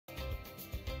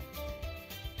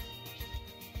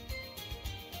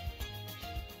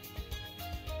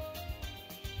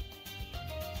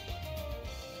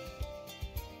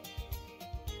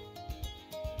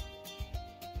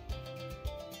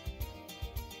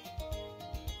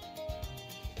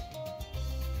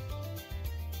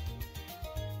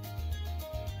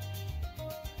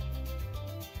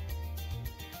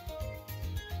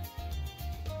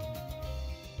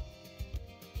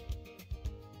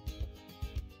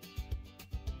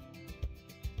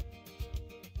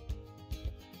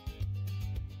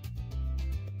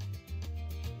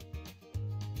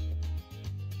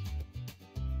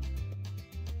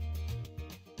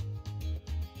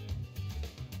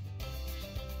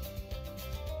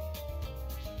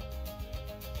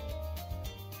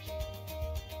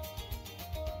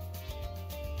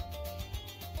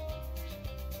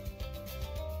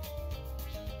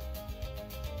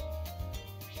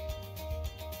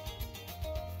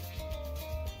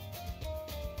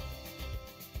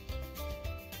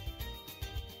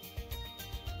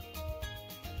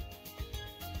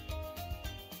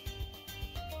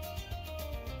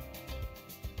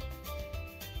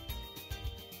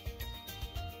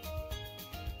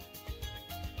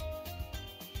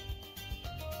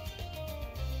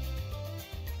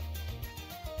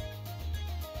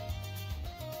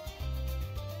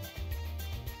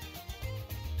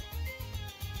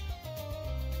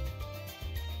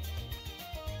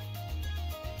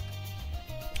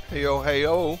Hey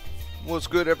yo, what's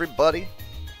good everybody?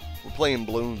 We're playing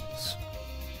Bloons.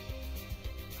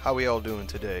 How we all doing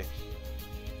today?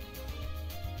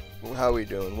 How we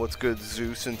doing? What's good,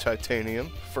 Zeus and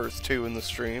Titanium? First two in the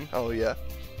stream, hell yeah.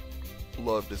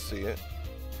 Love to see it.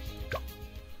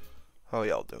 How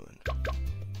y'all doing?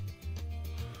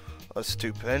 A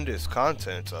stupendous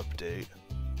content update.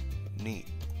 Neat.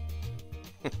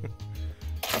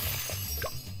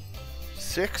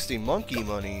 60 monkey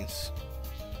monies.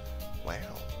 Wow.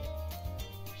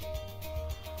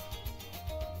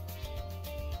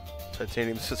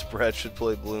 Titanium says Brad should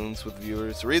play Bloons with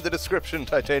viewers. Read the description,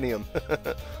 Titanium.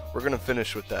 We're gonna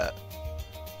finish with that.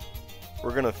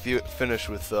 We're gonna finish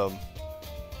with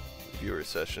viewer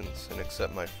sessions and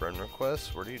accept my friend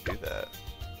requests. Where do you do that?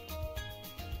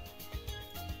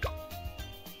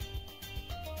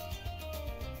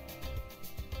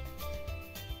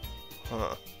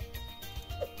 Huh.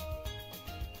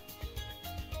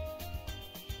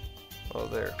 Oh,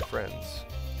 there. Friends.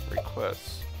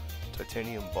 Requests.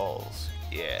 Titanium balls.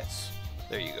 Yes.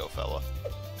 There you go, fella.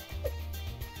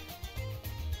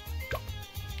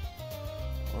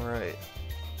 Alright.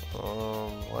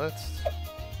 Let's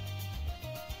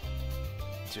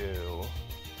do...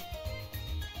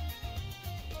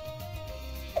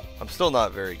 I'm still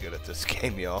not very good at this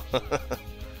game, y'all. I'm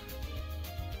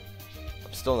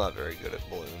still not very good at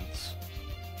Bloons.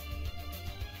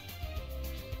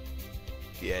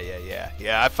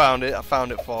 Yeah, I found it. I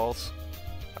found it, Falls.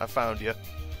 I found you.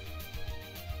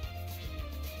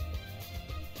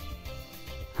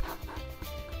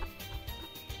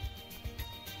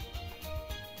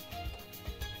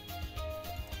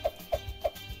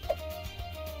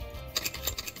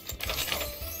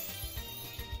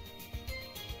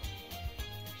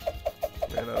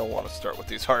 Man, I don't want to start with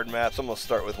these hard maps. I'm going to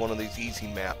start with one of these easy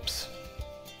maps.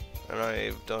 And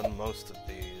I've done most of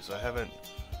these. I haven't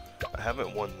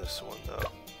won this one, though.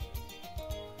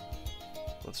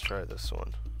 Let's try this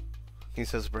one. He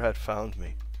says, Brad found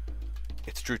me.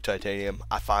 It's true, Titanium.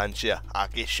 I find ya. I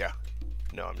get ya.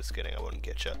 No, I'm just kidding. I wouldn't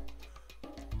get ya.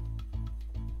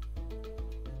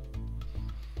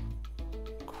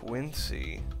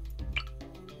 Quincy.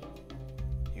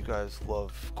 You guys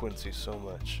love Quincy so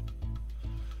much.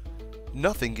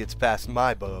 Nothing gets past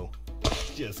my bow.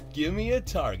 Just give me a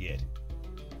target.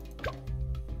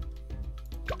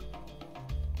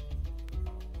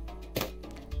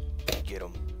 Get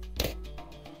him.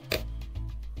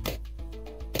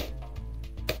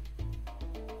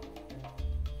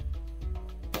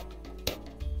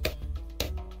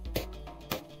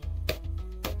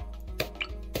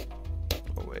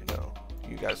 Oh wait, no.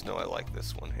 You guys know I like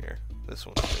this one here. This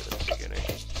one's good at the beginning.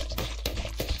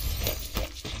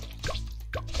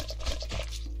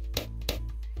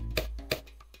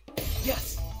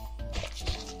 Yes.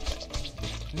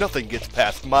 Nothing gets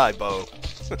past my bow.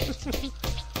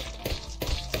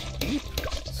 Eep.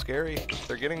 Scary.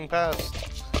 They're getting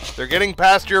past. They're getting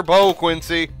past your bow,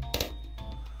 Quincy.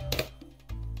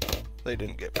 They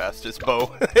didn't get past his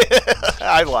bow.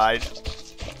 I lied.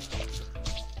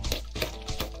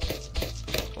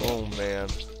 Oh man.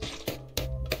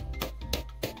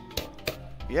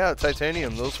 Yeah,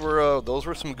 Titanium. Those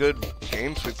were some good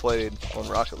games we played on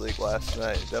Rocket League last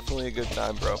night. Definitely a good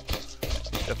time, bro.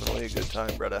 Definitely a good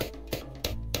time, brother.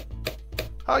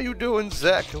 How you doing,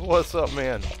 Zach? What's up,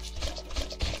 man?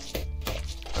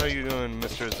 How you doing,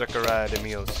 Mr. Zechariah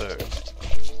Demio, sir?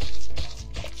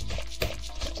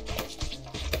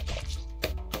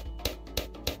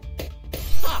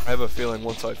 I have a feeling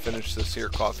once I finish this here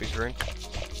coffee drink,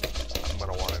 I'm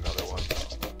gonna want another one.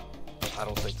 I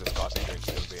don't think this coffee drink's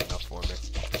gonna be enough for me.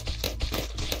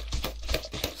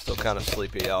 Still kind of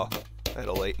sleepy, y'all. I had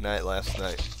a late night last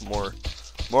night. More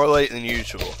late than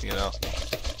usual, you know.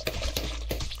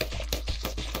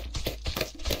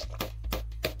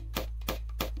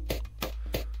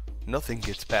 Nothing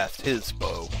gets past his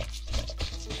bow.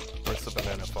 Where's the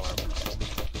banana farm?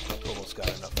 Almost got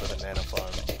enough for the banana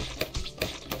farm.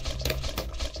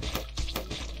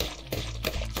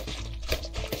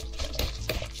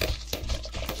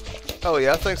 Oh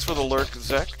yeah, thanks for the lurk,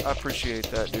 Zach. I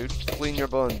appreciate that, dude. Clean your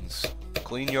buns.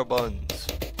 Clean your buns.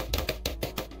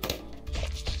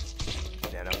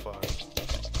 Banana farm.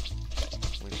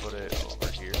 Can we put it over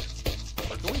here?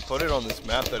 Or can we put it on this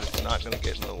map that it's not going to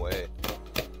get in the way?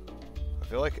 I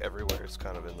feel like everywhere is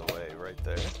kind of in the way, right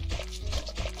there.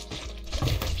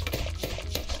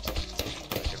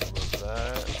 I can remove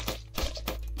that.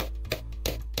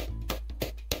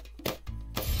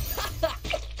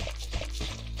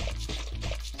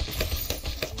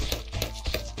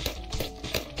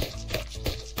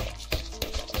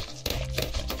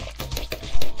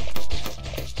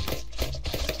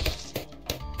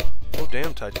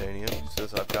 damn, Titanium. He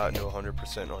says I've gotten to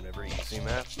 100% on every easy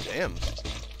map. Damn.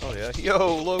 Oh yeah.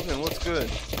 Yo, Logan, what's good?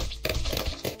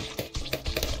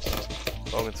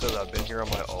 Logan says I've been here on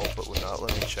my ult, but would not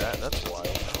let me chat. That's wild.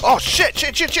 Oh shit!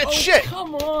 Shit!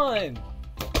 Come on!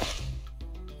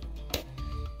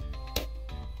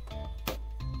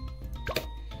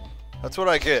 That's what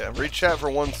I get. I read chat for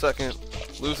 1 second,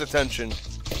 lose attention,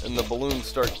 and the balloons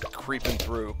start creeping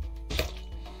through.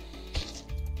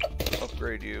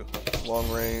 Upgrade you. Long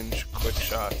range, quick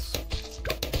shots.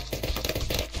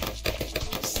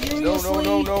 Seriously?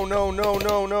 No.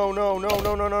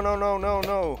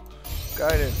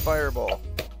 Guided fireball.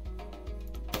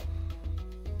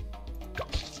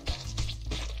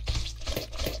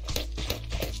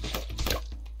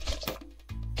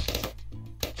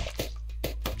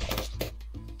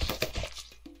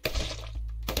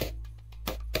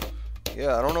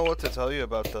 Yeah, I don't know what to tell you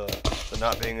about the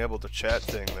not being able to chat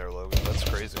thing there, Logan. That's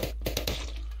crazy.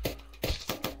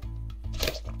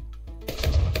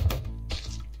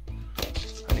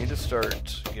 I need to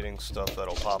start getting stuff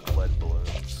that'll pop lead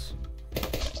balloons.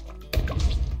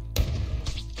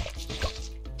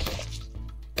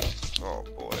 Oh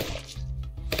boy.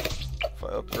 If I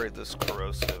upgrade this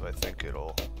corrosive, I think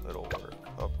it'll work.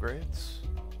 Upgrades?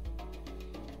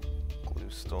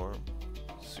 Glue storm.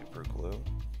 Super glue.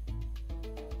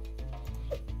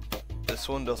 This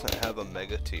one doesn't have a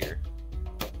mega tier.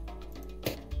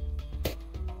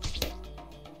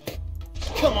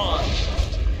 Come on!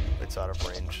 It's out of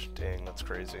range. Dang, that's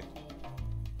crazy.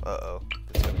 Uh-oh.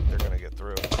 They're gonna get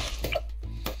through.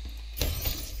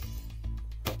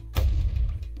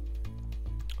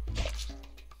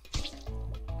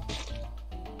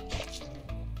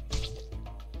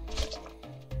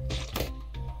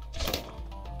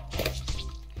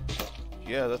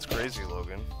 Yeah, that's crazy,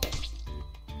 Logan.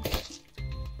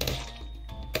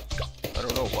 I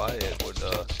don't know why it would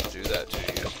do that to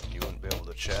you. You wouldn't be able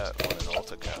to chat on an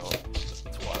alt account.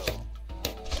 It's wild.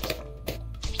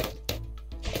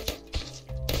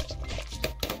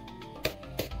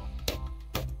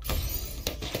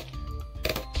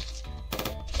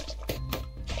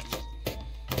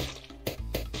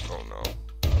 Oh no.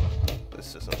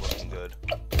 This isn't looking good.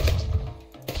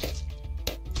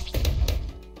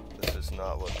 This is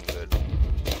not looking good.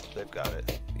 They've got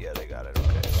it. Yeah, they got it.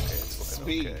 Okay, it's looking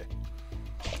Sweet. okay.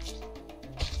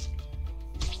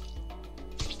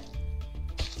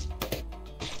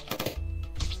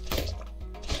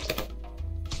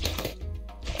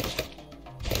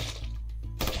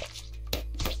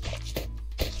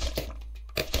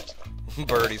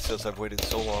 Birdie says I've waited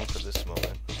so long for this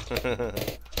moment.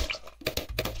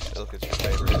 Look, it's your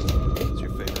favorite. It's your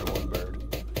favorite one,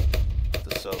 Bird.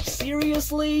 The sub.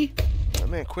 Seriously? Oh,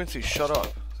 man, Quincy, shut up.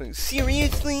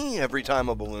 Seriously? Every time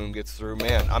a balloon gets through,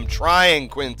 man. I'm trying,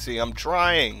 Quincy. I'm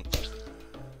trying.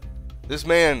 This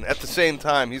man, at the same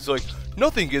time, he's like,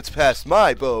 nothing gets past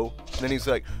my bow. And then he's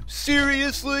like,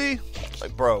 seriously?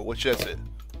 Like, bro, which is it?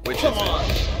 Which Come is on.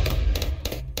 it?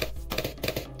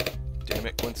 Damn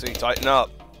it, Quincy, tighten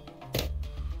up.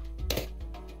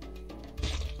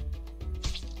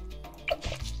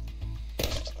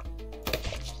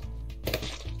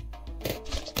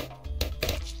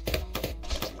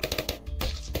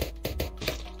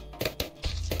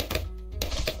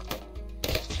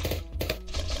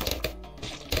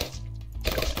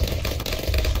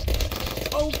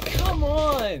 Oh, come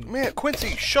on! Man,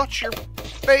 Quincy, shut your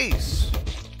face.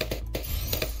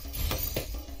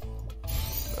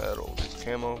 That'll do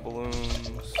camo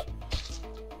balloons.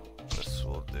 This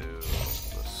will do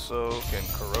the soak and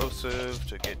corrosive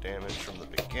to get damage from the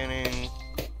beginning.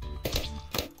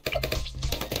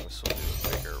 This will do a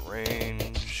bigger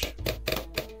range.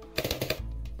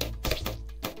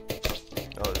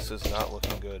 Oh, this is not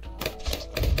looking good.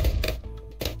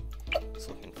 It's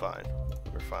looking fine.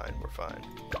 We're fine.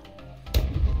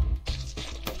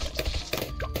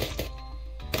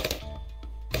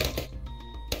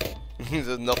 He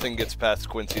says nothing gets past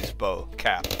Quincy's bow.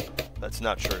 Cap. That's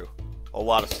not true. A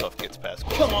lot of stuff gets past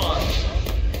Quincy. Come on!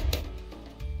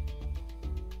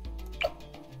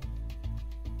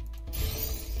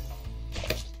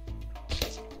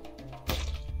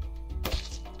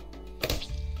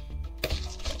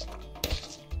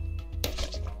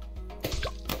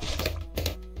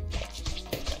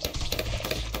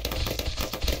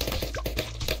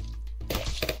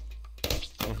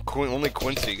 Only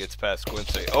Quincy gets past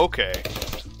Quincy. Okay.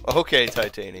 Okay,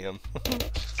 Titanium.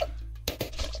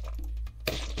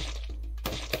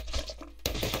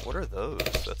 What are those?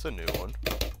 That's a new one.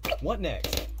 What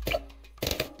next?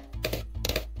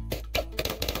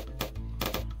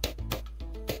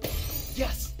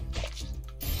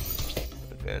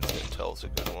 Advanced Advanced intel's a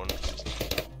good one.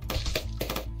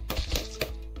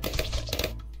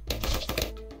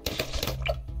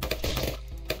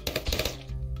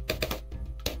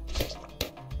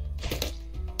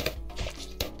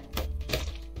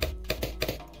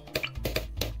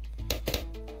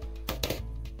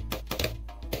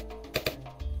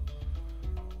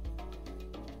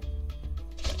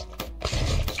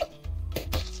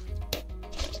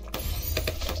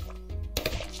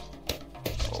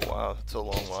 Wow, that's a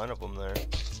long line of them there.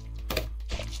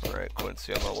 Alright,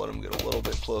 Quincy, I'm gonna let him get a little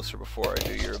bit closer before I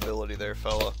do your ability there,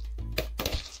 fella.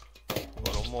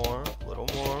 Little more, little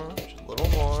more, just a little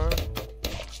more,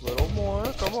 little more,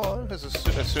 come on. As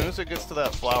soon as it gets to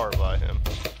that flower by him.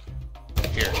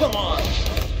 Here. Come on!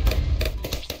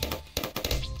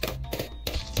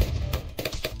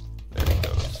 There he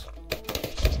goes.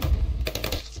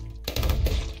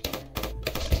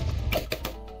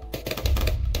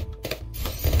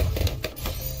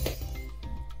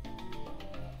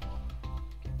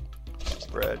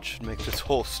 Brad should make this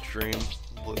whole stream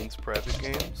Bloons private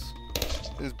games.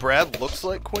 Because Brad looks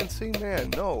like Quincy? Man,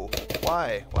 no.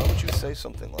 Why? Why would you say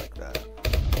something like that?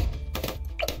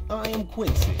 I am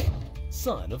Quincy,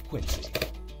 son of Quincy.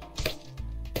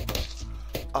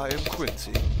 I am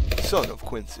Quincy, son of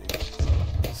Quincy.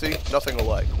 See? Nothing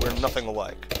alike. We're nothing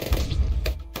alike.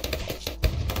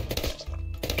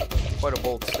 Quite a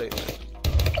bold statement.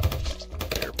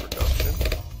 Fair production.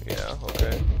 Yeah,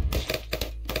 okay.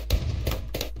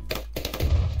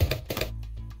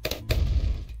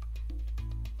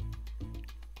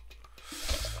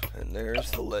 And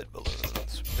there's the lead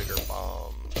balloons. Bigger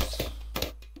bombs.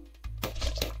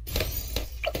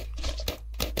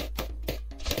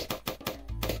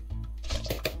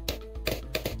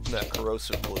 And that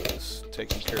corrosive glue is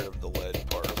taking care of the lead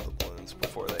part of the balloons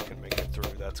before they can make it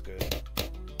through. That's good.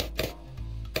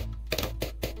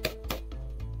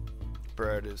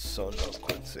 Brad is son of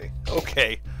Quincy.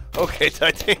 Okay. Okay,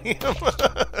 Titanium.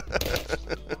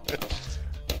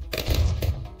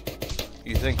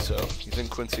 You think so? You think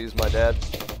Quincy is my dad?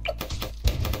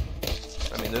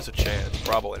 I mean, there's a chance.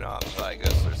 Probably not, but I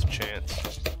guess there's a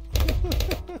chance.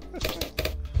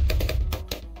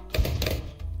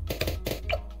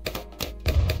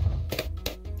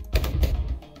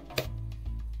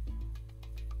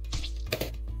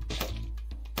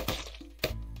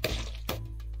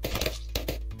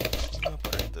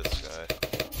 Upgrade this guy.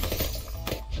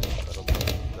 That'll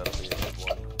be a good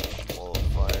one. Wall of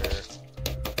fire.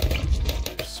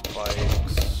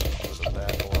 Spikes for the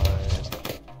back line.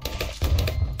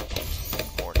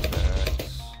 More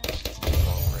attacks.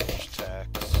 Long range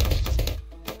attacks.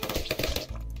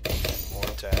 More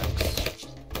attacks.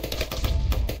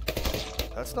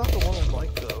 That's not the one I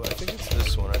like though. I think it's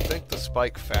this one. I think the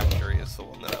Spike Factory is the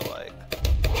one that I like.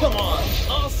 Come on!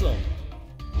 Awesome!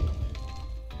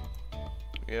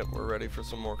 Yep, we're ready for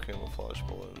some more camouflage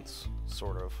balloons.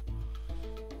 Sort of.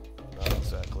 Not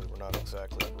exactly. We're not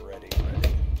exactly ready.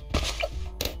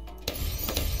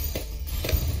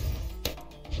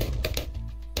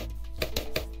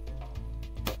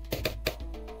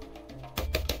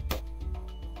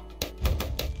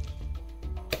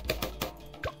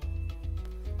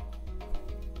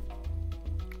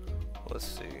 Let's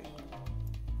see.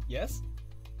 Yes?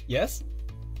 Yes?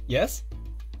 Yes?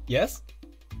 Yes?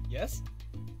 Yes?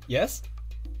 Yes?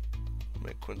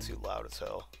 Make Quincy loud as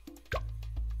hell.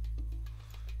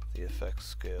 The effects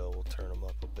scale will turn them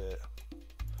up a bit,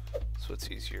 so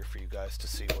it's easier for you guys to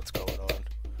see what's going on.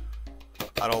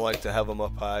 I don't like to have them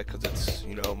up high because it's,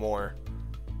 you know, more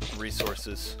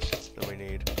resources than we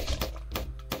need.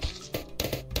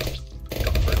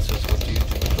 Brett says, what do you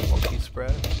do with the monkeys,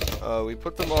 Brad? We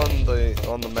put them on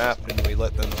the map and we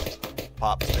let them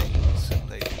pop things and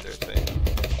they do their thing.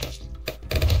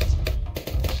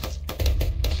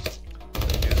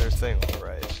 They do their thing all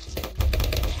right.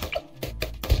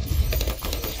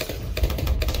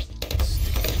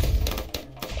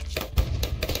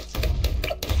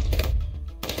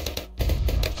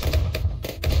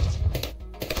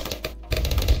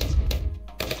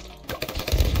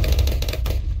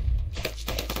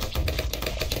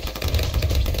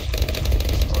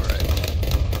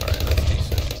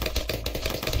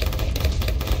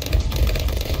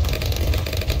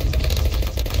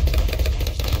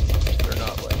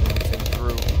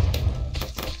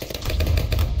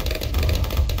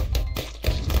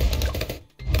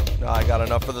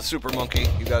 Enough for the super monkey.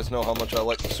 You guys know how much I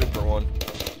like the super one.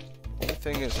 Only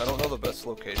thing is, I don't know the best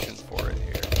location for it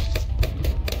here.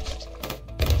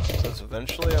 Because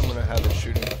eventually I'm going to have it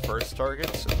shooting the first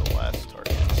targets and the last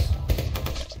targets.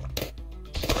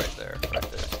 Right there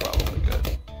is probably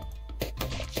good.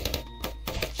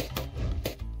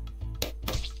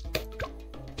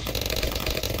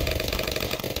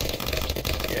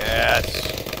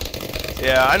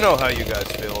 Yeah, I know how you guys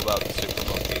feel about the Super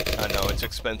Monkey. I know it's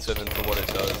expensive, and for what it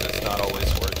does, it's not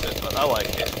always worth it. But I like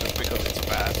it just because it's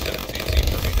fast and it's easy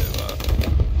for me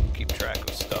to keep track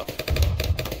of stuff.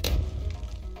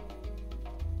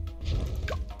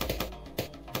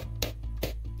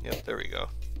 Yep, there we go.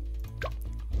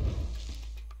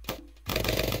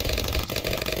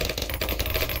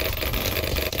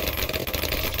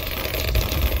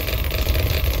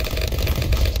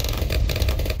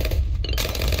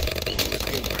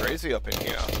 Crazy up in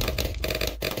here.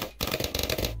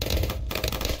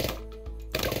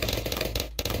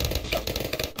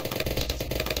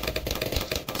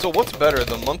 So what's better,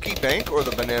 the monkey bank or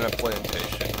the banana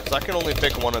plantation? Because I can only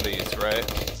pick one of these, right?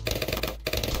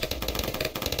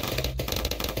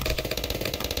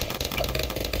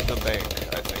 The bank,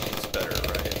 I think, is better,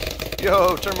 right?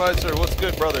 Yo, Termiser, what's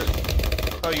good, brother?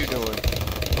 How you doing?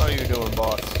 How you doing,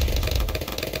 boss?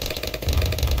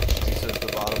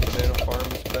 The bottom banana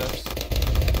farm is best.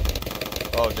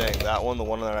 Oh dang, that one, the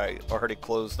one that I already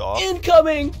closed off.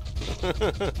 Incoming!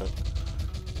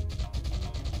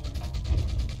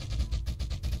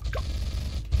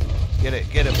 Get it,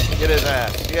 get him, get his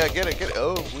ass. Yeah, get it, get it.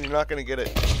 Oh, we're not gonna get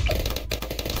it.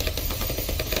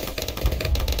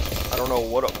 I don't know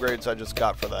what upgrades I just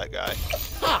got for that guy.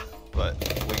 Ha! But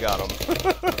we got him.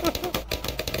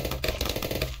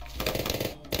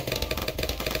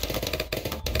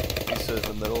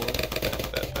 The middle one? The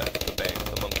bank,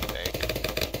 the monkey bank.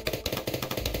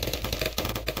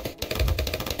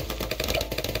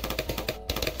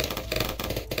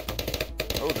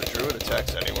 Oh, the druid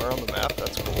attacks anywhere on the map?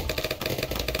 That's cool.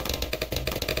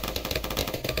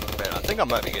 Man, I think I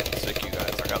might be getting sick, you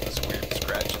guys. I got this weird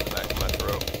scratch in the back of my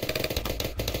throat.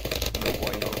 No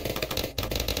bueno.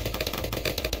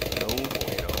 No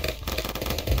bueno.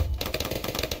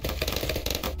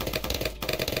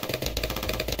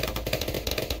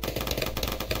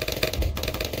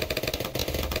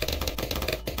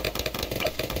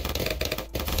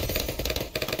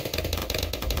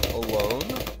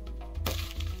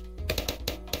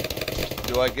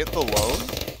 Do I get the loan?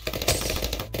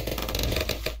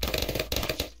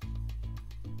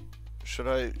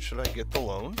 Should I get the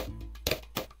loan?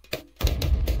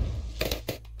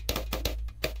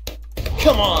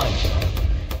 Come on!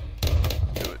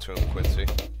 Do it to him, Quincy.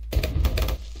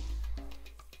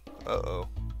 Uh-oh.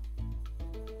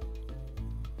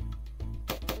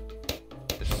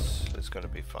 This is gonna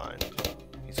be fine.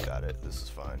 He's got it. This is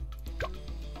fine.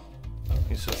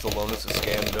 He says the loan is a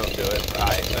scam, don't do it.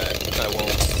 I bet. I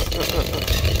won't.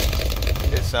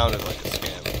 It sounded like a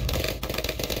scam.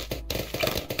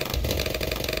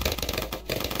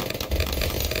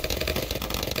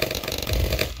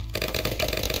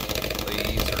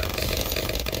 Lasers.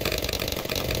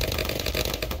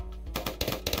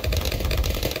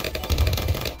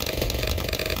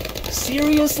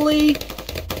 Seriously?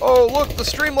 Oh, look, the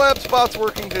Streamlabs bot's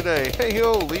working today. Hey,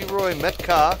 yo, Leroy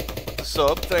Metka with the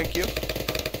sub, thank you.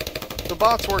 The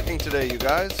bot's working today, you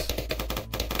guys.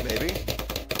 Maybe.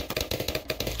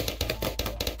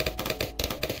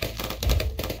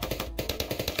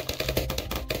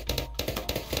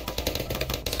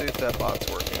 Let's see if that bot's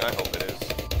working. I hope it is.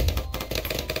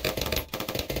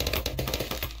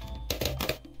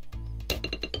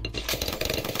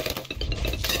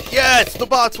 Yes, the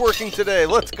bot's working today.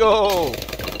 Let's go.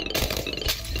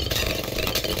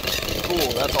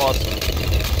 Cool, that's awesome.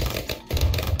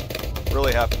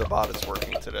 Really happy the bot is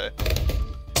working today.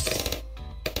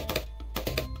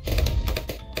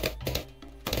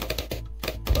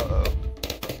 Uh-oh.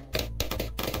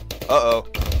 Uh-oh.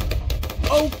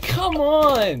 Oh, come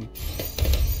on!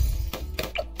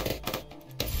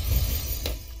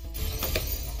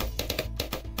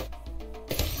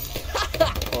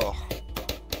 Oh.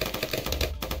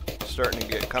 Starting to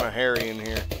get kind of hairy in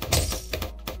here.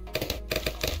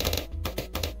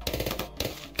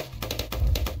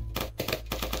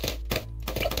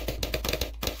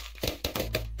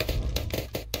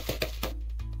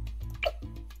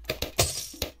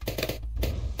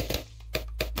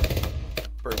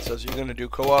 Says you're gonna do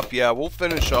co-op. Yeah, we'll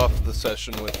finish off the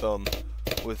session with the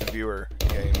viewer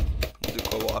game. We'll do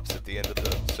co-ops at the end of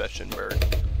the session, Bird.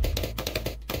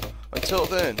 Until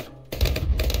then,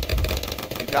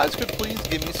 you guys could please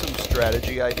give me some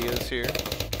strategy ideas here.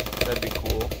 That'd be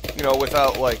cool. You know,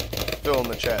 without like filling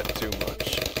the chat too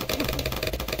much.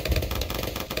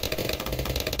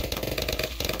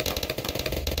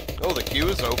 Oh, the queue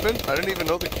is open? I didn't even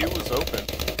know the queue was open.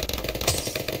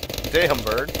 Damn,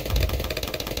 Bird.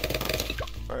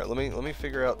 Alright, let me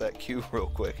figure out that queue real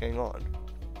quick. Hang on.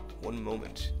 One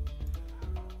moment.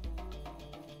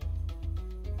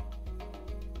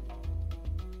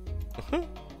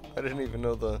 I I didn't even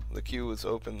know the queue was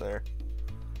open there.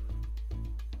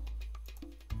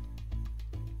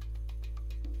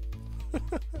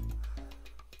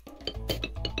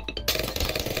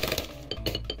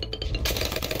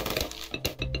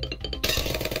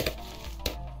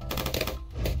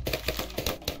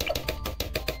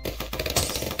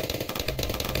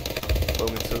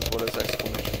 Logan says, "What is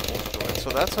exclamation point join?"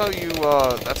 So that's how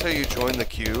you join the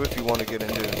queue if you want to get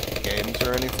into games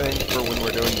or anything for when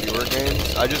we're doing viewer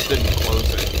games. I just didn't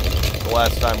close it the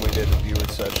last time we did a viewer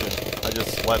session. I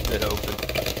just left it open.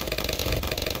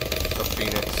 The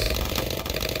Phoenix.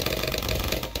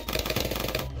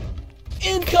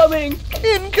 Incoming!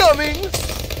 Incoming!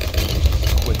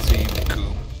 Quincy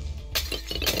Coob.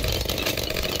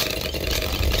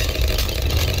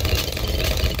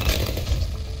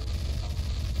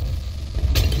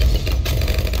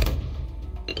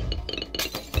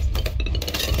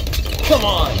 Come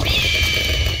on!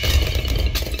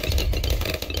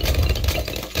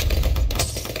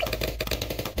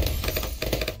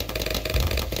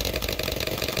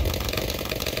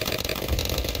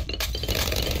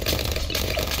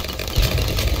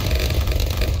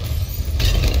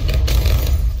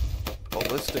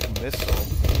 Ballistic missile.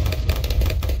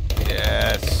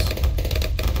 Yes.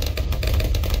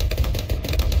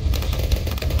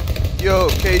 Yo,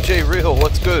 KJ Real,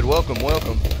 what's good? Welcome,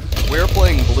 welcome. We're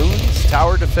playing Bloons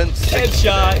Tower Defense 6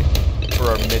 Headshot today for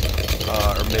our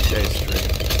midday stream.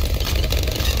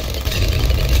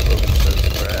 Logan says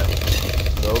Brad.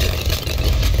 Logan.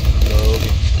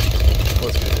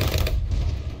 What's good?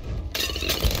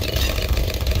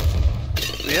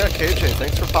 So yeah, KJ,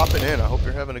 thanks for popping in. I hope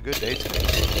you're having a good day today.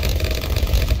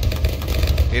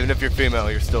 Even if you're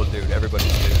female, you're still a dude.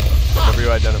 Everybody's dude. Whatever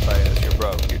you identify as, you're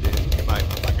bro, you're dude, you're my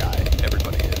guy.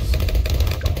 Everybody is.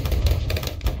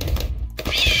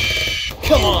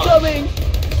 Come on! Incoming!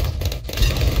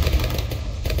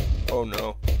 Oh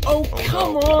no. Oh,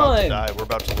 come no. on! We're about to die. We're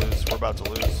about to lose. We're about to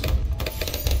lose.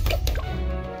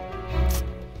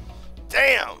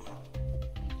 Damn!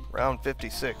 Round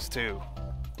 56, too.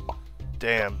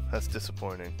 Damn, that's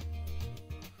disappointing.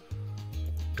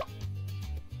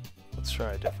 Let's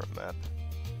try a different map.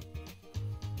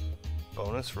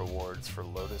 Bonus rewards for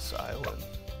Lotus Island.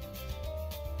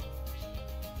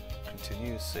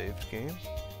 Continue saved game?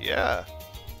 Yeah.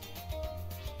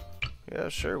 Yeah,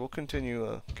 sure, we'll continue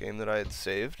a game that I had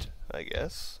saved, I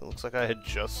guess. It looks like I had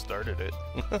just started it.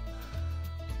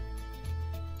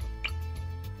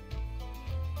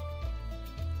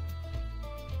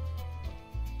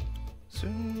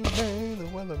 Soon may the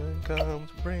weatherman comes,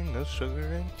 bring us sugar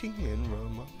and tea and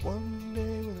rum. One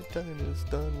day when the time is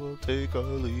done, we'll take our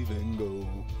leave and go.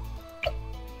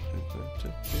 And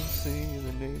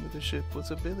the name of the ship was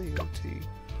a Billy O.T.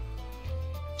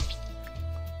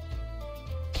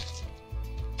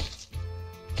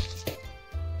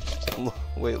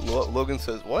 Wait, Logan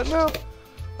says, what now?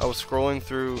 I was scrolling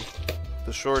through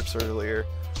the shorts earlier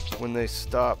when they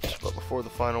stopped, but before the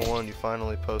final one, you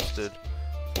finally posted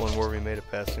one where we made a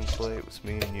passing play. It was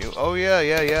me and you. Oh, yeah,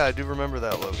 I do remember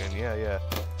that, Logan. Yeah.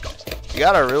 You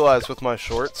gotta realize with my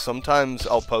shorts, sometimes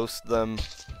I'll post them,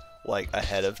 like,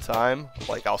 ahead of time.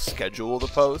 Like, I'll schedule the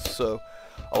post, so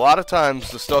a lot of times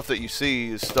the stuff that you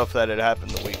see is stuff that had happened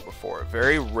the week before.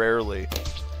 Very rarely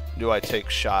do I take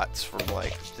shots from,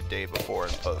 like, the day before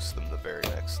and post them the very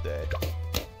next day.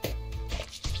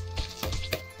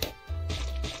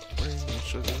 Bring me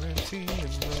sugar and tea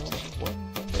and rum.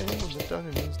 One day when the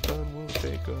dining is done, we'll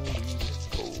take our leave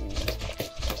and go.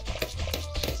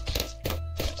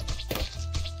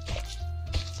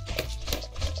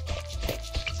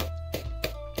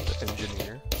 The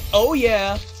engineer. Oh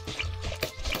yeah.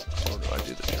 Or do I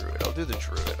do the druid? I'll do the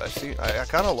druid. I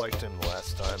kind of liked him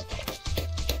last time.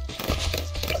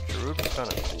 The druid was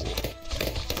kind of cool.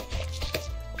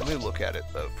 Let me look at it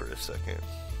though for a second.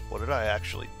 What did I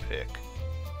actually pick?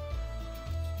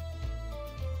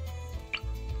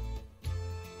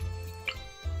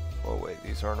 Oh wait,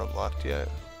 these aren't unlocked yet.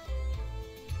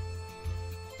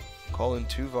 Call in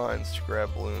 2 vines to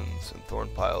grab Bloons, and thorn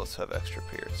piles have extra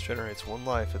pierce. Generates 1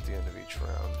 life at the end of each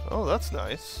round. Oh, that's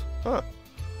nice. Huh.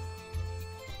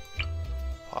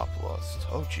 Pop Lust.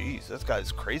 Oh geez, that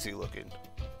guy's crazy looking.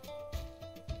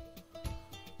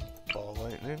 Ball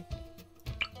lightning.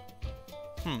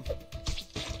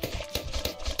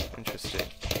 Interesting.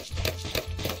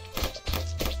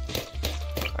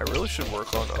 I really should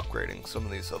work on upgrading some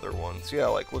of these other ones. Yeah,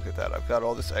 like, look at that. I've got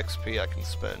all this XP I can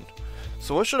spend.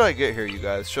 So what should I get here, you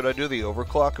guys? Should I do the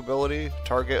overclock ability?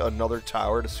 Target another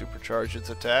tower to supercharge its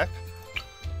attack?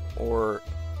 Or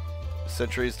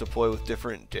sentries deploy with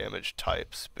different damage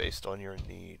types based on your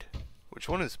need? Which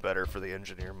one is better for the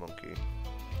engineer monkey?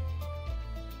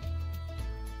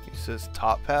 He says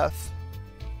top path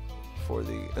for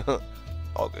the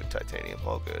all good titanium,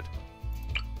 all good.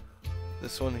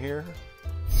 This one here,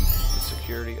 the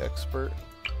security expert.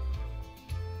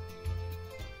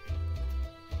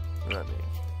 I mean,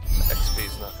 XP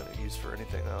is not going to use for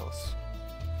anything else.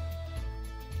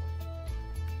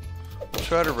 We'll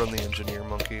try to run the engineer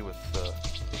monkey with the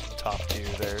top tier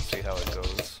there, see how it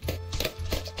goes.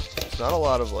 There's not a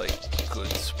lot of like good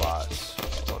spots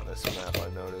on this map, I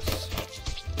notice.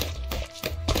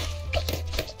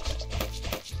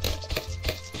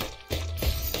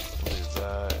 We'll do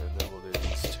that, and then we'll do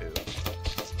these two.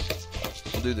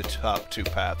 We'll do the top two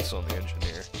paths on the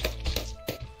engineer.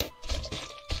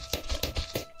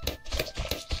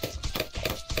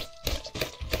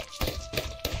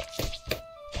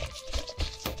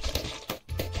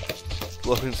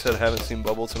 Logan said, haven't seen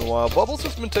Bubbles in a while. Bubbles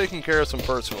has been taking care of some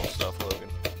personal stuff, Logan.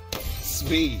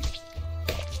 Sweet.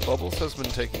 Bubbles has been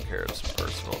taking care of some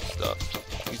personal stuff.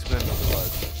 He's been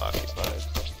otherwise occupied.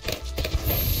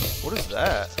 What is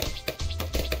that?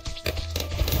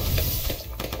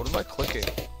 What am I clicking?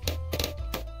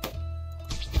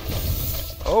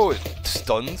 Oh, it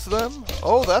stuns them?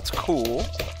 Oh, that's cool.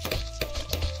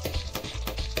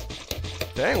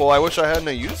 Dang, well I wish I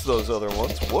hadn't used those other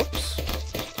ones. Whoops.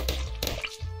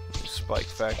 Spike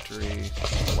factory,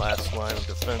 last line of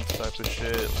defense type of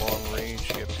shit, long range,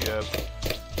 yep.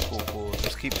 Cool.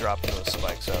 Just keep dropping those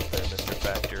spikes out there, Mr.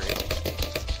 Factory.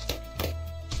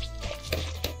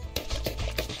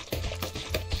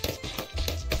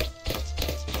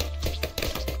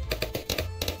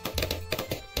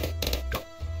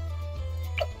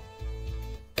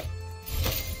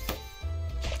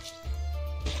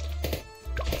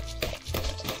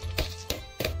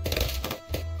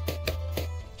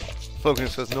 Logan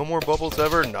says, no more Bubbles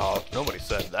ever? No, nobody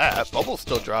said that. Bubbles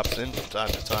still drops in from time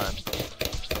to time.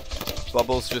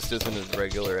 Bubbles just isn't as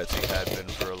regular as he had been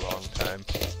for a long time.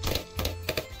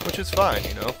 Which is fine,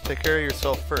 you know? Take care of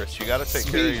yourself first. You gotta take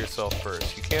care of yourself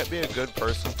first. You can't be a good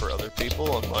person for other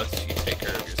people unless you take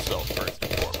care of yourself first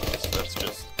and foremost.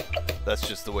 That's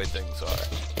just the way things are.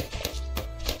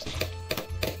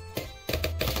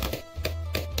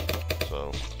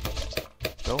 So,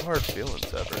 no hard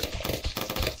feelings ever.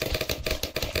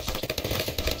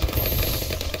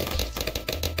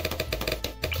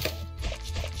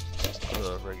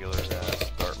 Regular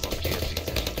dart monkey at the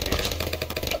end here.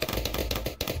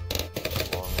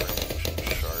 Long range and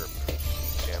sharp.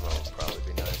 Camo would probably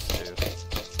be nice too.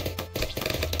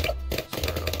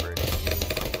 Start upgrading you.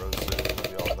 Corrosive.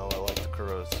 We all know I like the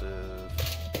corrosive.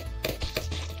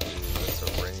 Dude, that's a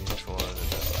range one and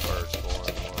that's a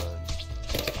hardcore one.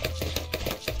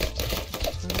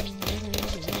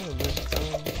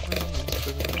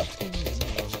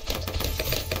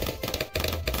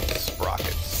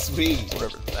 Sprockets. Sweet.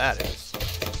 Whatever that is.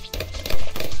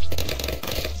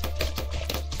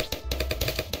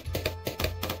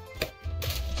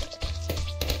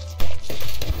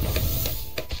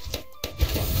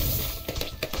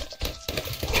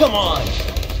 Come on!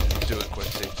 Do it,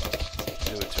 Quincy.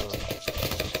 Do it to him.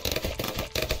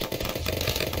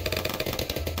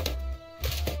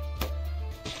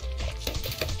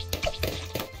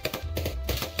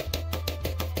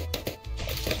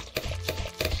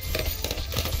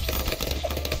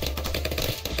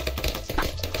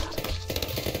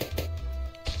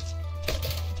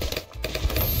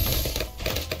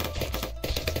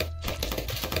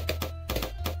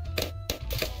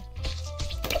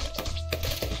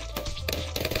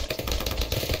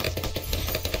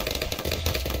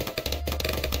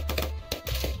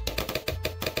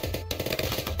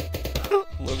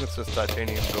 Logan says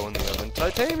titanium go in the oven.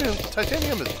 Titanium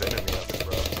has been in the oven,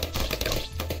 bro.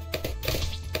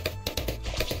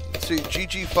 See,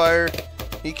 GG Fire,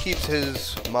 he keeps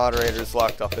his moderators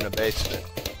locked up in a basement.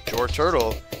 Jor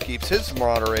Turtle keeps his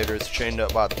moderators chained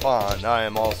up by the pond. I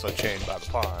am also chained by the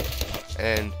pond.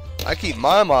 And I keep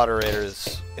my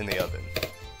moderators in the oven.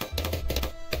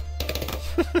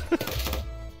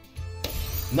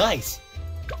 Nice.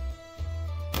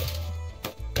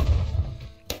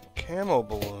 Camo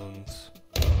balloons.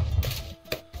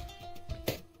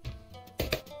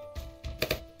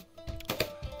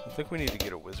 I think we need to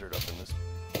get a wizard up in this.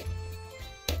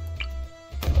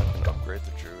 I can upgrade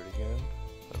the druid again.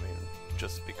 I mean,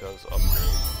 just because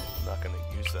upgrade. I'm not going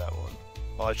to use that one.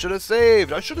 Oh, I should have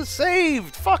saved! I should have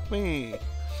saved! Fuck me!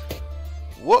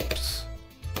 Whoops!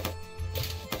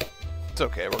 It's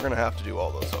okay, we're going to have to do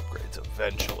all those upgrades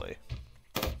eventually.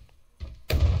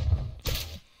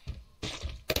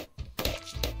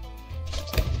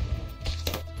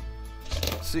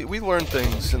 See, we learn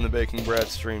things in the Baking Brad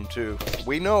stream too.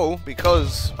 We know,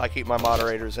 because I keep my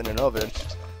moderators in an oven,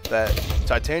 that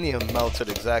titanium melts at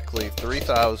exactly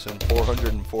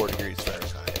 3,404 degrees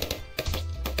Fahrenheit.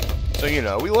 So, you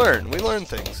know, we learn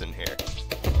things in here.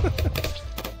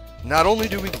 Not only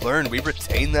do we learn, we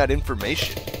retain that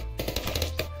information.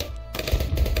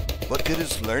 What good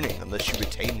is learning unless you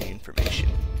retain the information?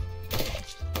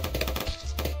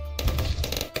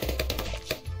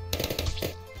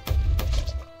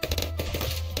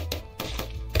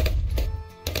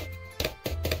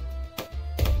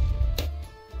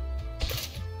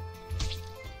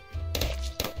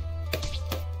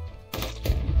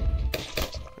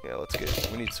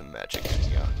 We need some magic in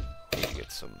here. We need to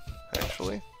get some...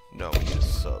 Actually, no, we need a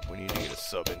sub. We need to get a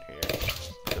sub in here,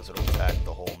 because it'll attack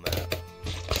the whole map.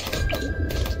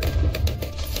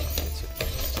 It's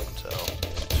advanced intel,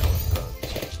 twin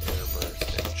guns, airburst,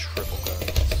 and triple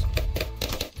guns.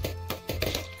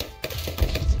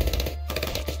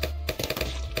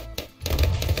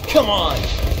 Come on!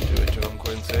 Do it to him,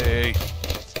 Quincy.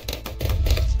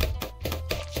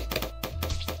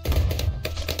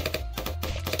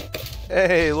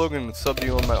 Hey, Logan, subbed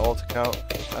you on my alt account.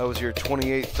 I was your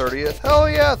 28th, 30th. Hell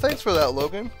yeah, thanks for that,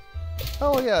 Logan.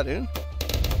 Hell yeah, dude.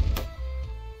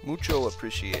 Mucho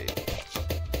appreciate.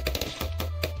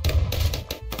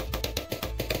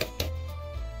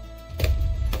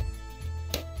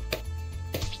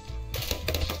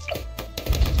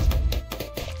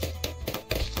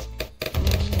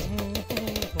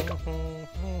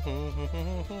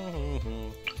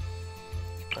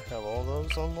 I have all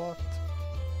those unlocked.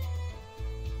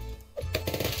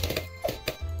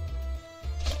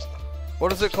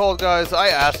 What is it called, guys? I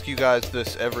ask you guys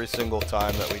this every single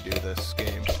time that we do this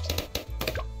game.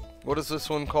 What is this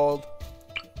one called?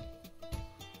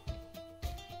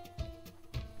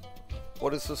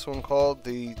 What is this one called?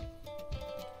 The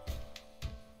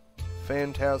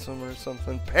Phantasm or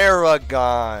something?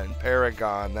 Paragon!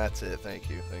 Paragon, that's it. Thank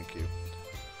you, thank you.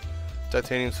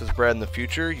 Titanium says, Brad, in the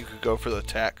future, you could go for the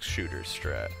tack shooter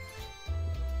strat.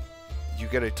 You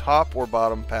get a top or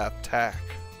bottom path tack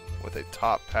with a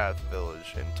top path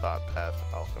village and top path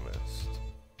alchemist.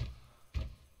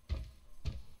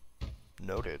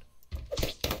 Noted.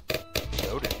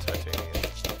 Noted, Titanium.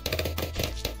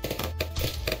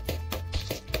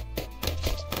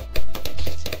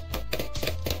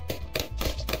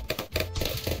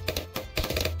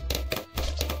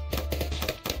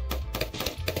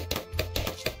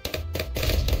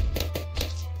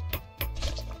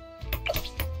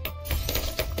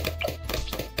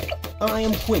 I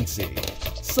am Quincy,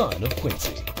 son of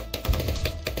Quincy.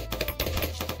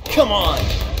 Come on!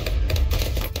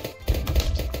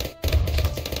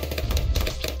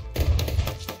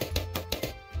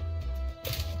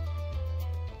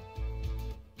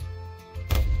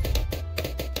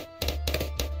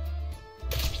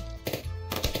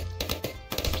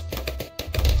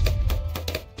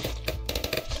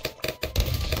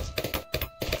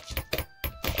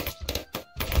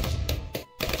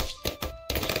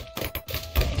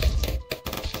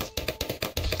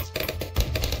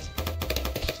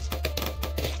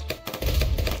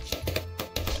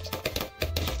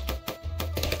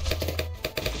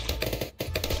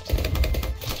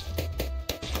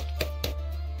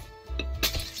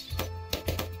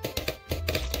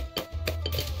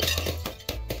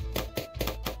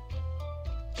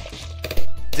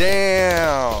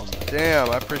 Damn,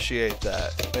 I appreciate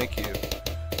that. Thank you.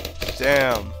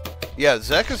 Damn. Yeah,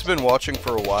 Zek has been watching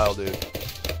for a while, dude.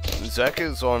 Zek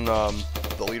is on the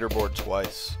leaderboard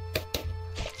twice.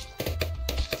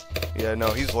 Yeah,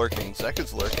 no, he's lurking. Zek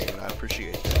is lurking, and I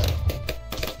appreciate that.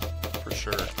 For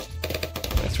sure.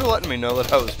 Thanks for letting me know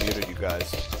that I was muted, you guys.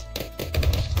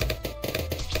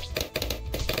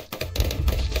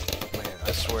 Man,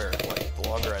 I swear, like, the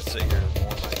longer I sit here, the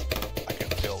more I can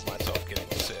feel myself getting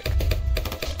sick.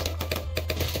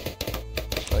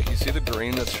 Like, you see the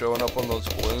green that's showing up on those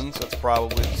balloons? That's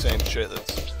probably the same shit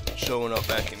that's showing up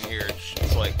back in here.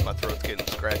 It's like my throat's getting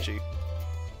scratchy.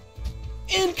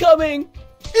 Incoming!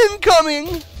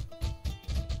 Incoming!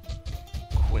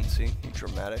 Quincy, you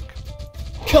dramatic.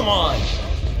 Come on!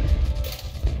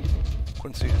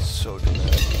 Quincy is so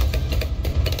dramatic.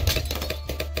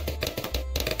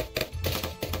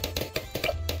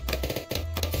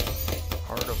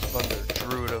 Heart of Thunder,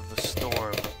 Druid of the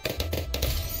Storm.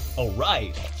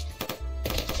 Alright.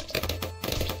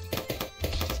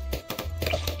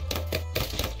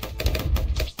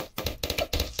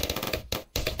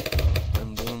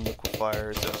 And Bloon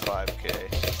Liquefier is at 5k.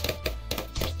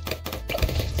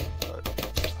 But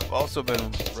I've also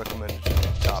been recommended to do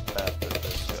top path with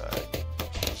this guy.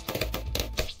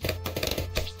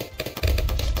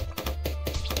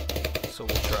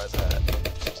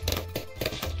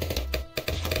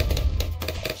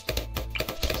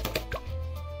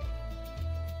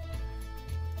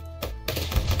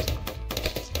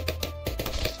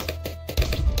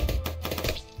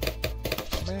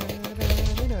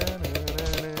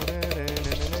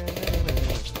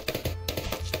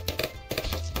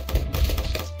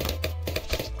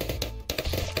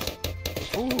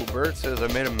 Ooh, Bert says I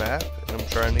made a map and I'm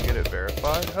trying to get it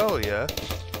verified. Hell yeah.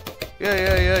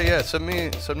 Yeah. Send me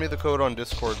the code on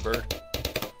Discord, Bert.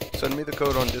 Send me the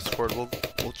code on Discord. We'll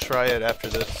try it after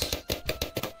this.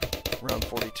 Round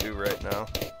 42 right now.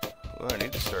 Ooh, I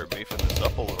need to start beefing this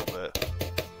up a little bit.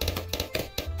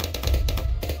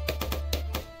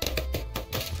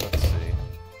 Let's see.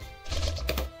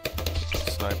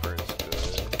 Sniper is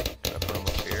good. Can I put him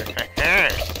up here?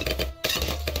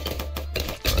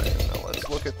 Right, now let's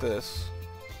look at this.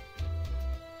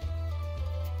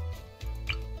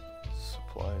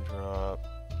 Supply drop.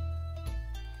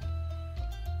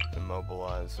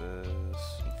 Immobilizes. And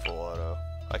full auto.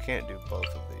 I can't do both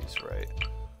of these right.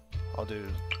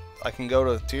 I can go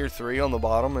to tier 3 on the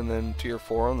bottom and then tier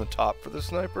 4 on the top for the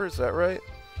sniper, is that right?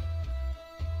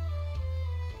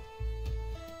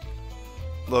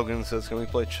 Logan says, can we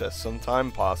play chess sometime?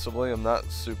 Possibly. I'm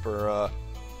not super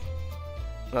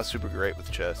great with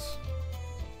chess.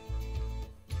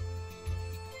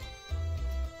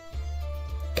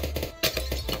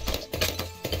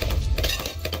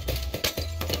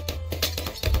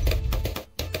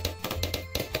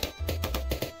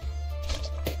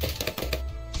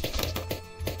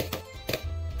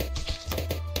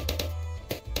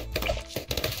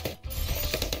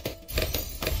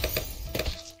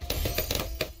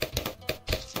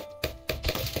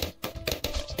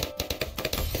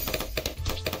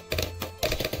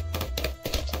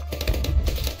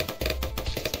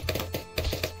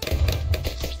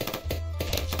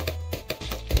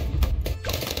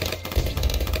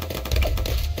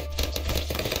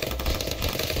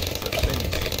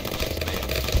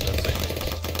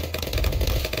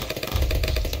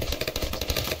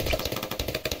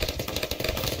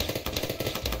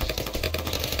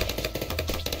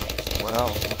 Wow,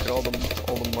 look at all the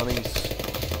monies.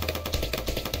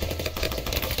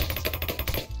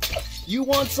 You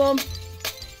want some?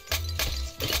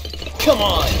 Come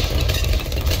on!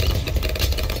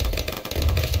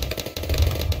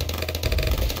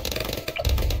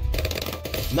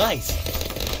 Nice!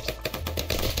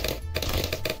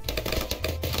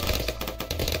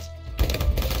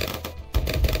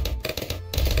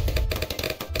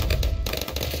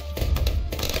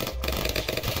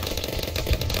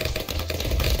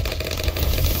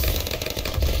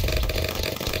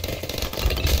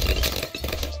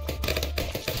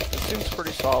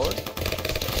 Solid.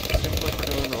 Seems like we're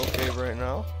doing okay right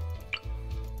now.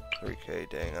 3K,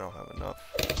 dang, I don't have enough.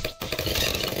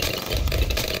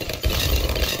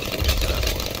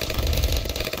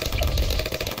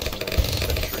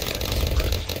 Century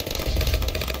expert.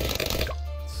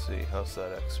 Let's see, how's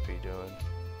that XP doing?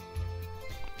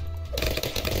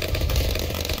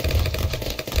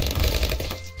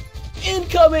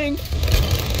 Incoming!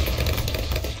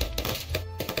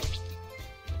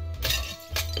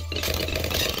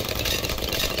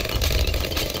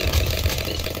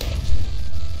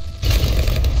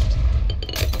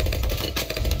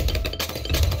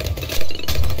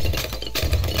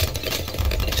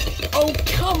 Oh,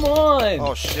 come on!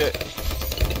 Oh, shit.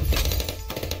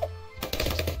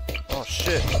 Oh,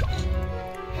 shit.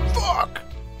 Fuck!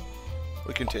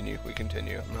 We continue.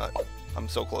 I'm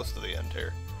so close to the end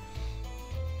here.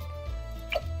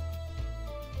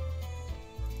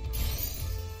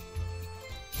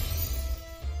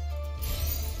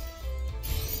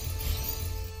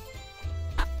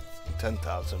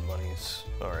 $10,000 monies.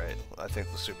 Alright, I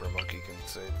think the Super Monkey can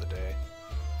save the day.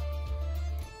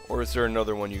 Or is there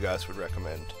another one you guys would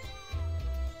recommend?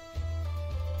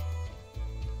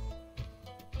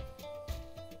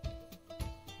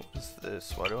 What is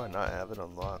this? Why do I not have it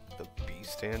unlocked? The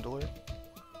Beast Handler?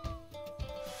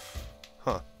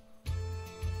 Huh.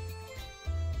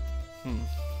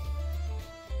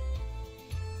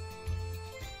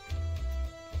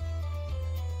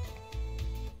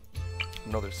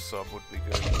 Another sub would be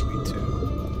good, maybe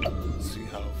two. See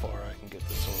how far I can get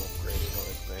this one upgraded on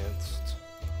advanced.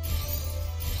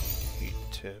 Heat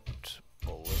tipped,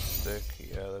 ballistic,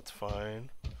 yeah, that's fine.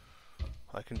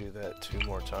 I can do that 2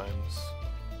 more times.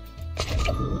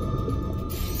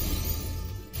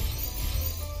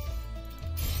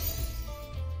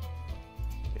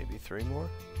 Maybe 3 more?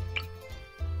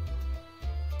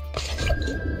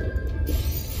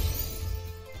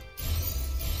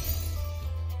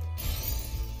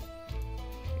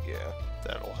 Yeah,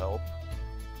 that'll help.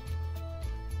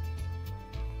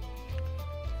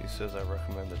 He says I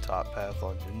recommend the top path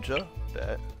on Ninja.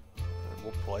 Bet. And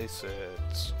we'll place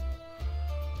it.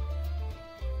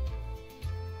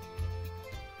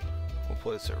 We'll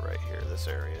place it right here. This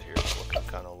area here is looking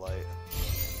kind of light.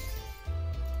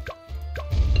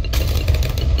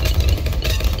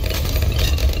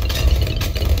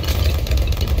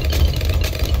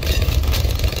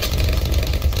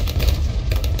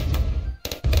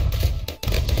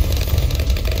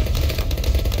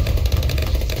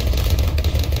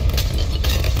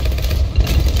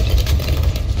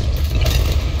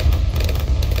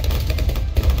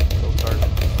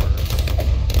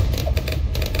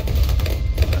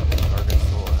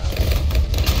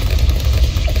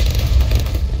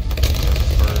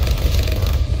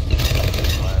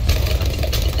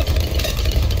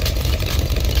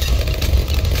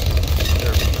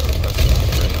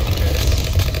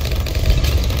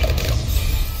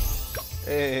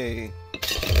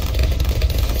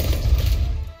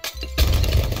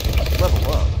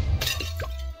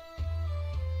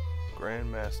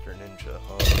 Master Ninja,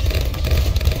 huh?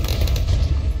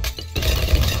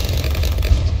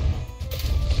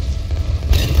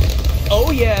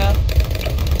 Oh yeah.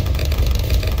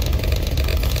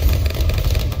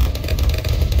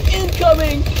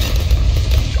 Incoming!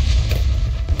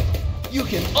 You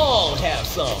can all have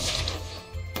some.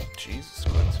 Jesus,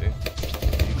 Quincy.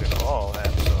 You can all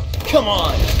have some. Come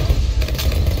on!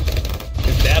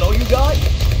 Is that all you got?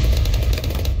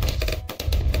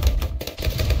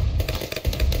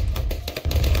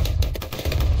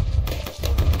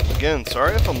 Again,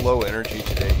 sorry if I'm low energy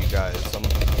today, you guys. I'm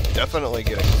definitely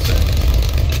getting sick.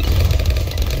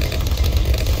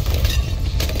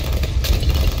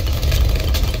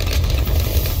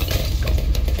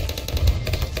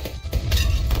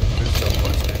 There's no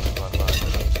question in my mind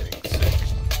that I'm getting sick.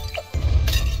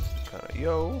 Kinda,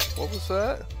 yo, what was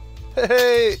that?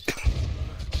 Hey!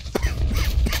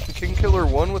 King Killer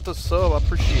 1 with the sub, I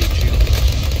appreciate you.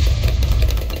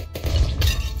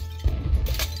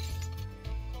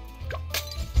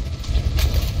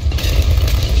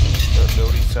 The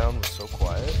noddy sound was so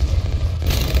quiet.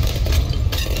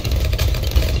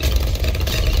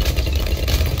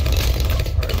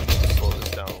 Alright, we need to slow this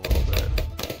down a little bit.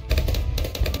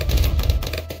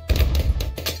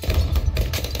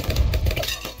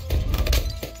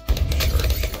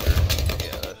 Sharpshooter.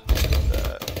 Yeah,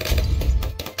 that.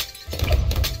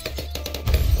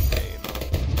 Game.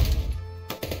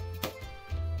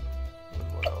 And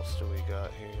what else do we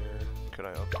got here? Can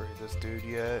I upgrade this dude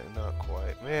yet? Not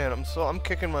quite. Man, I'm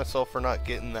kicking myself for not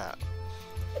getting that.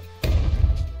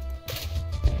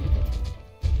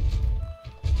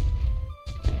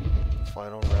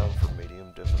 Final round for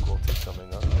medium difficulty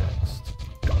coming up next.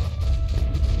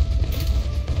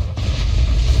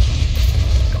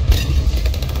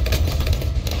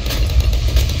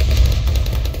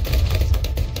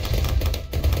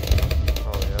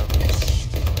 Oh yeah.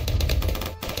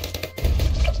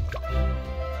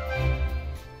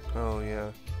 Oh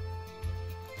yeah.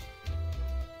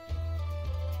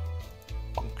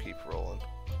 I'll keep rolling.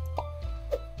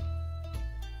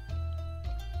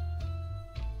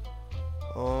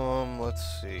 Let's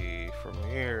see. From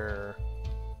here,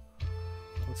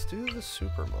 let's do the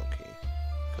Super Monkey,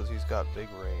 because he's got big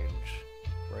range.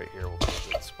 Right here will be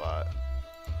a good spot.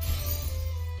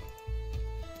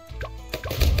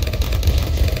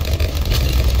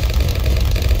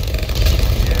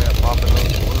 Yeah, popping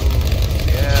those balloons.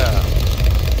 Yeah.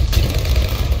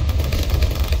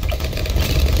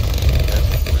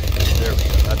 There we go.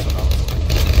 That's what I was looking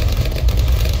for.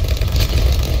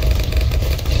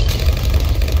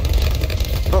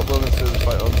 Logan says if I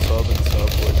unsub and sub,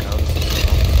 will it count as a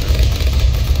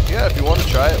sub? Yeah, if you want to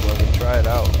try it, Logan, try it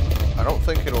out. I don't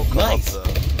think it'll come Nice. up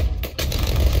though.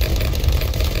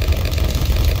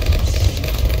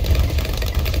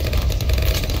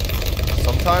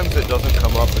 Sometimes it doesn't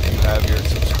come up if you have your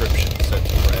subscription set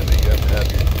to private. You have to have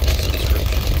your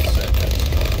subscription set as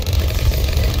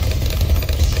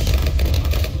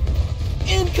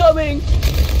Incoming!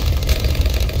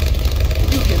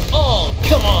 You can all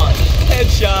come on!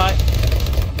 Headshot!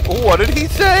 What did he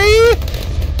say?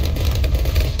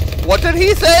 What did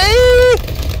he say?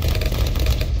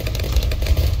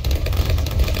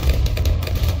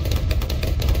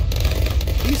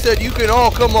 He said you can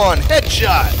all come on.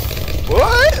 Headshot.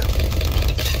 What?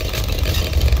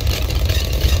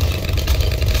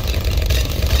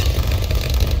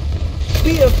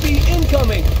 BFB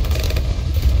incoming!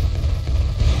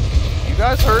 You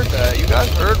guys heard that. You guys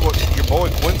heard what your boy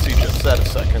Quincy just said a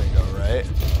second ago, right?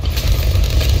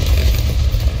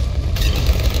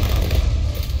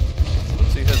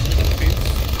 Quincy has groupies.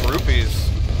 Groupies.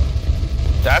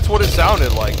 That's what it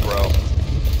sounded like, bro.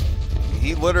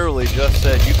 He literally just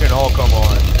said, you can all come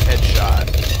on. Headshot.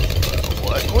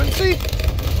 What, Quincy?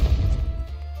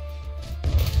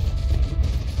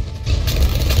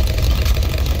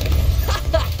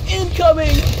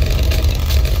 Incoming!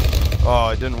 Oh,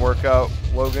 it didn't work out.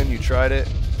 Logan, you tried it?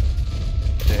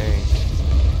 Dang.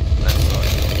 That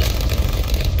sucks.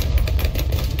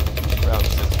 Round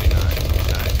 69.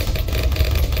 Nice.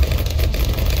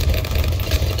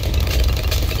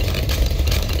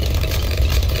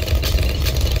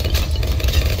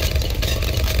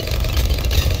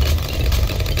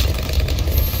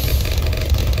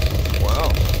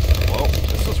 Wow. Well,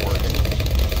 this is working.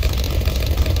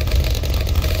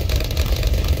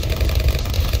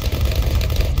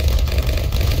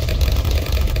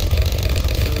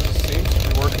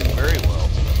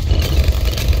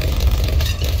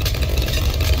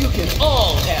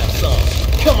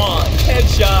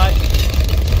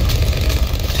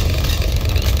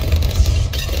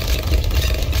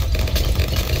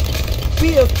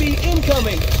 BFB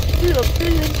incoming! BFB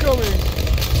incoming!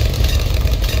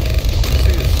 This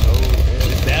is so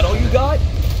Is that all you got?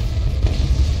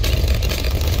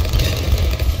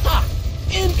 Ha!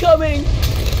 Incoming!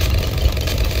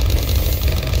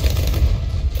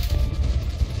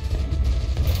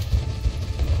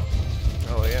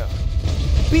 Oh yeah.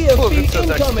 BFB Look, it says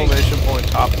incoming! exclamation point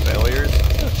top failures.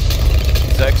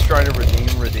 Zach's trying to redeem.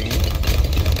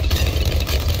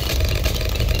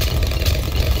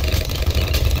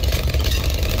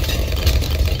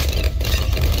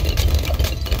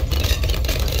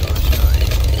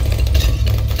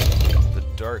 The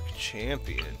Dark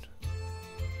Champion.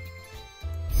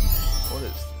 What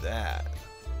is that?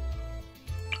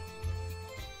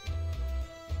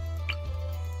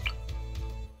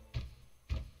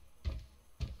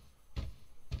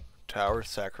 Tower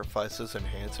sacrifices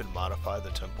enhance and modify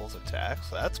the temple's attacks?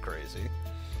 That's crazy.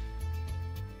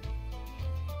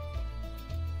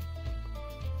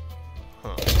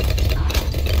 Huh.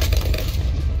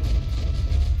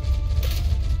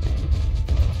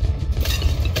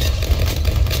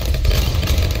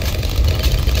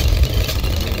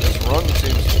 This run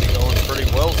seems to be going pretty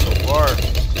well so far.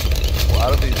 A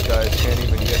lot of these guys can't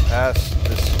even get past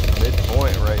this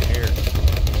midpoint right here.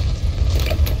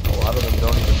 A lot of them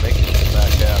don't even make it to the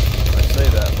back half. I say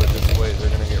that, but this way they're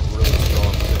going to get really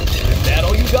strong too. Is that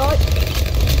all you got?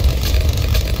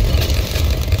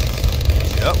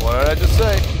 Yep, what did I just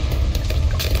say?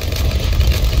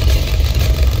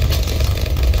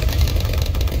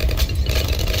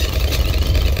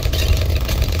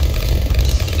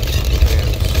 Man,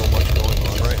 there's so much going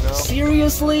on right now.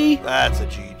 Seriously? That's a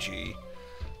GG.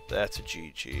 That's a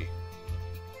GG.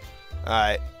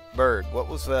 Alright. Bird, what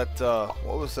was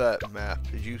that map?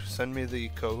 Did you send me the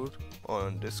code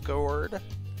on Discord? Let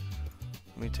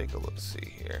me take a look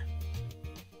see here.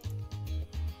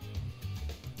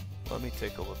 Let me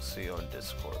take a look see on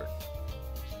Discord.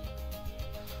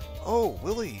 Oh,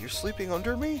 Willie, you're sleeping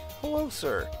under me? Hello,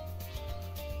 sir.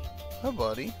 Hi,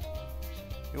 buddy.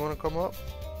 You want to come up?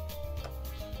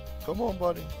 Come on,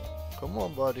 buddy. Come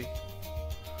on, buddy.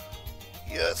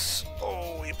 Yes!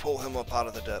 Oh, we pull him up out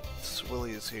of the depths.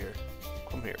 Willie is here.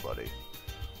 Come here, buddy.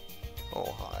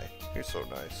 Oh, hi. You're so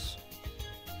nice.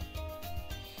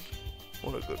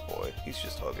 What a good boy. He's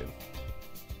just hugging.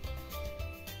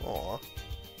 Aw.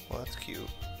 Well, that's cute.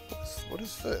 What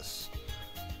is this?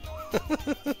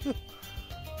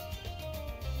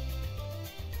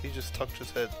 He just tucked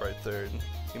his head right there, and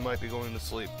he might be going to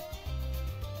sleep.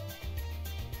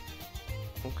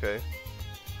 Okay.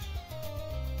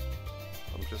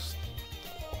 I'm just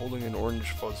holding an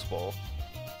orange fuzzball.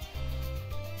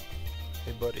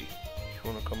 Hey buddy, you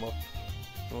wanna come up?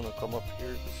 You wanna come up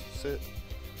here, just sit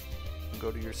and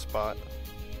go to your spot?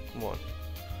 Come on,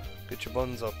 get your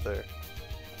buns up there.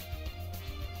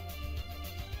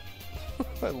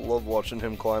 I love watching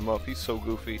him climb up, he's so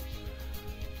goofy.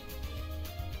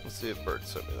 Let's see if Bird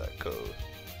sent me that code.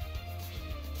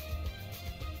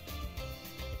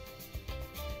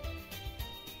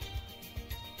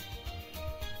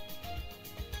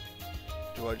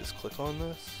 Do I just click on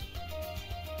this?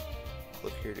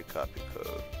 Click here to copy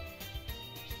code.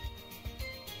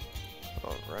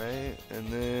 Alright, and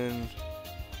then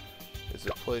is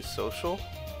it play social?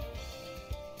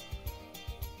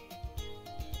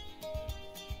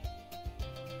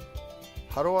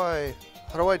 How do I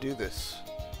do this?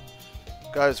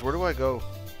 Guys, where do I go?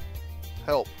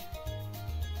 Help.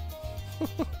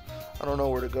 I don't know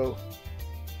where to go.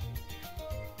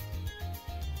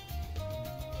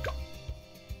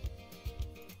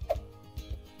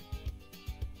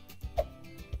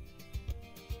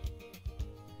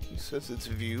 He says it's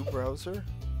view browser.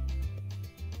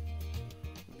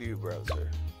 View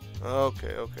browser.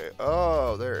 Okay, okay.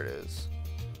 Oh, there it is.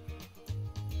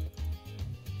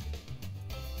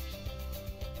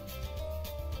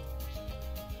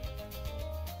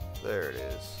 There it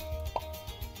is.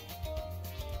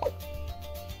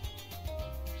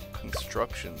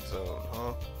 Construction zone,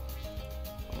 huh?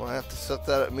 I'm gonna have to set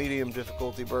that at medium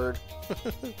difficulty, Bird.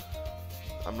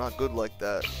 I'm not good like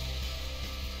that.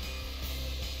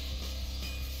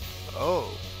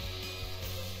 Oh.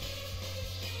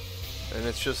 And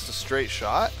it's just a straight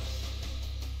shot?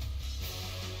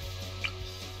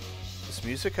 This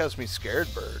music has me scared,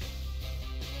 Bird.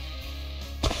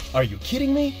 Are you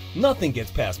kidding me? Nothing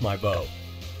gets past my bow.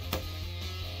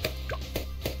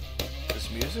 This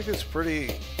music is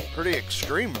pretty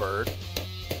extreme, Bird.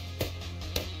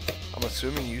 I'm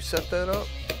assuming you set that up?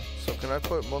 So can I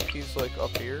put monkeys like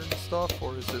up here and stuff,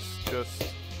 or is this just...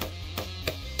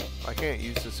 I can't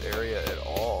use this area at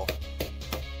all.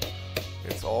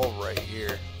 It's all right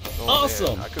here. Oh,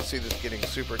 Awesome. Man, I could see this getting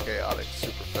super chaotic,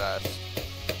 super fast.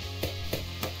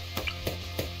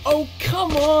 Oh,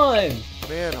 come on!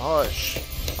 Man, hush.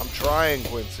 I'm trying,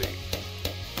 Quincy.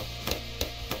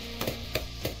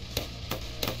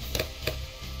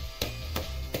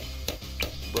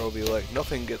 Bro be like,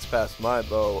 nothing gets past my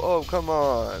bow. Oh, come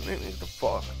on. Get the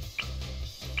fuck.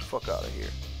 Fuck out of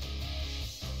here.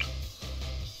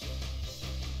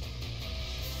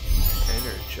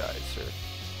 Energizer.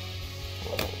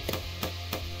 Whoa.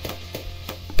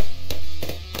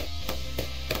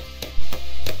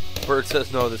 Bird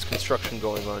says no, there's construction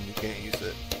going on, you can't use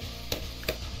it.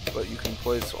 But you can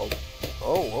place all...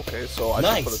 Oh, okay, so I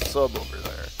should put a sub over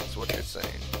there, is what you're saying.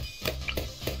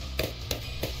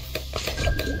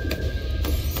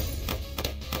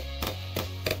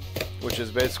 Which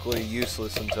is basically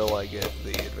useless until I get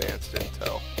the advanced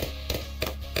intel.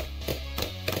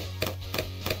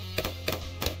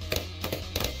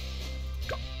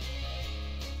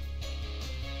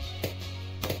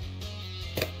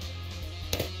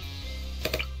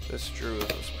 This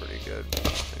druid was pretty good.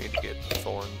 I need to get the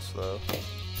thorns though.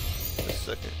 The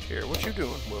second tier. What you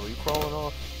doing, Will? You crawling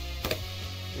off?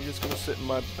 You're just gonna sit in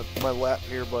my lap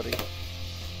here, buddy.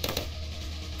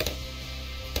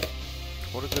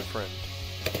 What a good friend.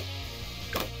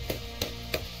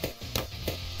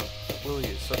 Willie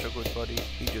is such a good buddy.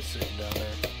 He's just sitting down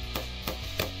there.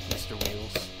 Mr.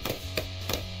 Wheels.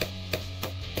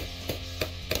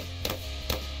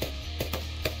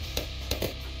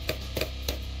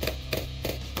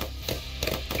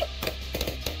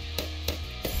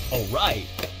 Alright.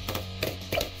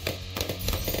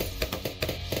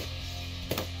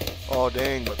 Oh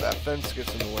dang, but that fence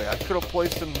gets in the way. I could have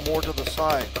placed him more to the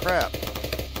side. Crap.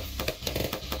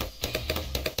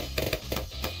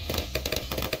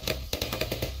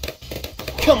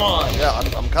 Come on! Yeah,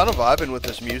 I'm kind of vibing with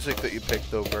this music that you picked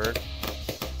though, Bird.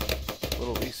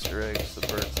 Little Easter eggs, the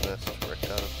bird's nest ripped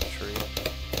out of the tree.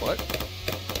 What?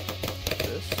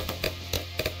 This?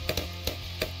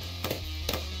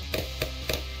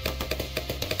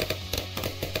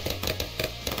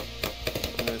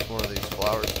 And there's one of these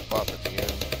flowers to pop at the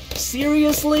end.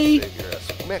 Seriously? Save your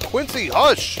ass. Man, Quincy,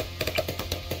 hush!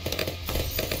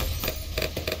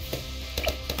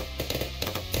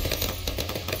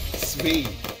 Sweet.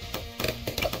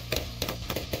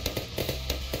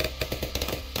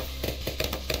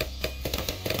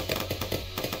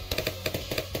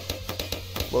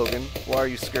 Logan, why are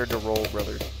you scared to roll,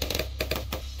 brother?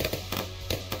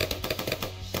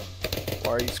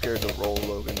 Why are you scared to roll,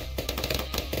 Logan?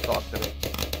 Talk to me.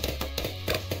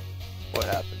 What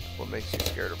happened? What makes you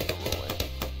scared of the rolling?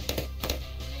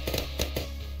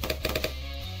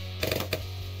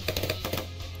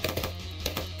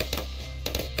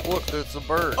 Look, there's the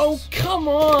birds. Oh, come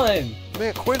on!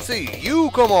 Man, Quincy, you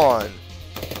come on!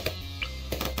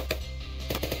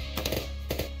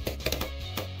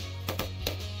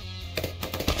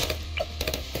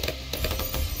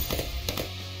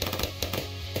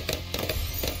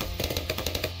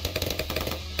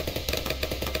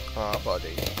 Ah,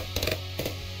 buddy.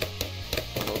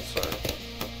 Hello, sir.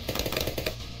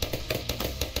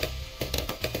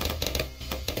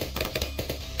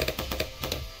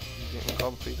 You getting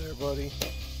comfy there, buddy?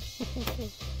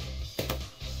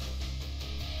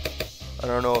 I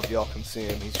don't know if y'all can see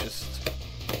him. He's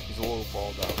a little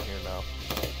balled out here now.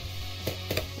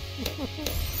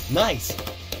 Nice!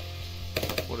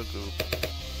 What a goop.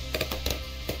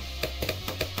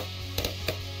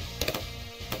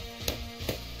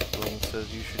 Bloons says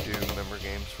you should do member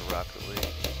games for Rocket League.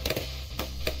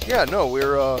 Yeah, no,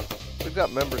 we've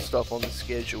got member stuff on the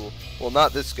schedule. Well,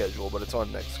 not this schedule, but it's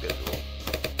on next schedule.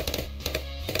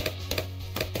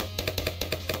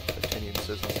 Titanium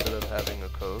says instead of having a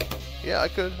code. Yeah, I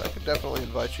could definitely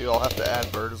invite you. I'll have to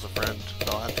add Bird as a friend. And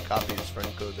I'll have to copy his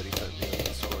friend code that he sent me on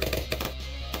Discord.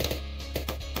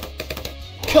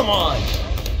 Come on!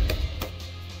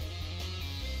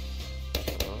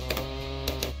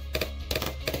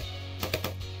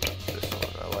 This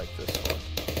one, I like this one.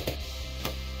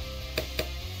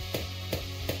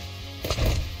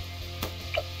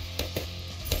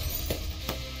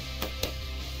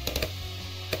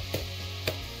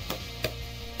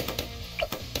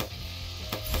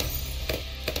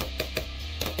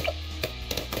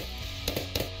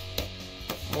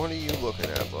 What are you looking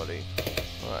at, buddy?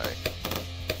 Alright.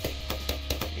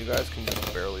 You guys can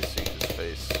just barely see his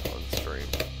face on stream.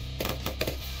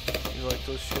 You like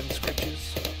those shin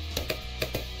scritches?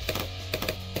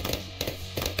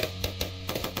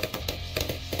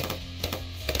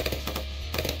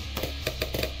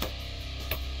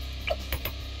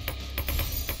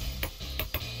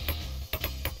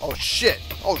 Oh shit!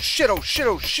 Oh shit! Oh shit!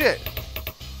 Oh shit!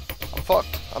 I'm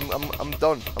fucked. I'm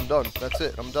done. I'm done. That's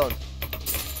it. I'm done.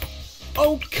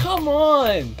 Oh, come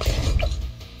on!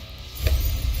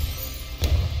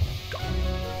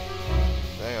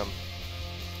 Damn.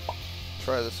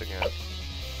 Try this again.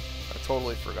 I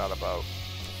totally forgot about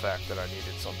the fact that I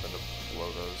needed something to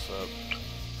blow those up.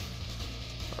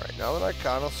 Alright, now that I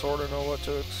kind of sort of know what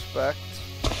to expect.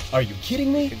 Are you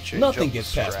kidding me? Can change Nothing up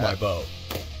gets the past strap. my bow.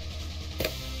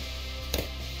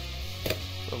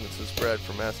 This is Brad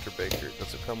from Master Baker.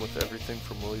 Does it come with everything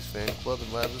from Willie's Fan Club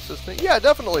and Lab Assistant? Yeah,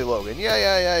 definitely, Logan.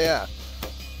 Yeah.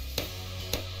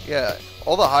 Yeah,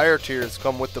 all the higher tiers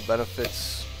come with the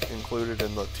benefits included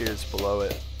in the tiers below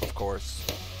it, of course.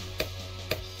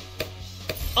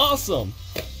 Awesome!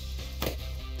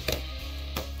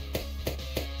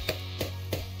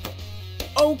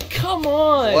 Oh, come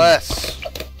on! Less.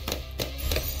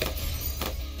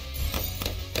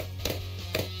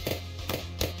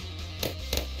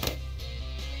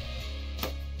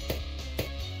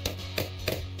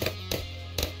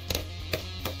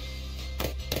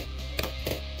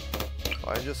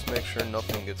 I just make sure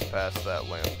nothing gets past that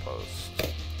lamppost.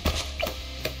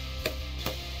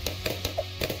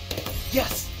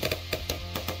 Yes!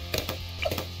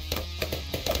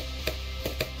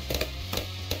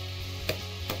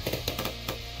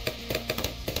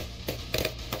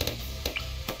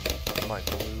 My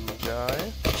blue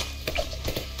guy.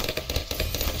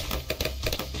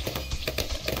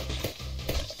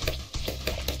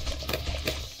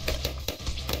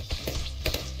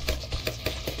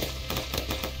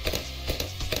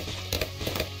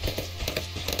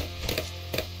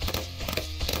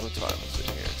 What time is it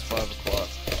here? It's 5 o'clock.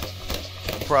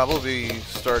 Probably be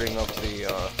starting up the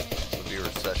viewer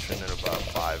session in about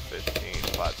 5:15,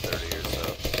 5:30 or so.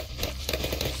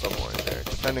 Somewhere in there.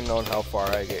 Depending on how far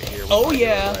I get here. Oh, might do it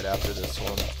yeah. Right after this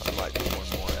one. I might do one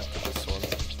more after this one.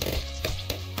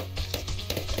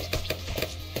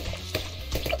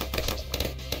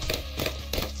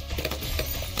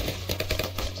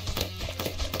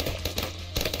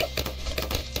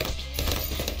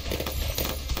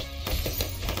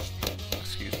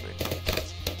 Excuse me.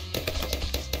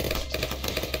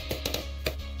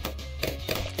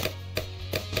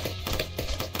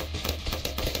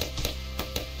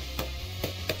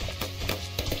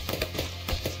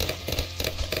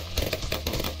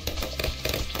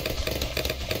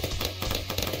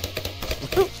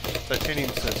 Titanium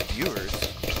says viewers.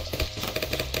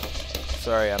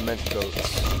 Sorry, I meant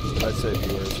goats. I said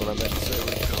viewers. What I meant to say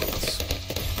was goats.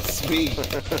 Sweet.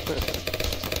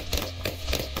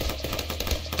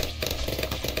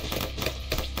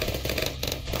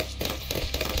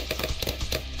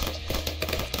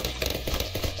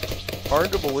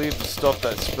 Hard to believe the stuff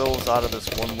that spills out of this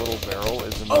one little barrel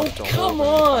is enough Oh, to come hold an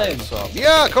on! entire sub.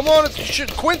 Yeah, come on, it's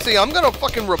shit, Quincy. I'm gonna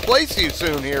fucking replace you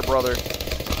soon here, brother.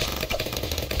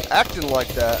 Acting like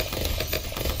that.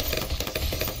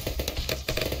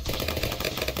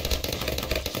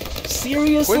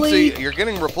 Seriously? Quincy, you're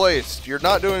getting replaced. You're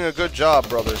not doing a good job,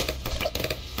 brother.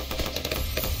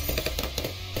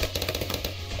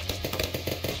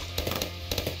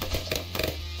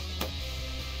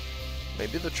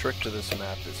 Maybe the trick to this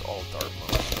map is all dart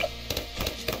mode.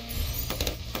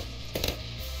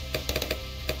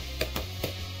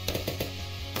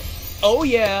 Oh,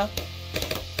 yeah.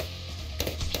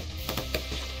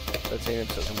 Titanium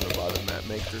says I'm gonna buy the map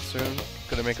maker soon.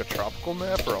 Gonna make a tropical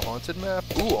map or a haunted map?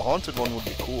 Ooh, a haunted one would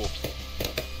be cool.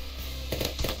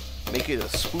 Make it a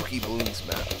spooky Bloons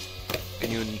map.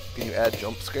 Can you add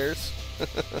jump scares?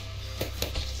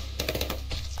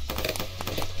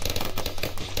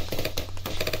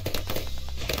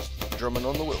 Drumming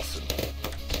on the Wilson.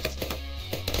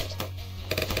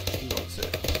 He loves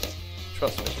it.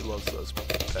 Trust me, he loves those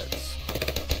pets.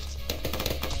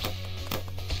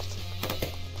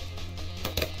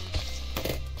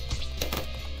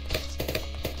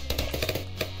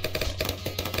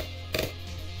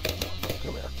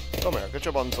 Come here. Come here. Get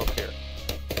your buns up here.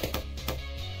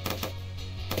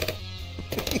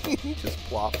 He just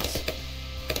plops.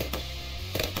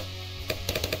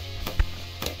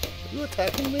 Are you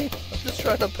attacking me? I'm just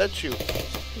trying to pet you.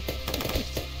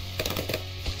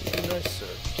 Be nice, sir.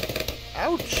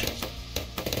 Ouch!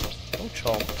 No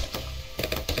chomp.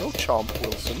 No chomp,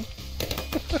 Wilson.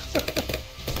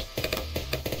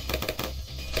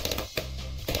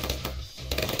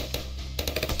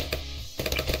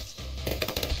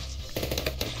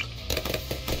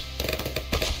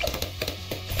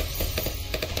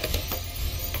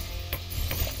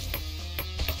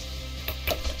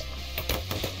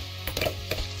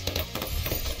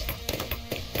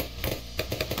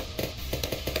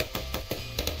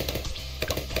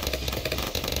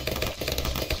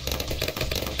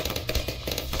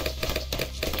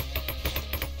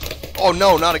 Oh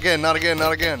no, not again, not again,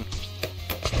 not again.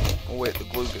 Oh wait, the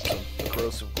glue gets him. The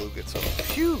corrosive glue gets him.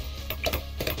 Phew!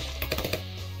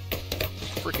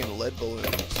 Freaking lead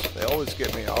balloons. They always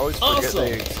get me. I always forget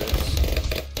they exist.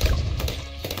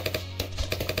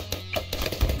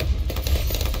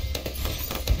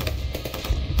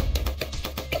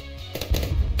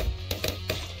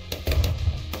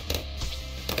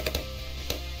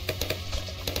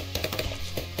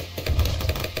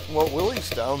 Well, Willie's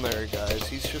down there, guys.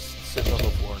 He's just sitting on the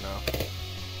floor now.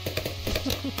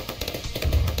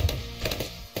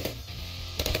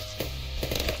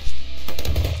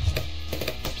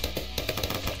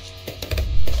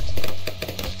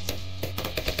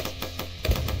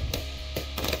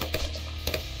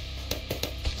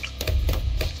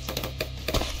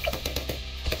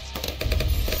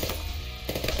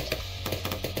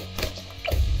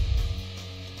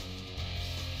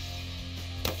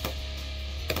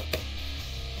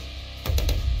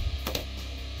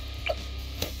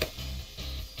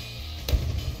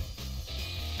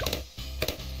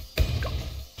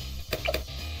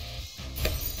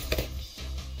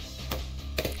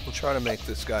 Try to make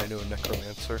this guy into a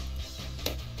necromancer.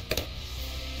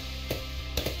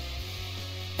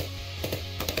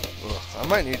 Ugh, I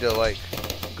might need to like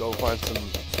go find some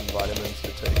vitamins to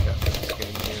take after this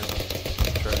game here.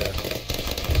 Try to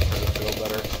feel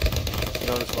better.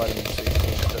 Notice vitamin C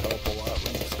seems to help a lot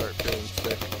when you start feeling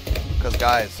sick. Because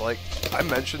guys, like I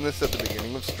mentioned this at the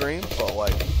beginning of stream, but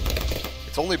like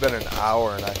it's only been an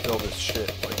hour and I feel this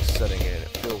shit like setting in.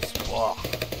 It feels ugh.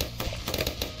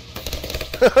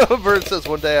 Bird says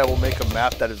one day I will make a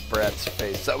map that is Brad's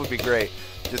face. That would be great.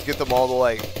 Just get them all to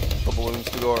like the balloons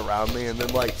to go around me, and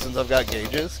then like since I've got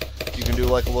gauges, you can do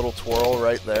like a little twirl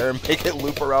right there and make it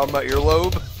loop around my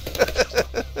earlobe.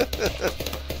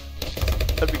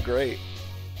 That'd be great.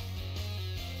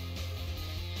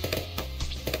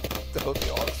 That would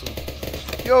be awesome.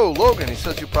 Yo, Logan, he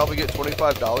says you probably get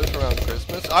 $25 around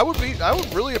Christmas. I would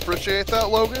really appreciate that,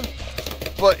 Logan.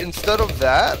 But instead of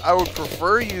that, I would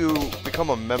prefer you become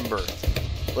a member.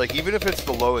 Like, even if it's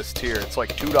the lowest tier, it's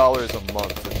like $2 a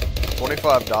month, and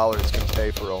 $25 can pay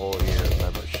for a whole year of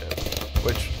membership.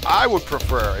 Which I would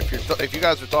prefer. If you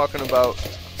guys are talking about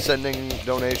sending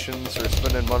donations or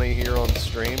spending money here on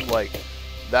stream, like,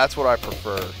 that's what I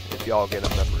prefer if y'all get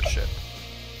a membership.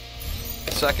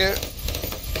 Second,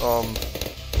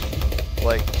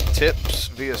 like, tips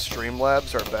via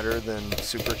Streamlabs are better than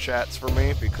super chats for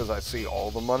me because I see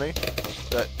all the money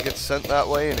that gets sent that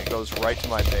way and it goes right to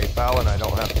my PayPal and I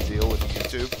don't have to deal with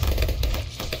YouTube.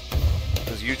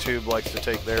 Because YouTube likes to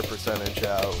take their percentage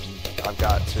out and I've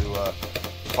got to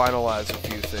finalize a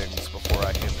few things before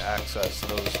I can access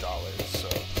those dollars. So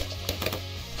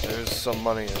there's some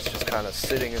money that's just kind of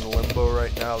sitting in limbo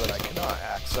right now that I cannot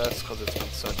access because it's been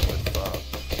sent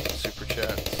with super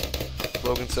chats.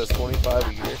 Logan says 25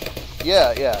 a year.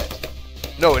 Yeah.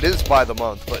 No, it is by the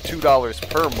month, but $2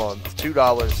 per month.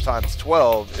 $2 times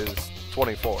 12 is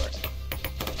 24.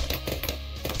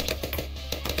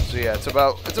 So yeah, it's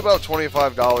about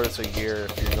 $25 a year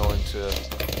if you're going to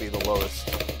be the lowest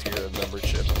tier of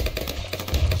membership.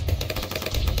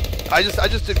 I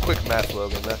just did quick math,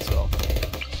 Logan. That's all.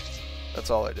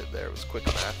 That's all I did there was quick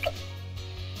math.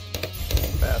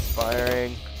 Fast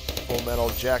firing, full metal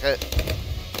jacket.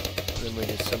 Then we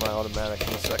do semi-automatic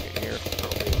in a second here.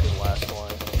 That'll be a good last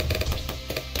line.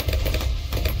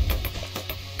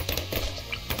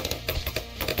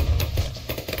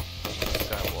 This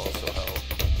time will also help.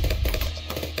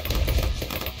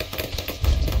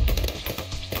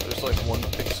 There's like 1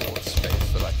 pixel of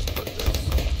space that I can put this.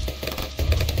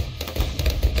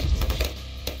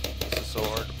 This is so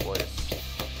hard to place.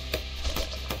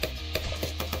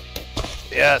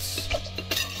 Yes!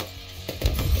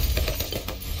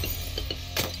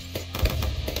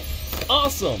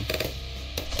 Awesome!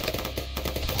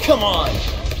 Come on!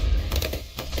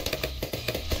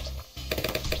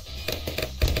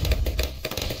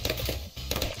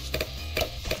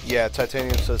 Yeah,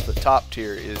 Titanium says the top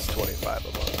tier is 25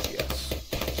 a month. Yes.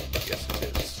 Yes,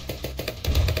 it is.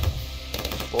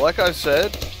 Well, like I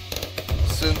said,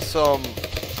 since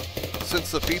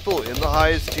the people in the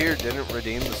highest tier didn't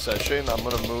redeem the session, I'm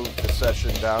gonna move the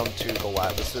session down to the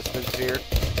lab assistant tier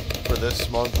for this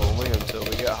month only until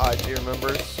we get high tier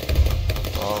members.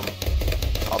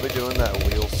 I'll be doing that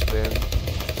wheel spin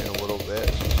in a little bit.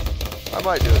 I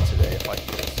might do it today if I can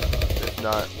get it set up. If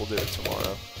not, we'll do it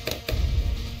tomorrow.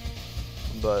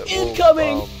 But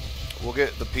we'll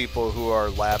get the people who are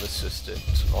lab assistant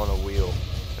on a wheel,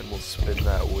 and we'll spin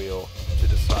that wheel to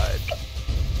decide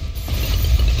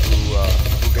who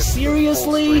gets the full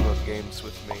stream of games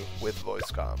with me with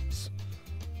voice comms.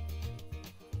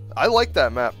 I like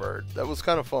that map, Bird. That was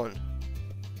kind of fun.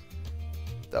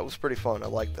 That was pretty fun. I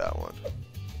like that one.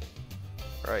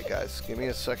 Alright, guys. Give me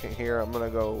a second here. I'm going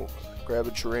to go grab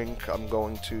a drink. I'm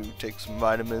going to take some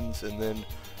vitamins, and then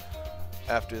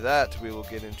after that, we will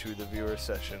get into the viewer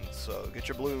session. So get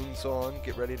your balloons on.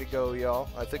 Get ready to go, y'all.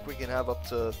 I think we can have up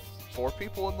to 4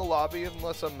 people in the lobby,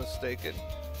 unless I'm mistaken.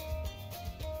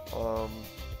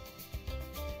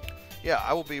 Yeah,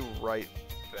 I will be right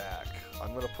back. I'm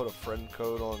going to put a friend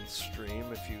code on stream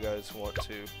if you guys want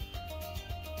to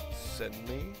send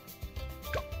me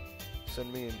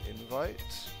an invite.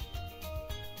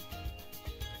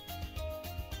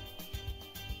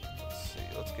 Let's see,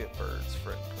 let's get Bird's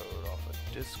friend code off of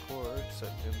Discord,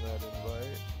 send him that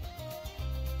invite.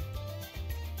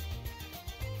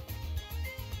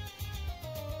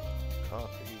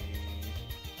 Copy.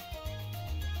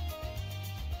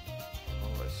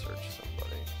 Oh, I search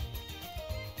somebody.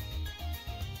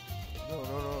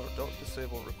 No, don't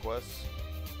disable requests.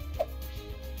 I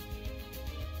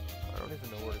don't even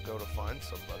know where to go to find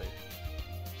somebody.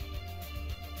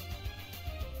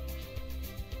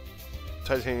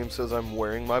 Titanium says I'm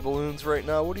wearing my balloons right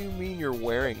now. What do you mean you're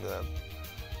wearing them?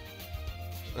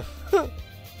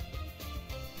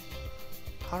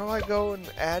 How do I go and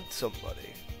add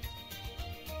somebody?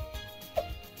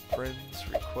 Friends,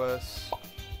 requests.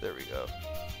 There we go.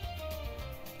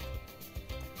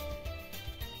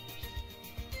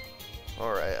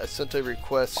 Alright, I sent a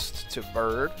request to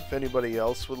Bird, if anybody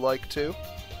else would like to.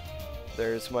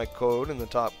 There's my code in the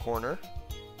top corner.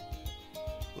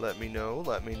 Let me know,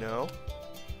 let me know.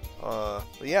 But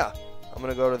yeah, I'm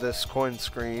gonna go to this coin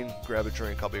screen, grab a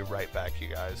drink, I'll be right back, you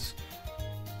guys.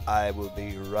 I will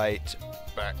be right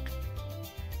back.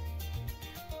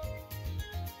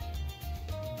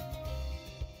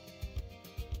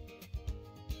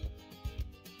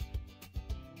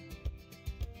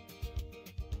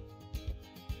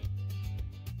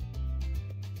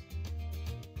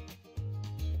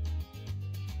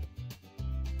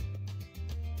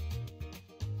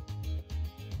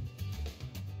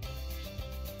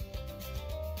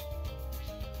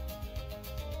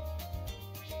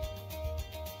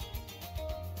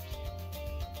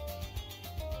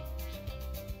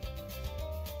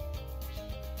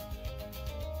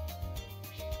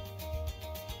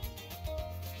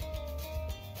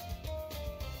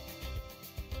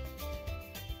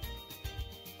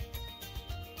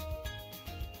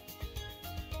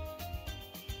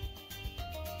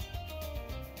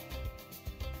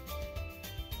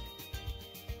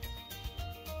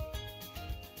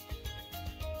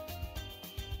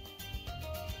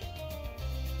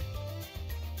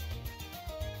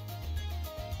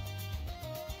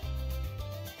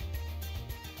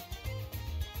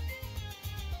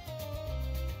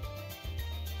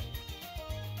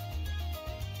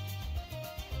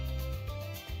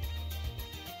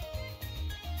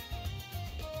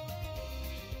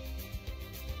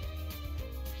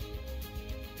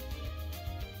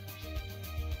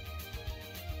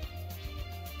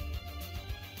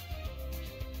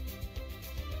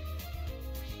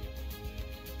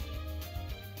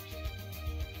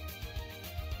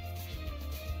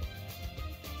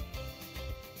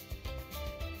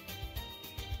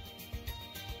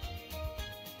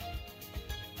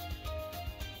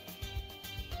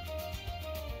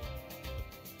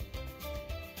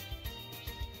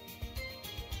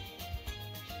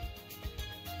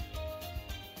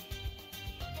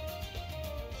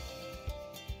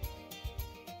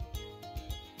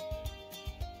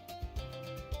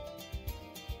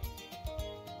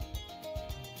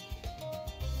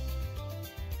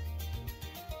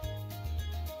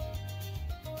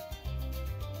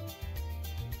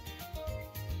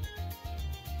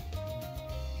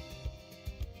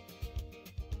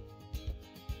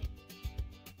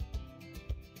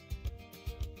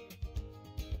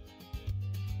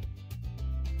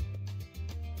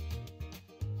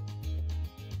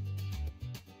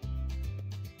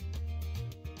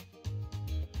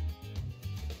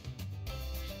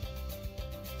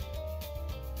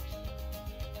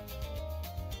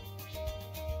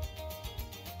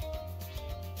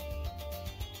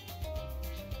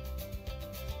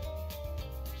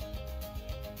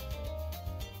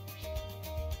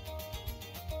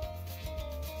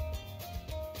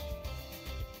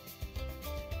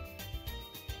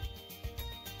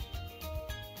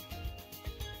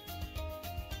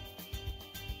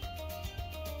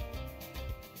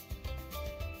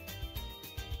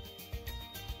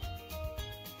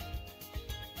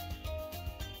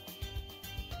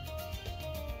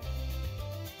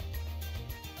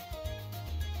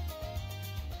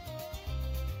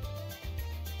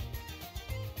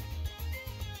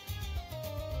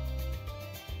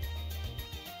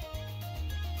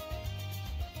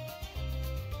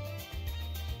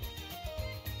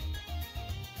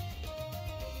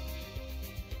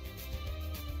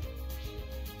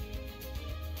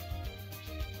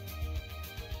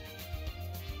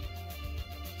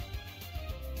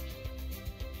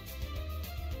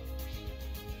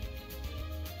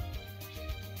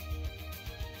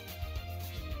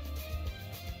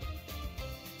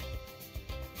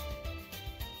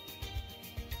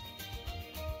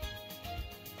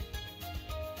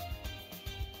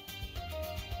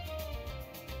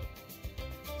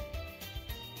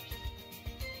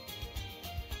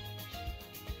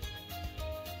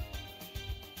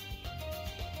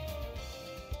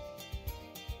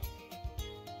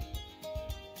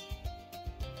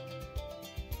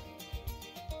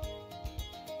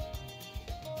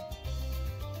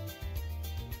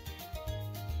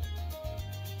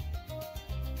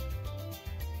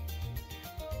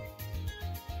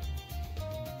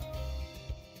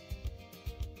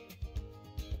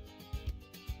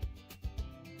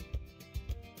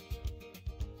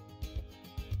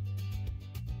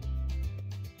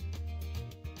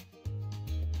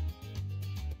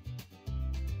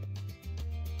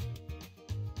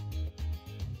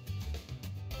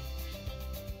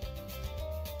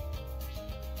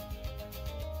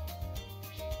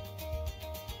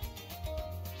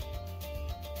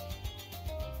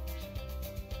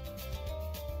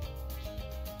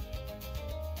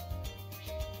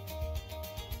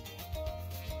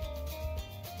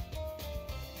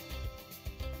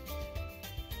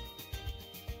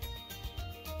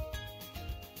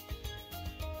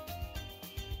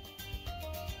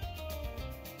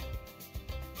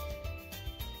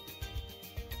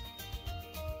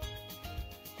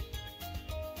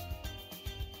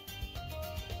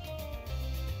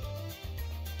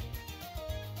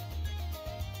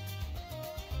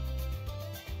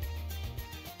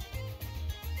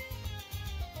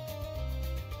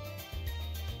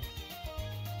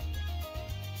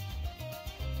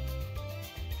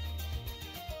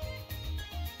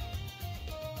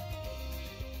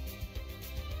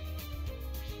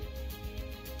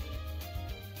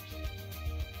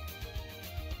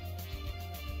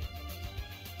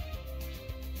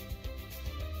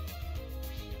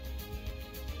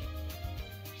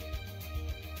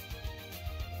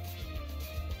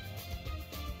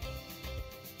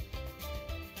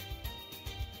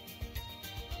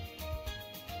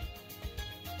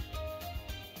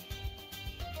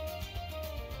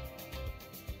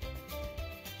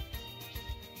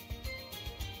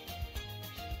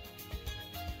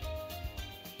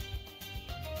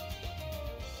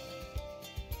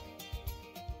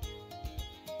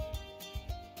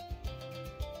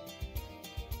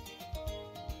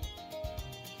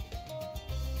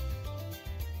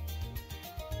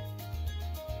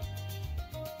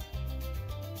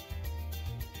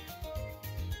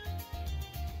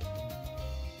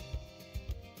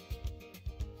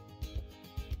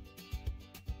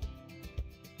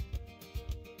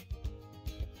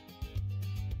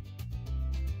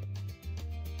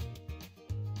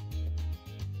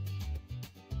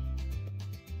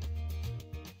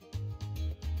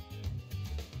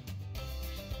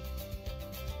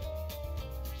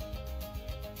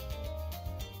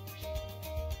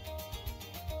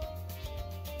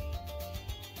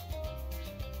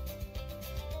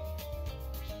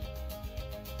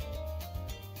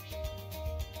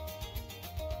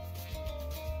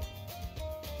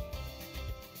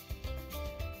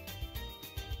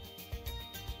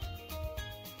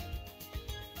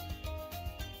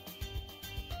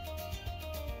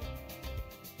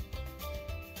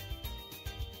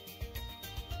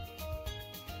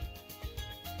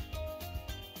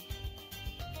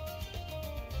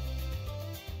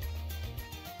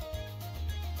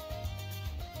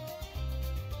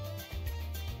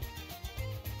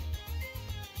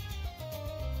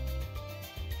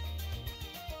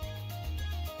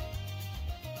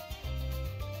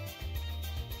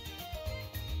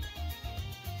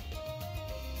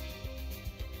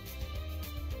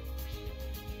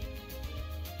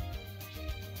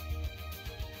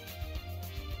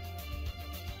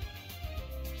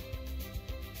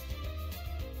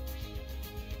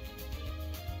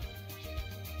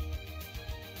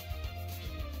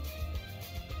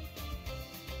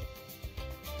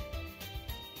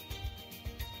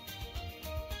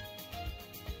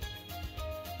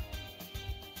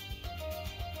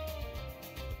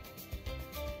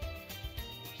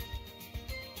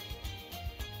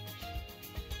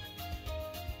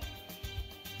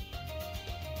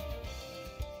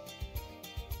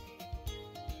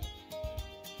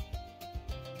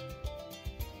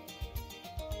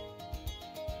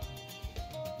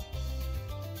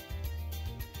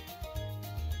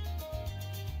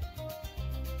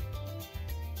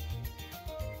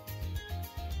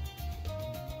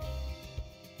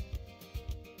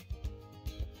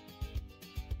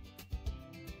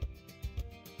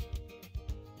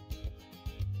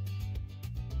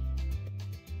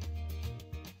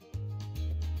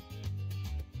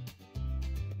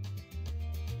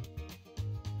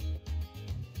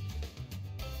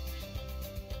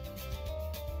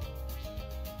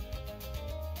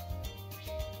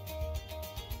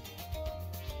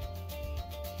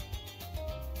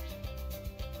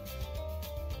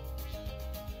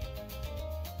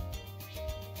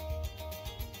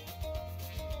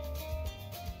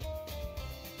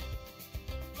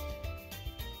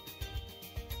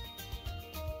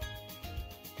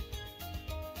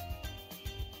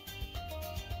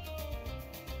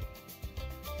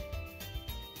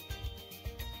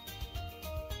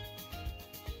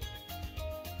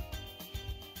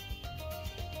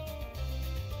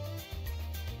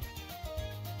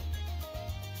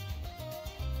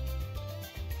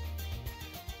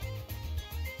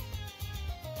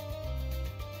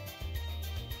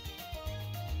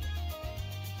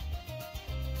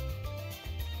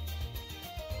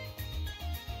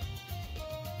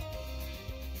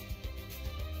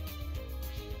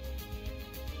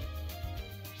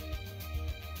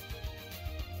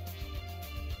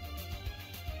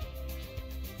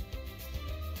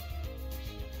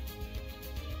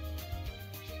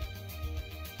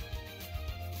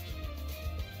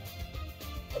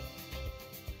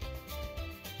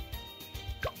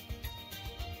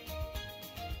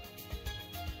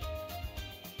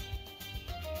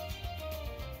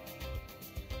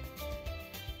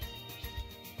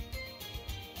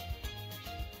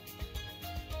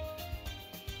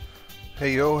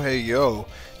 Hey yo.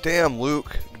 Damn,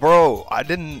 Luke. Bro, I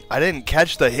didn't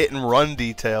catch the hit and run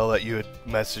detail that you had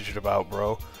messaged about,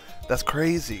 bro. That's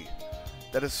crazy.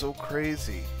 That is so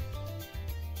crazy.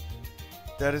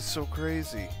 That is so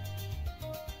crazy.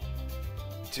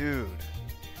 Dude.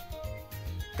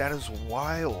 That is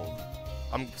wild.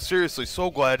 I'm seriously so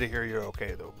glad to hear you're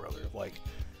okay though, brother. Like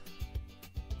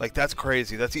that's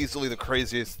crazy. That's easily the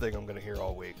craziest thing I'm gonna hear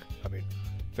all week. I mean,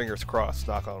 fingers crossed,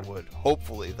 knock on wood.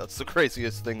 Hopefully, that's the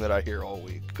craziest thing that I hear all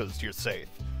week, because you're safe.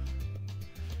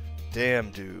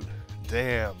 Damn, dude.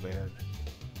 Damn, man.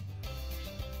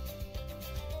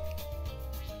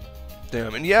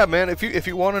 Damn, and yeah, man, if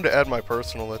you wanted to add my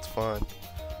personal, that's fine.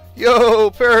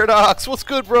 Yo, Paradox, what's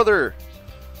good, brother?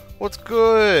 What's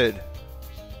good?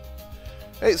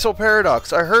 Hey, so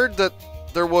Paradox, I heard that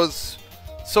there was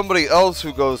somebody else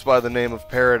who goes by the name of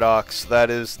Paradox that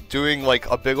is doing like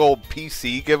a big old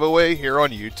PC giveaway here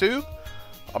on YouTube.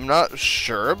 I'm not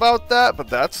sure about that, but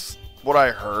that's what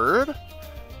I heard.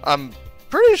 I'm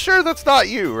pretty sure that's not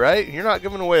you, right? You're not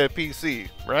giving away a PC,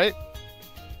 right?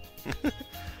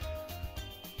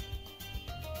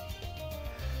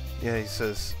 Yeah, he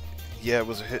says, yeah, it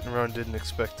was a hit and run, didn't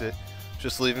expect it.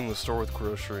 Just leaving the store with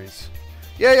groceries.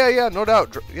 Yeah, no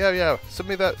doubt. Yeah, send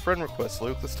me that friend request,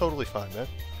 Luke. That's totally fine, man.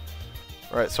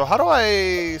 Alright, so how do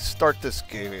I start this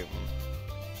game?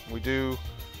 Do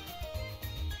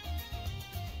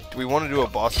we want to do a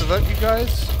boss event, you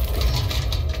guys?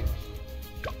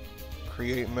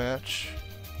 Create match.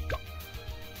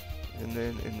 And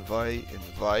then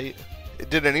invite.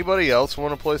 Did anybody else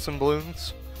want to play some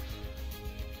Bloons?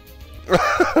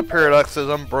 Paradox says,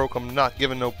 I'm broke, I'm not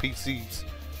giving no PCs.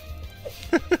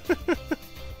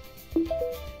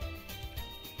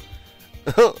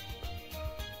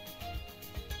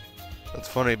 That's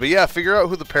funny, but yeah, figure out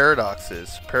who the Paradox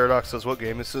is. Paradox says, what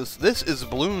game is this? This is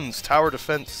Bloons Tower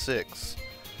Defense 6.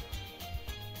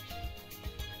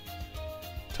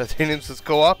 Titanium says,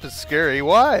 co-op is scary.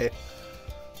 Why?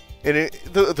 And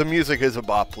the music is a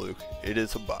bop, Luke. It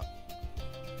is a bop.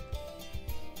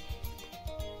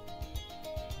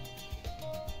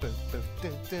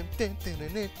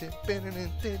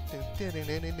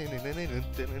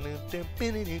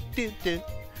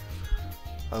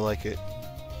 I like it.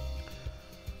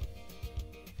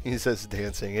 He says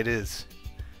dancing. It is.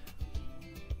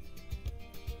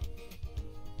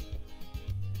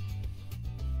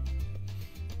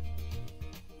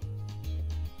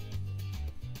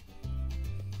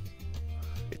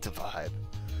 It's a vibe.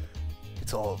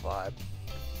 It's all a vibe.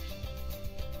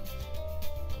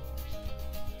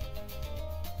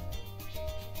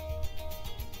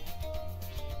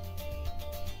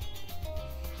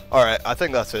 Alright, I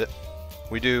think that's it.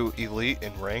 We do Elite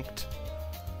and Ranked,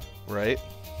 right?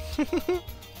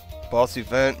 Boss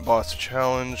Event, Boss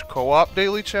Challenge, Co-op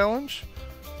Daily Challenge.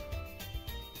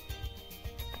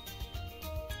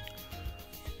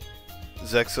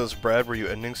 Zek says, Brad, were you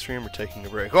ending stream or taking a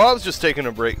break? Oh, I was just taking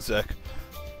a break, Zek.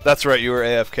 That's right, you were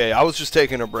AFK. I was just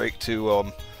taking a break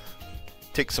to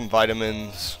take some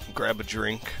vitamins, grab a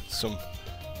drink, some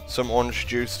orange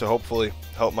juice to hopefully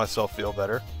help myself feel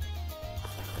better.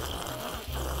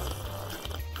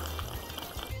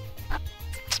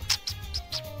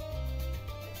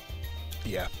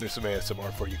 Yeah, there's some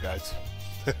ASMR for you guys.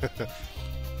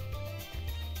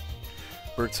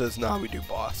 Bert says, nah, we do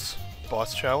boss.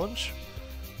 Boss challenge?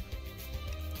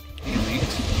 Elite.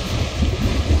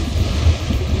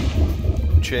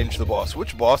 Change the boss.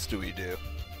 Which boss do we do?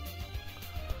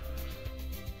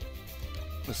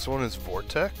 This one is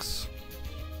Vortex.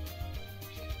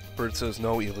 Bert says,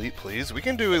 no, Elite, please. We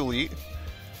can do Elite.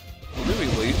 We'll do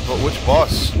Elite, but which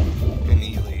boss in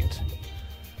Elite?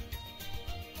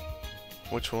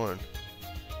 Which one?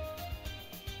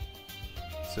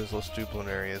 It says let's do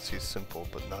Bloonarius. He's simple,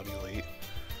 but not elite.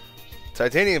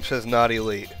 Titanium says not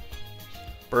elite.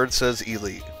 Bird says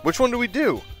elite. Which one do we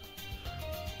do?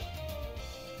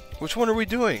 Which one are we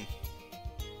doing?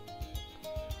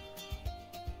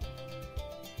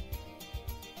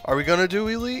 Are we gonna do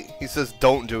elite? He says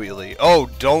don't do elite. Oh,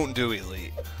 don't do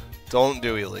elite. Don't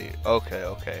do elite.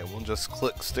 Okay. We'll just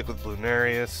stick with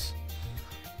Bloonarius.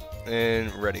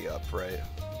 And ready up, right?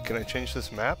 Can I change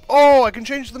this map? Oh, I can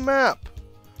change the map!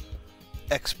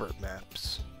 Expert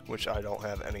maps, which I don't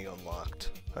have any unlocked.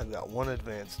 I've got one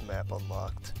advanced map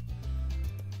unlocked.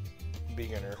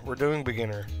 Beginner. We're doing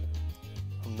beginner.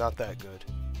 I'm not that good.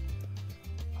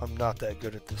 I'm not that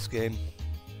good at this game.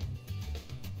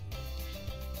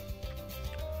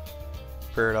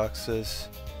 Paradox says,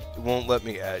 it won't let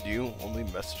me add you. Only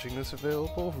messaging is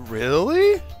available.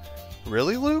 Really?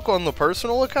 Really, Luke? On the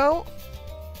personal account?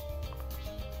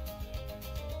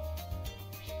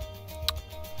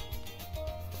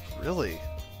 Really?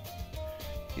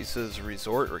 He says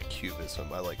resort or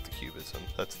cubism. I like the cubism.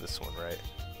 That's this one, right?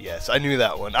 Yes, I knew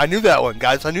that one. I knew that one,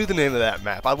 guys. I knew the name of that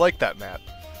map. I like that map.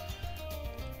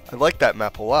 I like that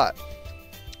map a lot.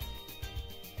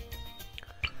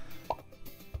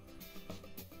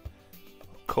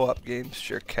 Co-op games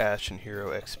share cash and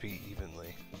hero XP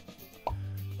evenly.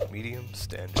 Medium,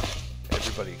 standard.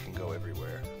 Everybody can go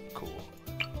everywhere. Cool.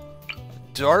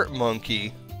 Dart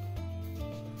monkey.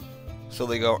 So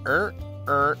they go weren't,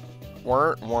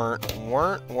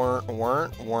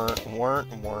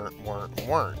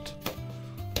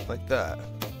 like that.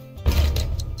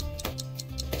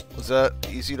 Was that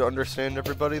easy to understand,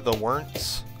 everybody? The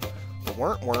weren'ts? The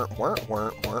weren't.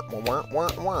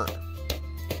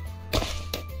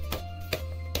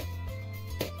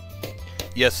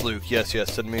 Yes, Luke. Yes.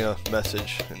 Send me a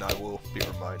message, and I will be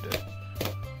reminded.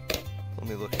 Let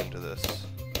me look into this.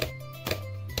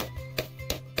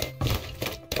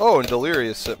 Oh, and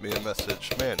Delirious sent me a message.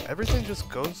 Man, everything just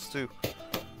goes to...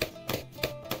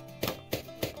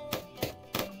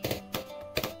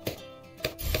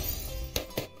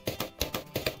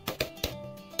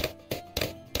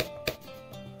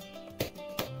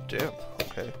 Damn,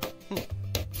 okay.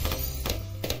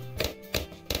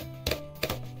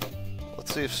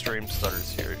 Let's see if Stream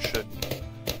Stutter's here. It shouldn't.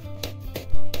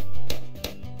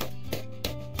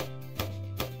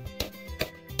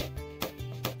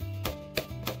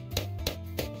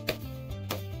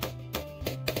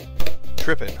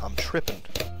 I'm tripping.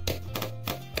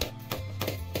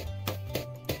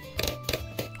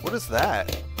 What is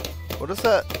that? What is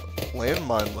that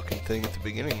landmine looking thing at the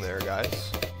beginning there,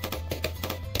 guys?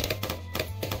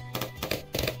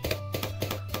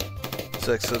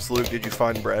 Sex says, Luke, did you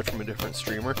find Brad from a different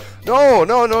streamer? No.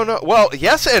 Well,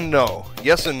 yes and no.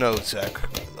 Yes and no, Zach.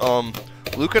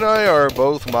 Luke and I are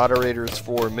both moderators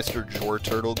for Mr. Jor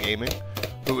Turtle Gaming,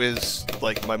 who is,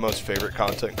 like, my most favorite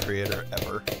content creator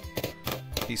ever.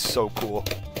 He's so cool.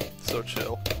 So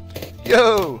chill.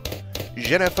 Yo!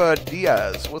 Jennifer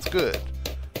Diaz, what's good?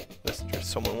 Messenger,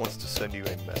 someone wants to send you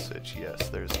a message. Yes,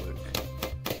 there's Luke.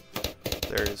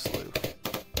 There is Luke.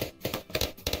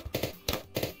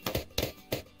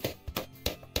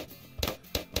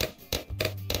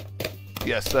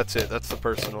 Yes, that's it. That's the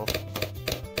personal.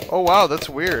 Oh wow, that's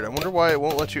weird. I wonder why it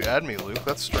won't let you add me, Luke.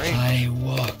 That's strange. I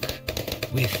walk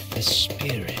with the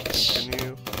spirits.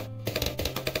 Continue.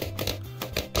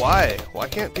 Why? Why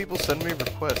can't people send me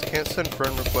requests? Can't send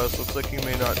friend requests. Looks like you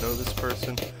may not know this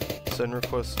person. Send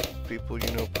requests to people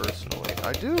you know personally.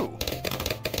 I do.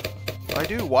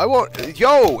 Why won't...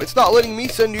 Yo! It's not letting me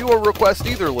send you a request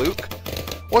either, Luke.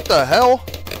 What the hell?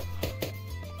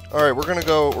 Alright, we're gonna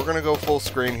go full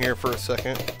screen here for a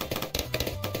second.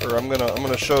 Or I'm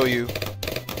gonna show you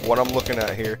what I'm looking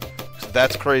at here.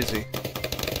 That's crazy.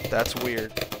 That's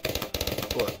weird.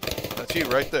 Look. That's you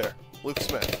right there. Luke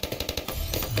Smith.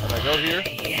 And I go here,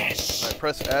 yes. and I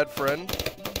press add friend.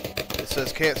 It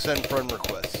says can't send friend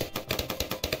requests.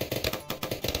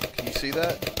 Can you see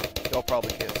that? Y'all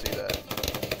probably can't see that.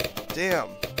 Damn.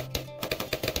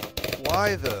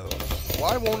 Why though?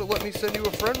 Why won't it let me send you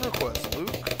a friend request, Luke?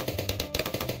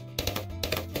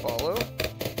 Follow?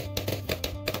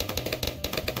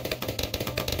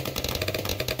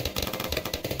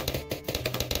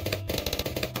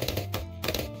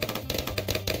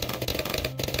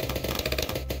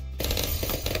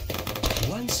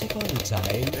 Once upon a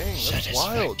time, Dang, that's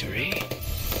wild, dude.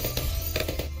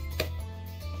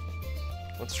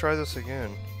 Let's try this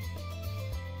again.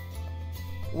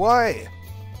 Why?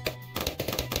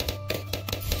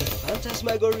 The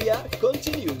Phantasmagoria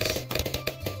continues.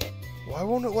 Why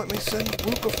won't it let me send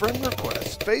Luke a friend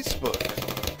request? Facebook.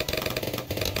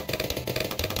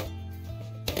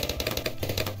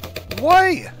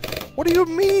 Why? What do you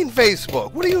mean,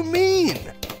 Facebook? What do you mean?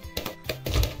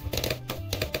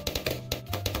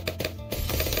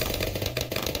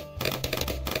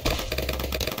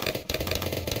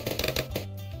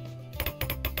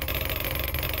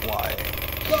 Why?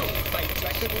 Go, fight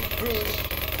tractable crews.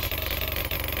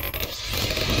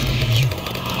 You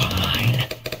are mine.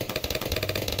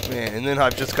 Man, and then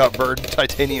I've just got Bird and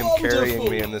Titanium carrying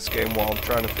me in this game while I'm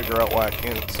trying to figure out why I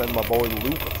can't send my boy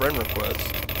Luke a friend request.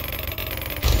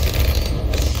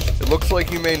 It looks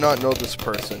like you may not know this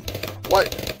person.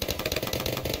 What?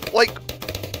 Like,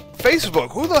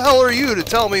 Facebook, who the hell are you to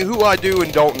tell me who I do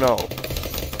and don't know?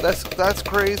 That's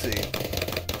crazy.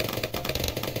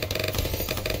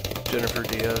 Jennifer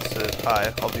Diaz says,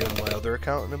 hi, I'll be on my other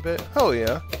account in a bit. Hell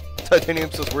yeah.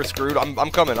 Titanium says, we're screwed. I'm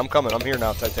coming. I'm here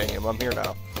now, Titanium. I'm here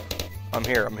now. I'm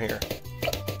here.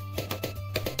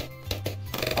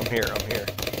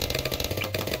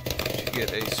 to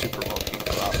get a super monkey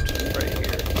dropped right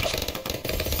here.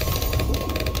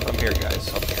 I'm here,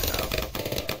 guys. I'm here now.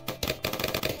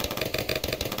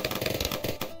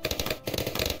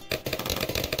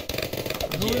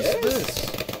 Who is this?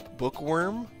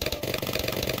 Bookworm?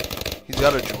 He's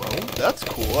got a drone? That's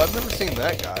cool. I've never seen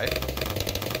that guy.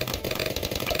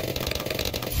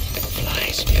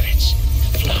 Fly, spirits,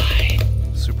 fly.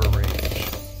 Super range.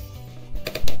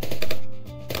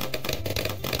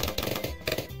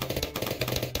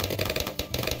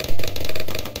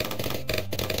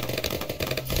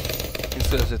 He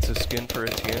says it's a skin for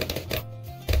Etienne.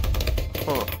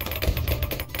 Huh.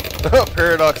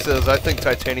 Paradox says, I think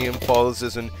Titanium Falls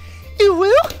is an "You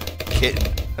will?"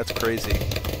 kitten. That's crazy.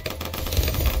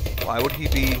 Why would he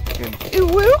be an "You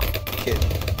will?" kitten?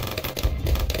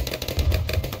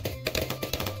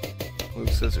 Luke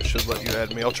says it should let you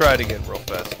add me. I'll try it again real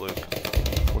fast, Luke.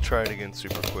 We'll try it again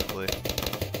super quickly.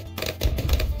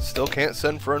 Still can't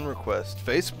send friend request.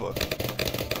 Facebook.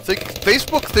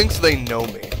 Facebook thinks they know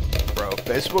me, bro.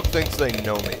 Facebook thinks they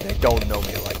know me. They don't know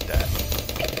me like that.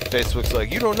 Facebook's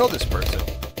like, you don't know this person.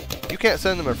 You can't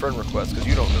send them a friend request because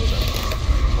you don't know them.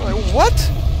 I'm like, what?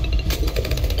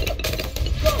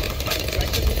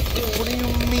 What do you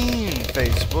mean,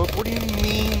 Facebook? What do you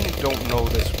mean you don't know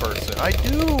this person? I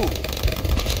do.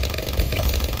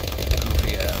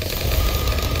 Goofy ass.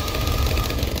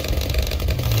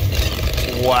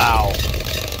 Wow.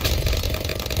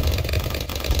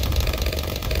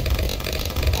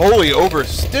 Holy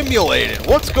overstimulated.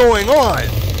 What's going on?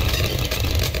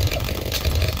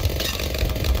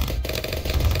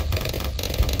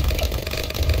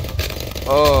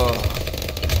 Oh.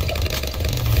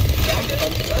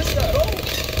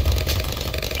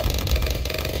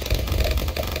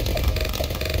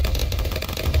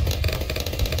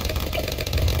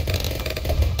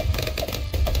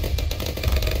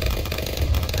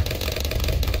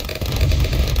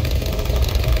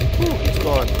 He's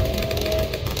gone.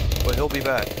 But he'll be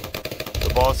back.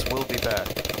 The boss will be back.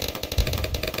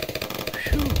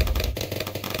 Phew.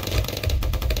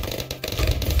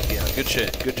 Yeah, good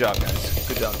shit. Good job, guys.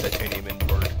 Good job, Titanium and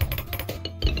Bird.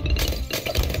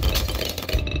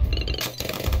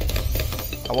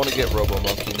 I want to get Robo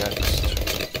Monkey next.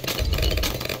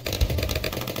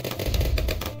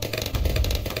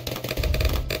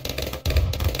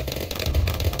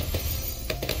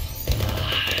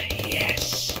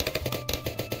 Yes.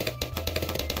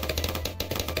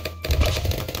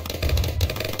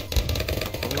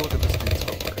 Let me look at this dude's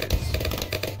upgrades.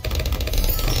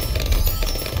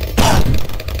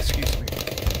 Excuse me.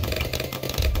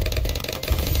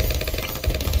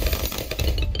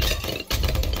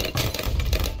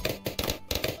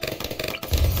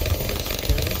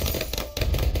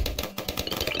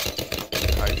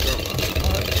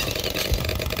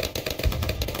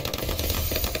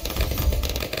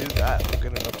 Do that. We're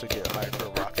good enough to get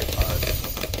Hydro Rocket Pod.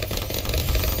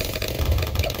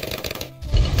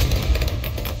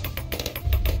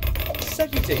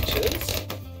 Salutations.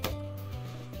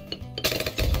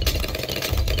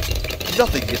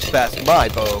 Nothing gets past my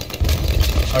bow.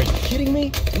 Are you kidding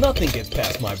me? Nothing gets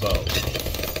past my bow.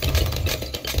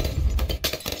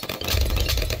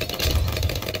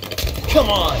 Come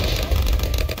on!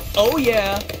 Oh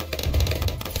yeah!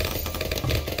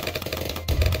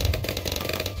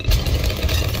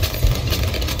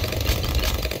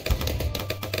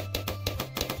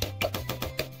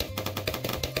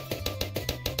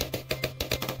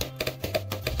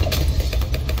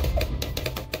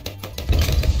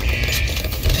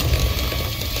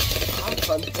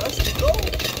 How fantastico!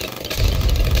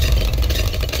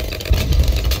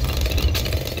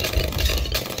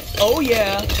 Oh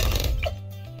yeah!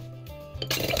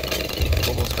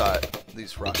 Almost got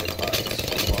these rocket pods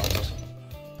unlocked.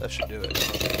 That should do it.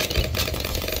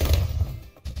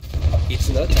 It's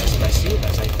not as massive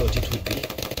as I thought it would be.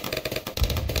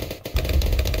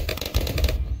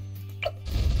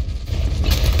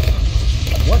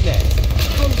 What next?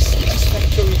 How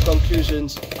satisfactory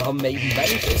conclusions are made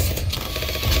manifest.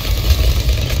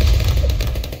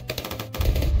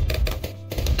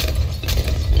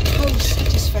 How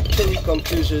satisfactory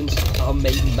conclusions are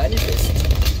made manifest.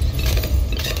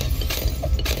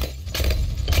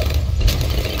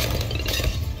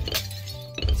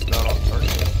 It's not on target.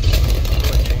 How do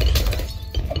I change that?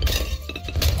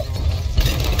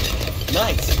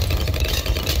 Nice!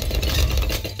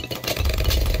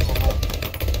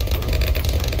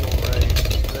 Right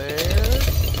there.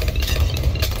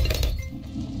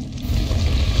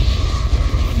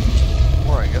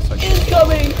 Or I guess I can.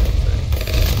 Incoming!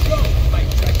 Go, my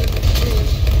dragon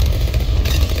Bloons.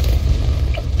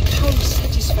 How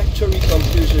satisfactory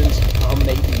conclusions are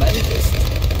made manifest. manifest.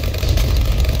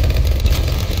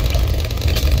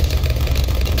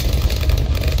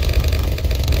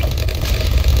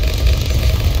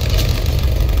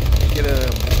 Get him.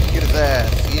 Get his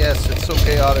ass. Yes, it's so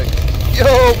chaotic.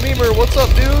 Yo, Memer, what's up,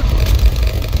 dude?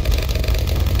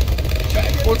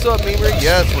 What's up, Memer?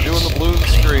 Yes, we're doing the Bloons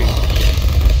stream.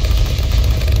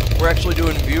 We're actually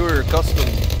doing viewer custom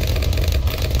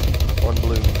on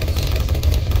Bloons.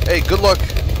 Hey, good luck.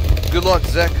 Good luck,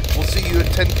 Zek. We'll see you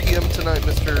at 10 p.m. tonight,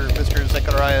 Mr.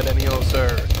 Zechariah Denio,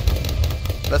 sir.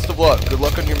 Best of luck. Good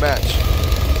luck on your match.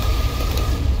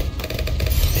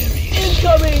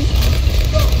 Incoming!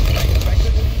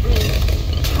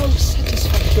 How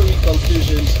satisfactory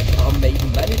conclusions are made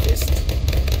manifest.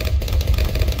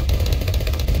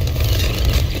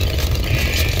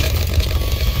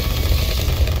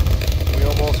 We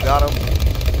almost got him.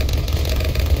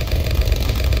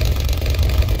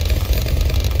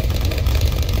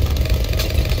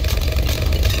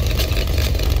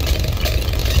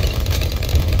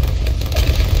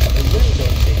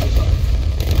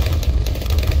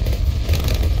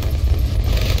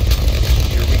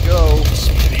 Here we go.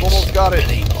 We've almost got it.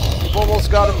 We've almost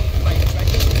got him.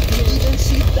 You didn't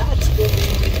see that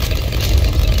coming.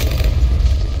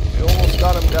 We almost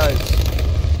got him, guys.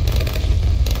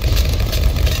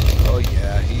 Oh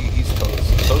yeah, he's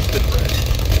toast. Toasted bread.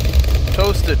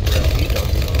 Toasted bread. He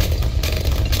does so.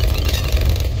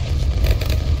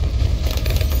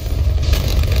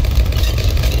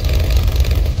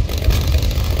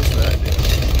 What's that do?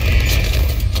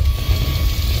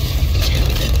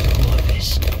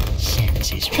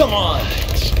 Come on!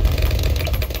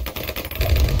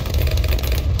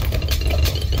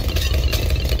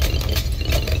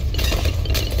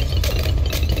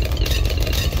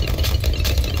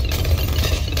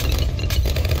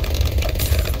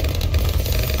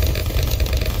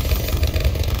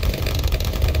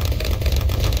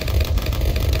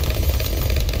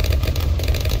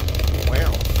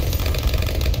 Wow.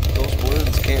 Those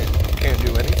balloons can't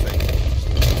do anything.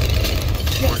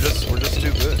 Yes. We're just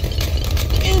too good.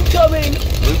 Incoming!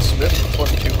 Luke Smith with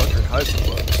 2200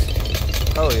 Heisenbergs.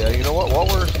 Oh yeah, you know what? While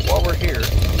we're here,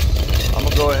 I'm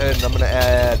gonna go ahead and I'm gonna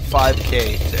add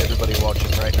 5K to everybody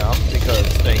watching right now because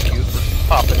thank you for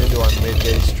popping into our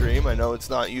midday stream. I know it's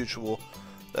not usual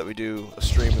that we do a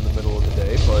stream in the middle of the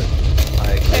day, but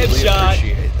I greatly Headshot.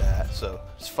 appreciate that. So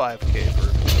it's 5K for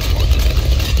everybody watching.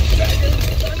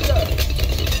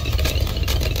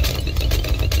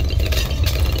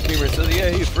 Beamer says,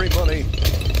 "Yay, free money."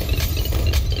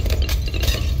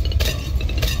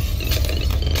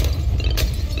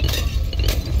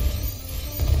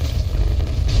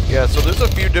 Yeah, so there's a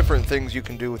few different things you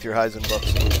can do with your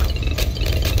Heisenbucks, Luke.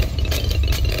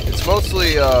 It's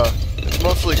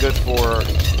mostly good for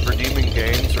redeeming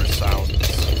games or sounds.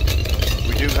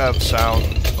 We do have sound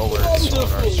alerts on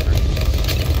our stream.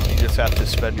 You just have to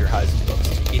spend your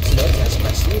Heisenbucks. It's not as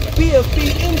massive.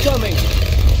 BFB incoming!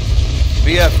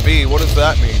 BFB, what does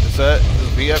that mean? Does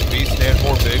BFB stand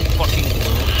for big fucking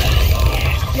balloon?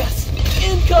 Yes!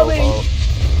 Incoming!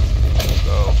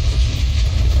 Go.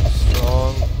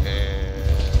 Strong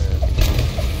and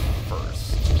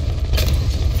first.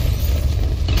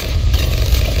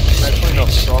 Actually, no,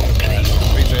 strong and last.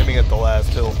 If he's aiming at the last,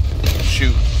 he'll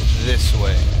shoot this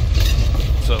way.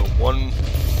 So one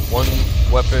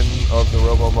weapon of the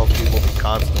Robo Monkey will be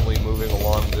constantly moving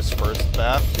along this first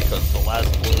path because the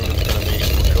last balloon is going to be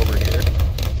right over here.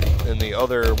 And the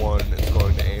other one is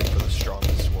going to aim for the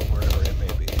strongest one, wherever it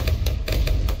may be.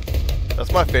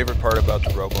 That's my favorite part about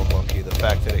the Robo Monkey, the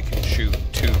fact that it can shoot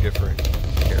two different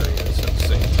areas at the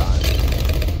same time.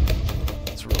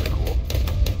 It's really cool.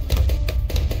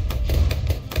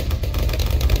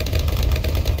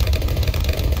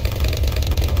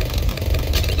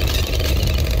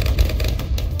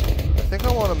 I think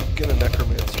I want to get a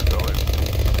Necromancer going.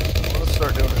 I want to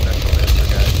start doing a Necromancer,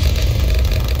 guys.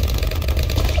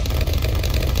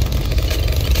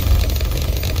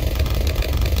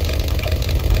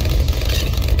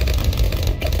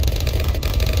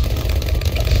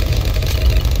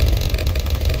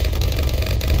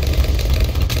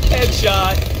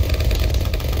 Headshot!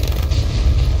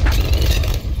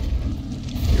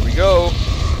 Here we go.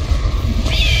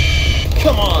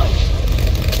 Come on!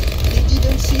 They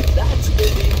didn't see that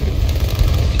coming.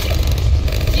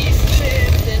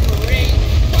 Descend and rain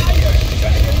fire!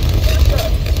 Dragon thunder!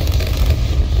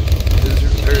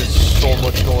 There's so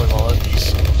much going on.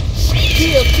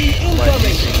 BFB My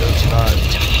incoming! PC does not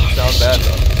sound bad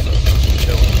though, so I'm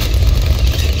chilling.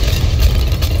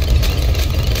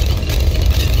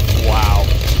 Wow.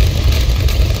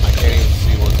 I can't even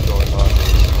see what's going on.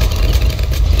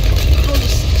 How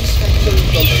satisfactory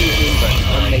conclusions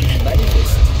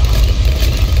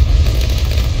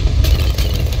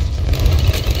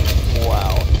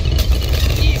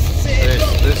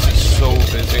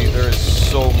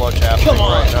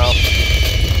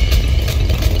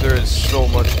so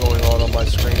much going on my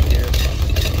screen here.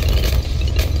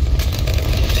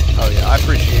 Oh yeah, I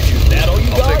appreciate you. That all you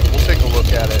got? We'll take a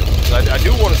look at it. I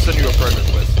do want to send you a friend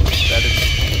request.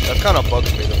 That kind of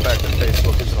bugs me, the fact that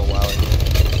Facebook isn't allowing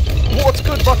it. What's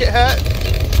good, Bucket Hat?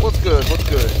 What's good? What's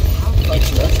good?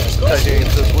 Titanium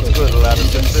says, what's good, Lab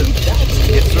Assisted?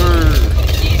 Yes, sir.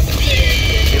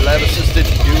 A Lab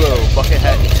Assisted duo, Bucket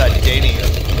Hat and Titanium.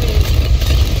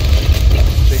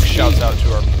 Big shouts out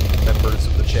to our members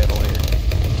of the channel here.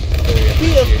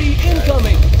 BFB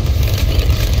incoming!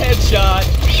 Headshot!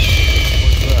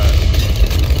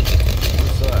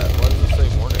 What's that? Why does it say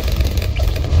warning?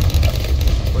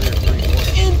 Player 3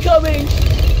 warning. Incoming!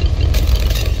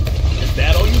 Is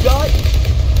that all you got?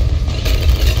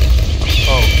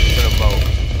 Oh, it's an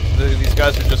emote. These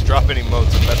guys are just dropping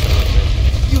emotes and messing with me.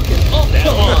 You can. Oh,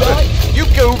 come on! You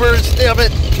goobers, damn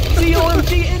it!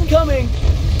 COMG incoming!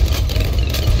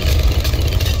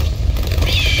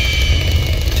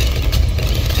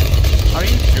 How do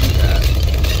you do that?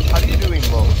 How do you do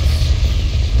emotes?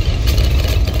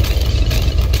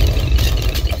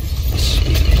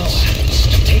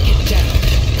 Take it down.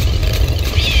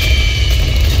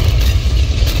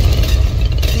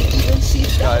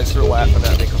 These guys are laughing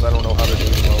at me because I don't know how to do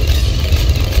emotes.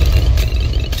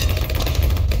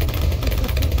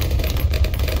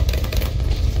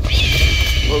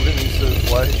 Logan, he says,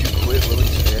 why did you quit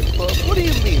Lily's fan club? What do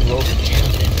you mean, Logan?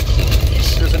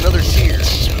 There's another tier.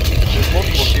 There's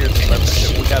multiple tiers of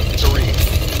membership. We have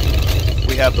 3.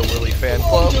 We have the Lily fan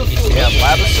club, we have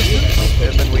Lab Assistants,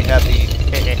 and then we have the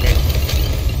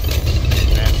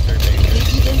Master Maker.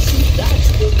 See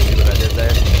what I did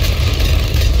there?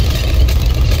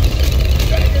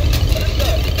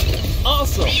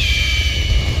 Awesome!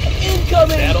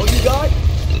 Incoming! That all you got?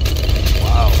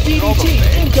 Wow. Look at all the TD6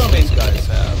 names incoming. these guys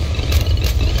have.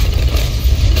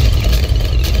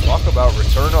 Talk about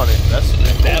return on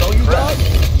investment. That all you got?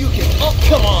 You can. Oh,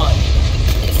 come on!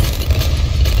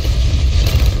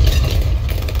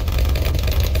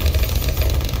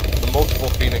 The multiple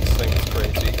Phoenix thing is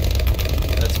crazy.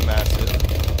 That's massive.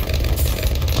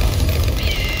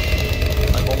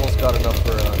 I've almost got enough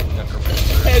for a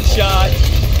necromancer. Headshot!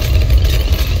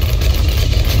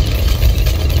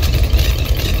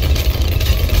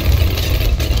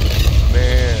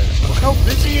 Man, look how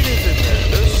busy it is in there.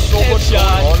 There's so much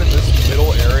Headshot. going on in this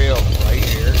middle area right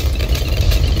here.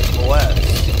 Bless.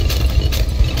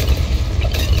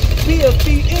 BFB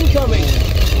incoming!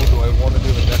 Well, do I want to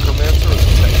do the necromancer or the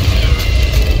techniker?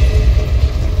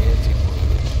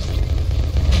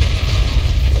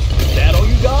 Is that all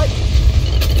you got?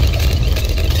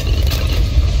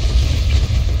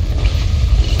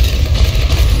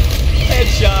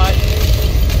 Headshot!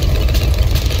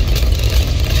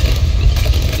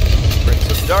 Prince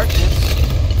of Darkness.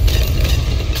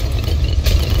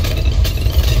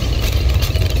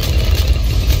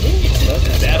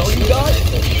 Is that all you got?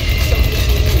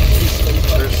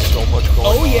 There's so much going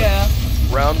on. Oh yeah!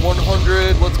 Round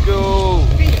 100, let's go!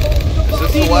 Is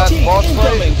this the last TD6 boss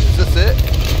fight? incoming. Is this it?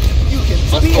 You can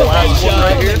That's be the a last one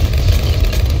right here?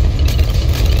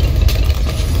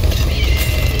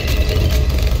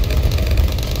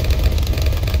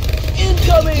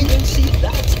 Incoming!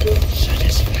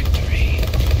 Satisfactory.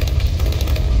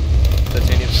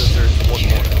 Titanium says there's one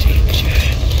more.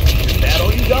 Is that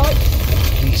all you got?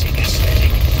 Pleasing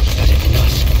aesthetic, but it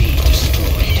must be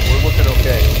destroyed. We're looking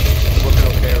okay. We're looking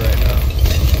okay right now.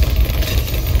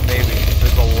 Maybe.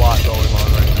 There's a lot going on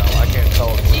right now. I can't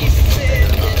tell if we're looking okay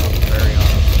or not. I'm very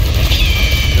honest.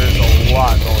 There's a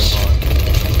lot going on.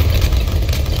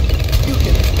 You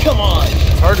can. Come on!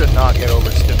 It's hard to not get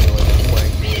overstimulated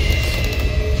playing games.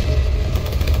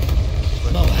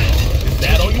 Is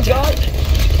that all you got?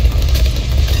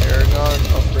 Paragon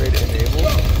upgrade enabled.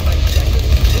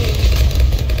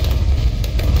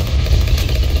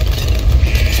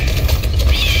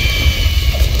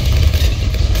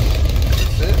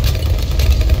 Is it?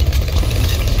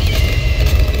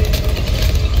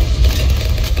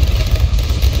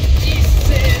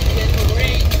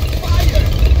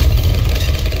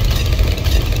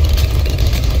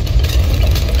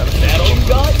 Is that all you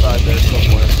got? Inside there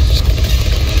somewhere.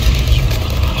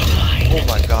 Oh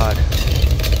my god.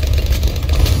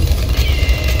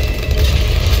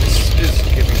 This is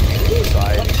giving me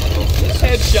anxiety. This is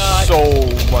Headshot. so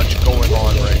much going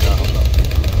on right now.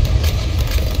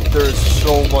 There's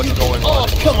so much going on. Oh,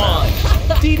 come on!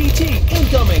 DDT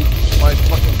incoming! My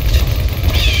fucking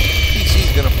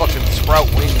PC's gonna fucking sprout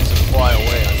wings and fly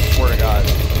away, I swear to God.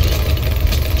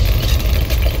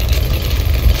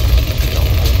 The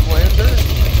Homelander?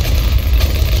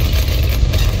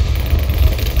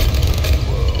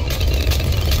 Whoa.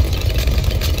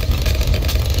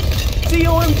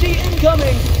 COMG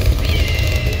incoming!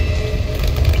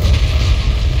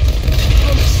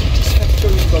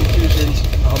 Unsatisfactory conclusions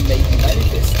are made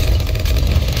manifest.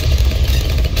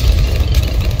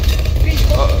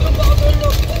 Behold the mother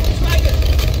of all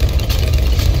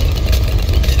dragons!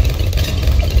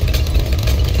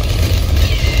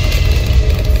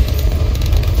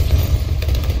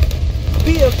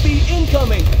 BFB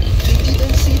incoming! We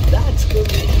didn't see that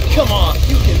coming. Come on,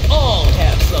 you can all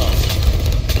have some.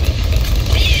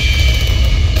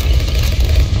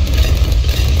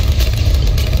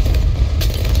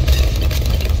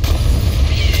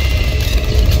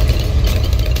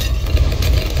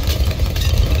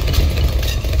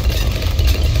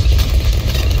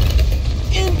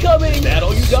 Incoming! Is that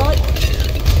all you got?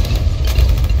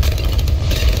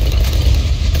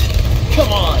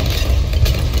 Come on!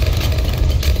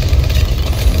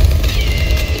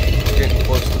 Getting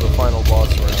close to the final boss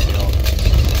round, y'all.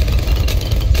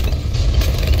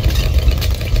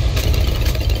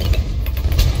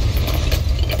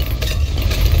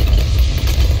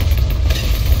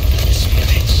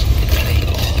 Spirits, play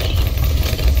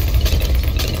all.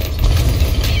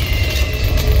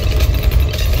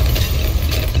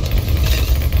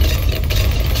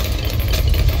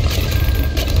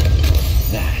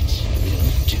 That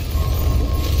will do.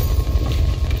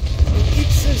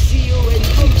 It's a CO and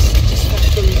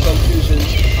unsatisfactory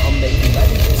conclusions are made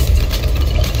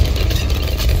manifest.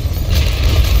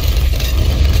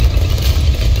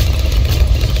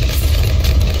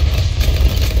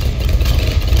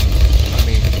 I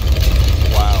mean,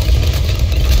 wow.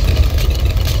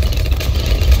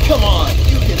 Come on,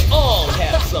 you can all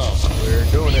have some. We're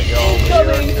doing it, y'all. We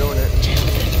are Incoming. doing it.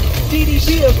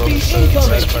 DDBFB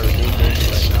incoming. If I redeem games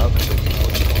right now, could they be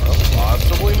for tomorrow?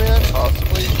 Possibly, man.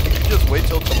 Possibly. You could just wait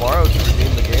till tomorrow to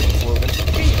redeem the game slogan.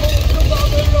 Behold the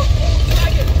mother of all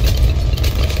dragons.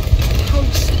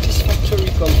 Unsatisfactory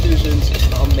conclusions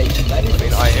are made I manifest.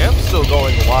 mean, I am still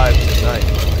going live tonight.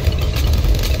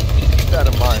 Keep that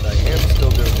in mind. I am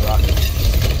still doing Rocket.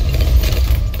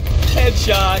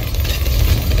 Headshot.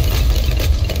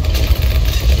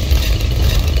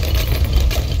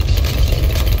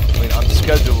 I mean, I'm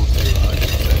scheduled to, I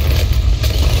should say.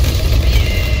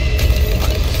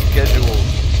 I'm scheduled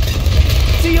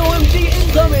COMG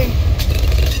incoming.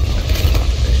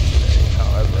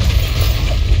 However,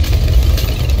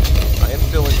 I am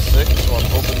feeling sick, so I'm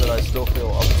hoping that I still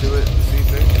feel up to it this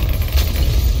evening.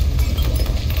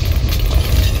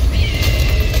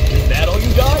 Is that all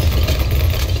you got?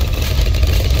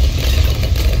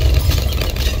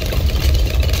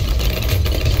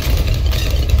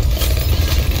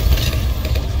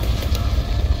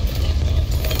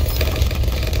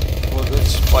 Well,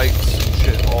 there's spikes and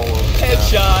shit all over the map.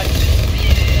 Headshot.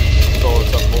 So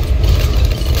it's on multiple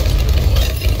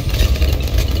units.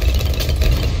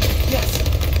 Yes.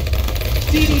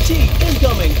 DDT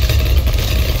incoming.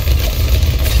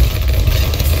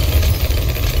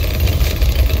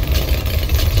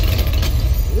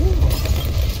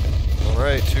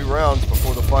 Alright, 2 rounds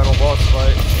before the final boss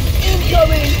fight.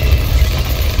 Incoming.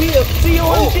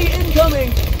 COMG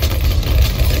incoming.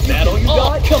 Is that all you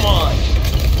got? Come on.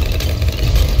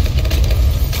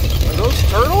 Are those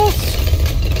turtles?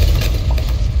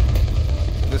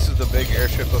 This is the big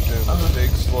airship of doom. It's big,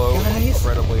 slow, guys?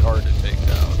 incredibly hard to take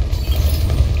down.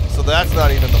 So that's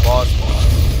not even the boss.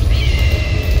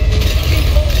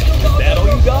 Is that all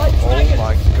you got? Oh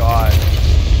my god.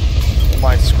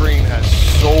 My screen has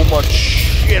so much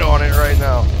shit on it right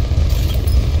now.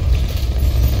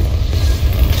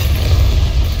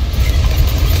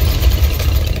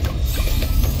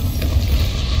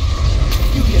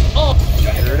 You can all.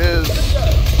 Here it is.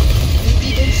 You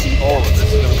even see Oh, that?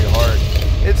 this is gonna be hard.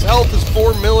 Its health is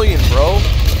 4 million, bro.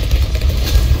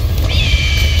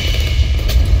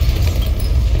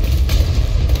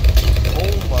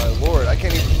 Oh my lord, I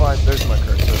can't even find, there's my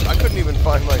cursor. I couldn't even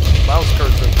find my mouse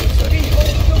cursor for a second.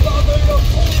 Behold the mother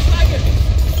of all dragons.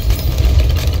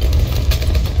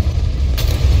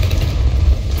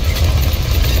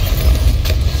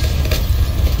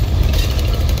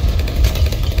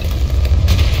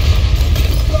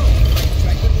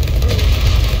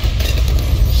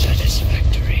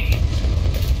 Satisfactory.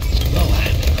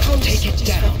 Moab, take it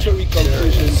down. Unsatisfactory There's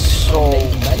conclusions so are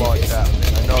made much manifest.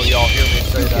 happening. I know y'all hear me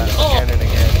say that again and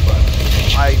again, but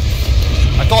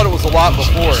I thought it was a lot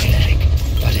before. Aesthetic,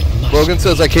 but it must Logan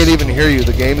says I can't even hear you.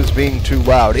 The game is being too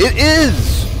loud. It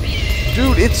is!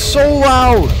 Dude, it's so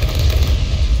loud!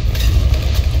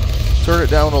 Turn it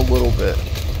down a little bit.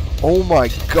 Oh my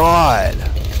god.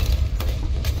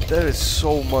 That is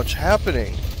so much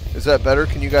happening. Is that better?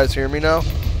 Can you guys hear me now?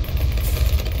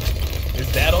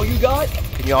 Is that all you got?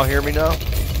 Can y'all hear me now?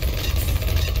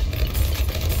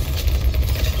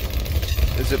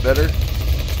 Is it better?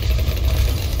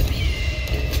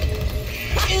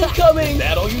 Incoming! Is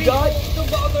that all you got? The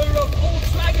mother of all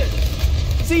dragons!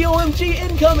 ZOMG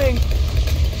incoming!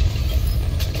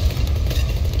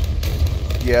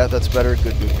 Yeah, that's better.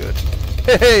 Good, good, good.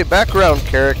 Hey, background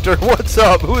character, what's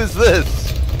up? Who is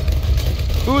this?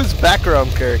 Who is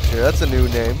background character? That's a new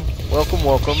name. Welcome,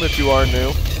 welcome, if you are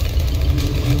new.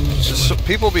 Just so,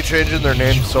 people be changing their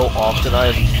names so often,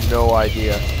 I have no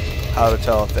idea how to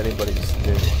tell if anybody's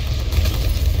new.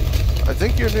 I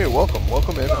think you're new. Welcome,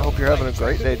 welcome in. I hope you're having a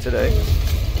great day today.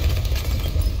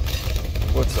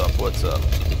 What's up, what's up?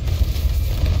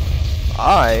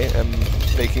 I am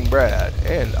baking Brad,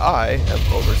 and I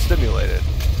am overstimulated.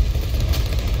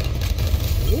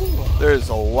 There's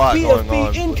a lot going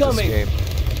on incoming. with this game.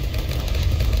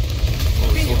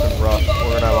 Oh, it's looking rough.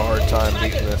 We're gonna have a hard time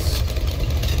beating this.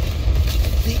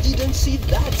 They didn't see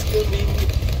that coming.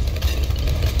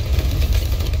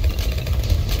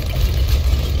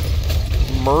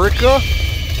 Murica?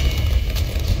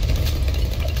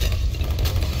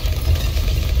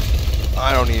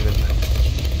 I don't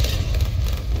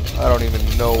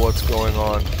even know what's going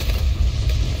on.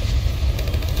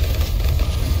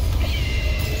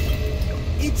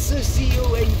 It's a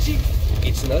ZOMG.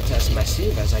 It's not as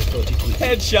massive as I thought it would be.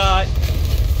 Headshot!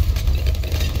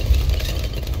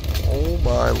 Oh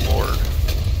my lord.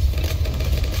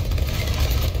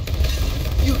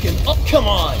 You can. Oh, come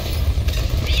on!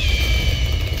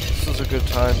 This is a good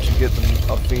time to get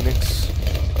them a Phoenix,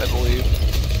 I believe.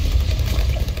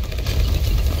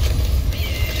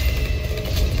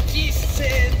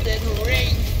 Descend and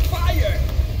rain fire!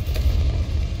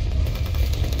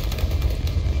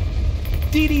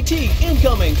 DDT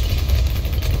incoming!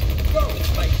 Go,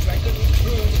 my dragon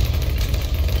brood!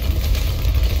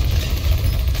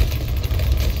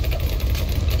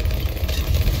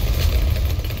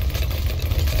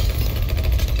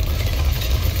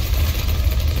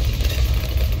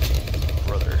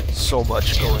 Brother, so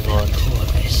much going on.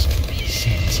 Corvus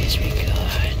sends his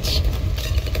regards.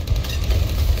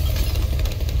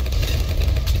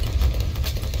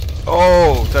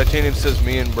 Oh, Titanium says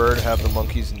me and Bird have the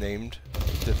monkeys named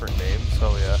different names.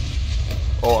 Oh yeah.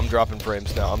 Oh, I'm dropping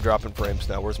frames now. I'm dropping frames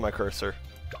now. Where's my cursor?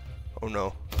 Oh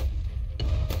no.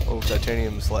 Oh,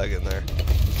 Titanium's lagging there.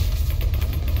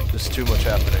 There's too much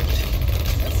happening.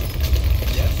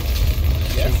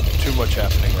 Too much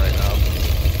happening right now.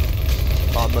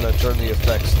 I'm gonna turn the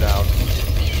effects down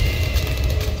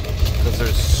because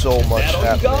there's so much That all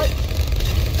happening. you got?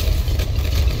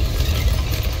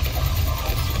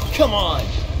 Come on!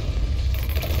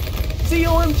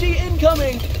 ZOMG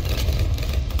incoming!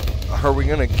 Are we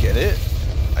gonna get it?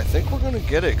 I think we're gonna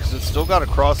get it because it's still got to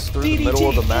cross through the middle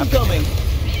of the map. Incoming!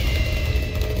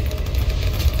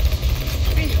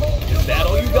 Is that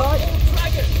all you got?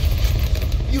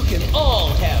 You can all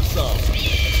have some.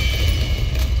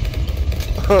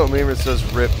 Oh, Memer says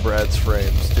rip Brad's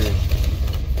frames, dude.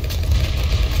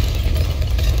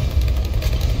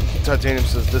 Titanium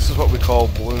says this is what we call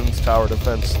Bloons tower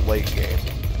defense late game.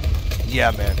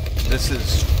 Yeah, man. This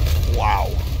is, wow,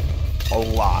 a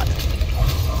lot.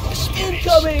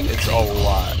 Incoming! It's a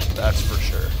lot, that's for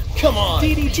sure. Come on!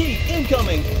 DDT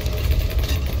incoming!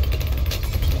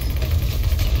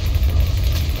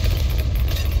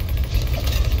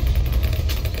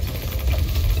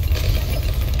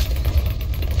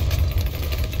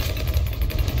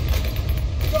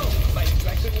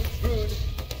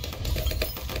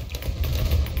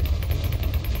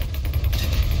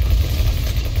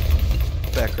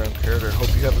 Background character, hope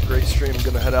you have a great stream. I'm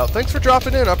gonna head out. Thanks for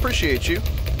dropping in, I appreciate you.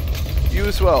 You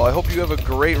as well. I hope you have a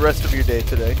great rest of your day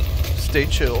today. Stay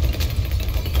chill.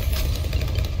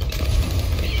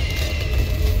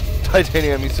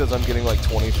 Titanium, he says I'm getting like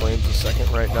 20 frames a second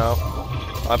right now.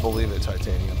 I believe it,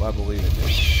 Titanium. I believe it,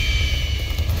 dude.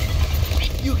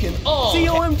 You can all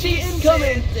ZOMG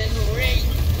incoming! Then rain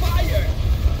fire!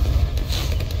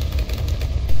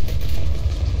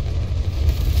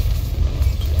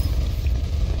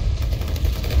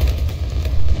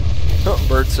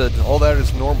 Bird said all that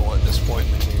is normal at this point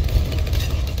in the game.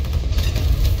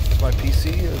 Is my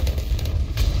PC?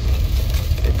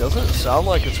 It doesn't sound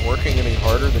like it's working any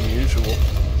harder than usual.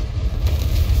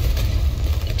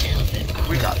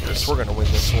 We got this. We're gonna win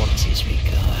this one. His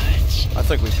regards. I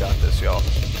think we've got this, y'all.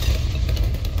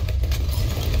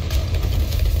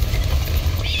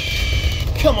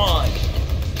 Come on!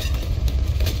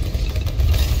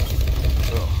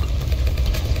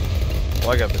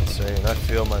 Like I've been saying, I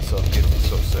feel myself getting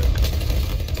so sick.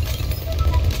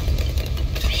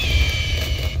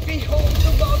 Behold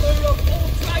the mother of all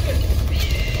dragons!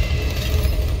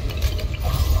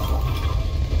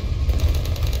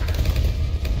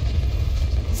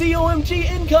 COMG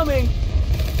incoming!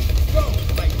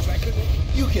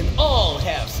 You can all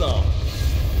have some!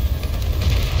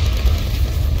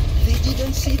 They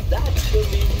didn't see that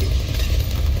coming!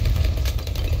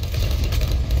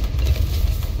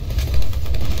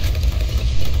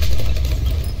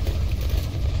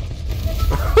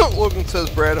 Logan says,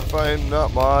 Brad, if I'm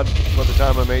not mod by the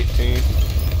time I'm 18,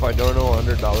 if I don't know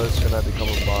 $100, can I become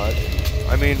a mod?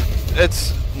 I mean,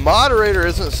 moderator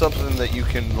isn't something that you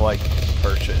can, like,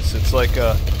 purchase. It's like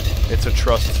it's a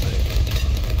trust thing.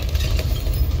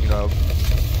 You know,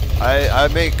 I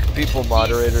make people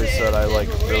moderators that I, like,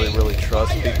 really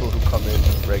trust, people who come in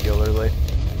regularly.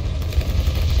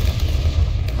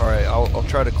 Alright, I'll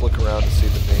try to click around to see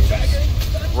the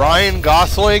names. Ryan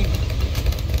Gosling?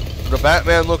 The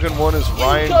Batman-looking one is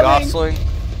Ryan Gosling.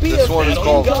 This one is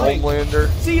called Homelander.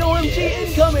 COMG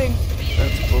incoming!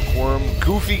 That's Bookworm.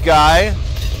 Goofy Guy.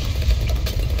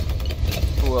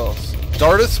 Who else?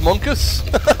 Dartus Munkus?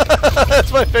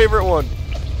 That's my favorite one.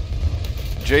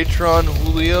 Jatron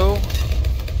Julio.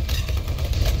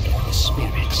 The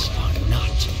spirits are not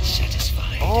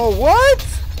satisfied. Oh, what?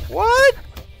 What?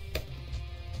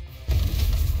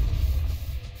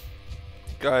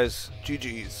 Guys,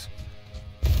 GG's.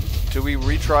 Do we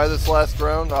retry this last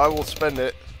round? I will spend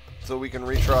it so we can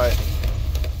retry.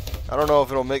 I don't know if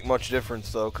it'll make much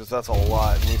difference though, because that's a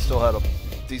lot, and we still had a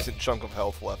decent chunk of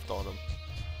health left on him.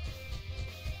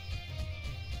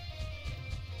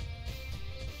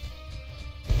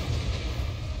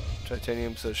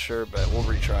 Titanium says, sure, bet. We'll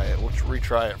retry it. We'll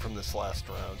retry it from this last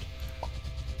round.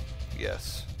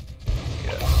 Yes.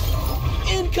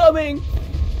 Yes. Incoming!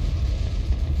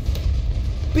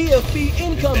 BFB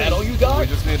incoming! Is that all you got? We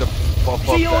just need to buff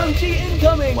up COMG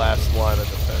incoming! that last line of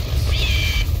defense.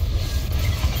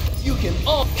 You can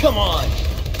all come on!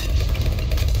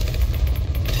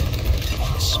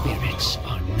 The spirits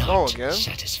are not again?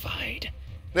 satisfied.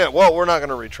 Yeah, well, we're not going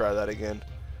to retry that again.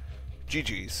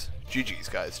 GG's. GG's,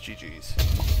 guys. GG's.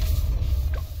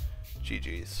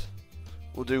 GG's.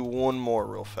 We'll do one more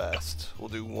real fast. We'll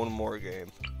do one more game.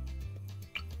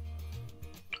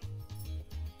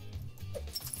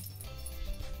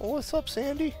 Oh, what's up,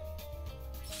 Sandy?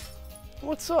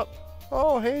 What's up?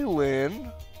 Oh, hey,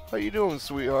 Lynn. How you doing,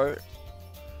 sweetheart?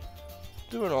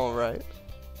 Doing all right.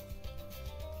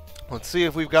 Let's see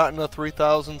if we've gotten to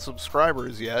 3,000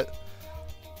 subscribers yet.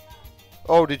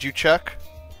 Oh, did you check?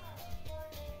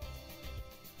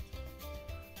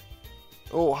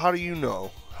 Oh, how do you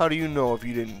know? How do you know if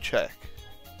you didn't check?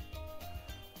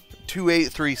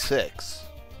 2836.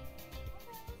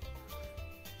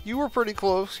 You were pretty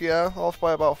close, yeah, off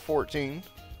by about 14.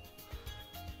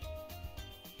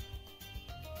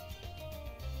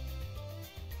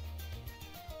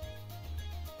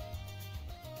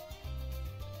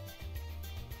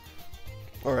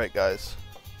 Alright, guys.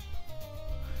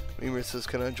 Memer says,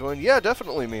 can I join? Yeah,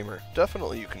 definitely, Memer.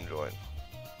 Definitely you can join.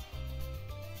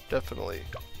 Definitely.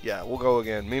 Yeah, we'll go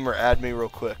again. Memer, add me real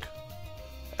quick.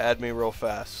 Add me real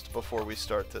fast before we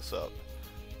start this up.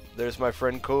 There's my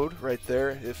friend code right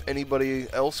there. If anybody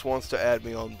else wants to add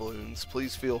me on Bloons,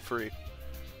 please feel free.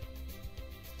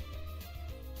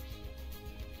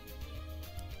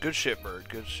 Good shit, Bird.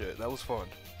 Good shit. That was fun.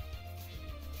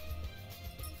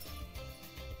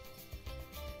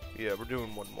 Yeah, we're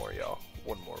doing one more, y'all.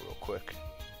 One more real quick.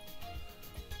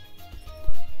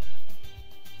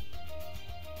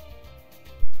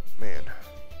 Man.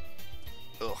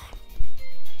 Ugh.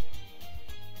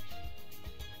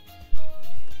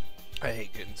 I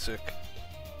hate getting sick.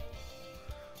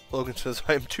 Logan says,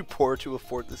 I am too poor to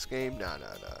afford this game. Nah.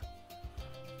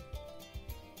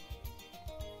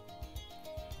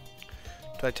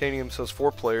 Titanium says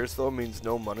 4 players, though, means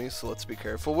no money, so let's be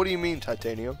careful. What do you mean,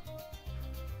 Titanium?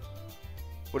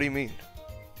 What do you mean?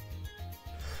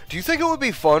 Do you think it would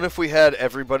be fun if we had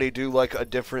everybody do, like, a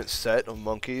different set of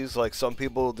monkeys? Like, some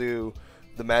people do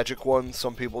the magic one,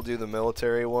 some people do the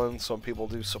military one, some people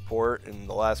do support, and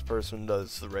the last person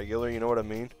does the regular, you know what I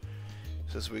mean?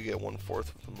 Says we get 1/4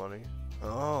 of the money.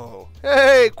 Oh.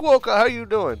 Hey, Quokka, how you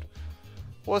doing?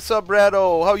 What's up,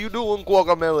 Brado? How you doing,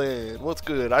 Guacamelon? What's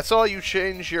good? I saw you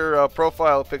change your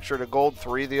profile picture to Gold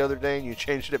 3 the other day, and you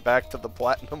changed it back to the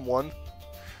Platinum 1.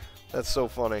 That's so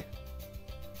funny.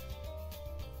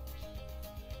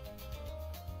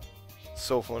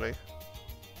 So funny.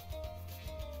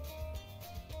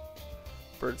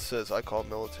 Bird says, I call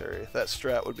military. That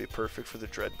strat would be perfect for the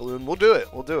Dread Balloon. We'll do it.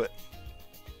 We'll do it.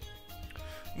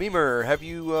 Memer, have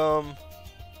you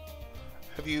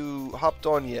hopped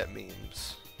on yet,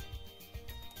 memes?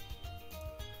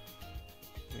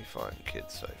 Let me find Kid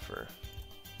Cypher.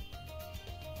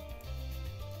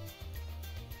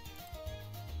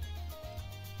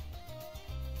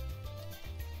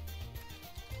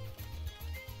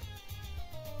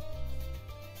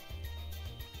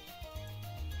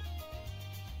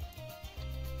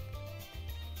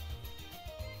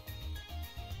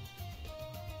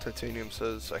 Titanium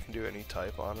says I can do any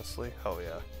type, honestly. Hell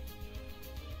yeah.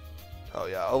 Hell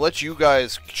yeah. I'll let you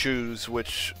guys choose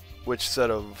which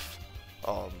set of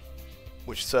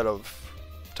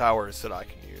towers that I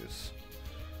can use.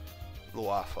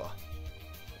 Luafa.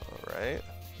 Alright.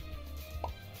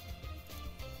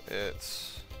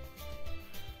 It's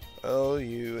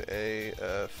Luafa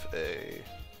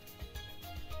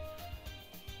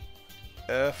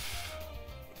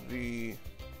FVZYL.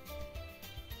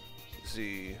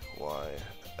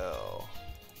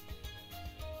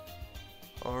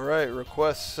 Alright,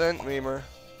 request sent, Memer.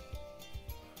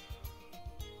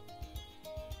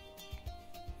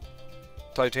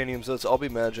 Titanium says, I'll be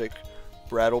magic,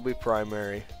 Brad will be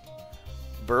primary,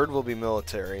 Bird will be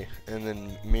military, and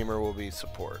then Memer will be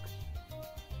support.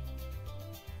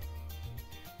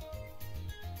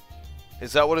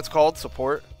 Is that what it's called?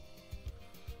 Support?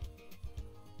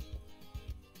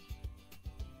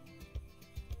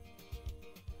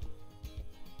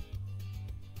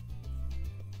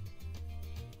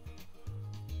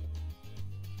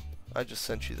 I just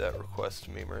sent you that request,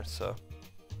 Memer, so.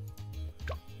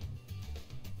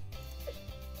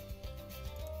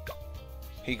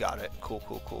 He got it. Cool,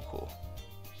 cool, cool, cool.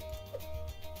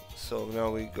 So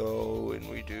now we go and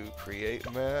we do create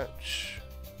match.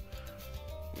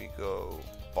 We go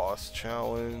boss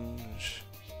challenge.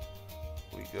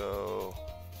 We go...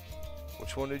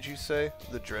 Which one did you say?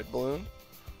 The Dread Balloon?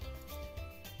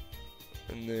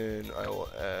 And then I will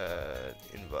add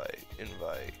invite,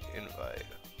 invite, invite.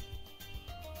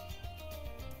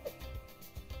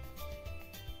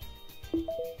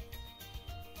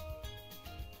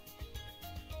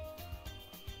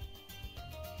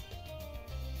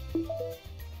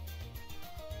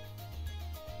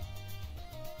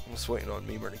 I'm just waiting on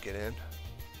Memer to get in.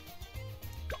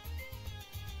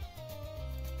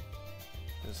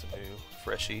 There's a new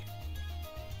freshie.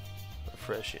 A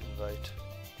fresh invite.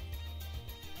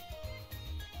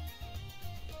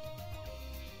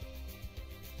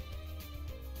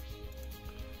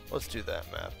 Let's do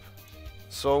that map.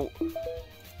 So,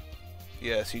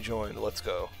 yes, he joined. Let's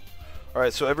go.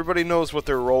 Alright, so everybody knows what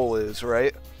their role is,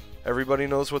 right? Everybody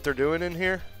knows what they're doing in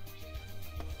here?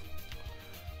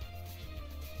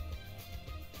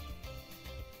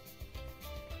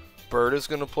 Bird is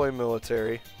going to play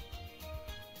military.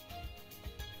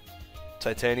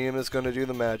 Titanium is going to do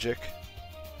the magic.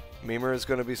 Memer is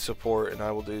going to be support, and I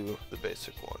will do the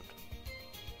basic one.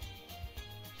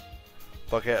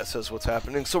 Bucket says what's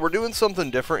happening. So we're doing something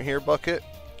different here, Bucket.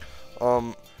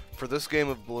 For this game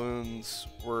of Bloons,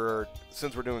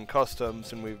 since we're doing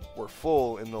customs and we're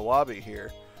full in the lobby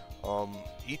here,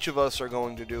 each of us are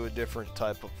going to do a different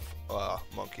type of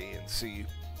monkey and see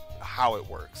how it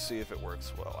works, see if it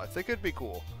works well. I think it'd be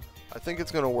cool. I think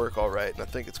it's going to work alright, and I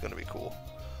think it's going to be cool.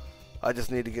 I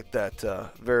just need to get that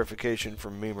verification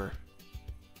from Memer.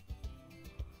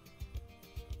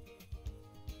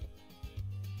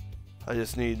 I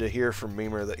just need to hear from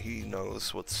Memer that he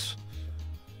knows what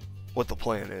the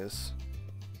plan is.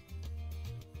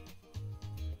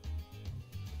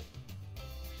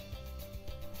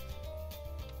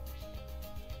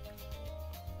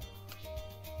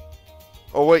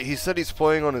 Oh wait, he said he's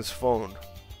playing on his phone.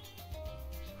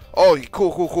 Oh,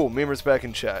 cool, cool, cool. Memer's back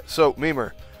in chat. So,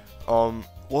 Memer,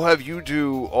 we'll have you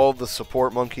do all the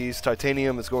support monkeys.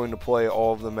 Titanium is going to play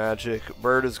all of the magic.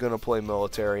 Bird is going to play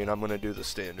military, and I'm going to do the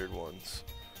standard ones.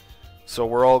 So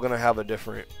we're all going to have a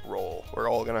different role. We're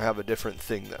all going to have a different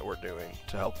thing that we're doing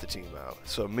to help the team out.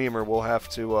 So, Memer, we'll have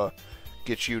to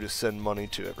get you to send money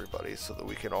to everybody so that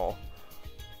we can all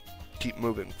keep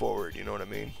moving forward, you know what I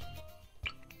mean?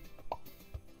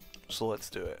 So let's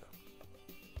do it.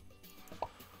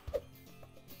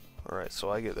 Alright,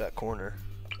 so I get that corner.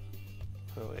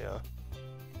 Oh yeah.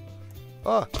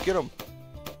 Ah, get him!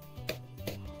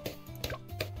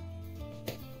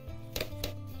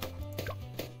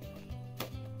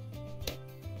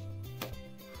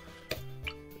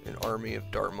 An army of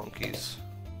dart monkeys.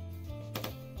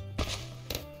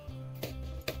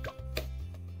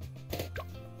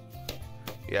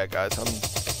 Yeah, guys, I'm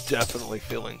definitely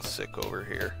feeling sick over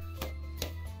here.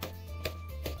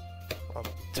 I'm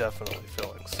definitely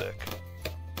feeling sick.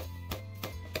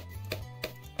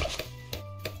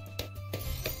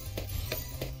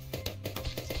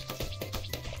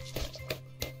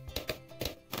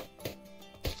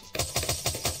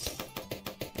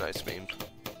 Nice meme.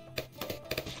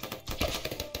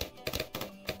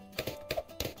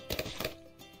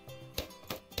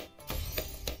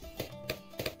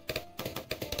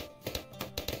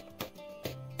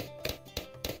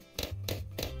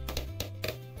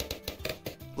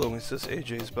 Lomi says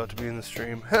AJ's about to be in the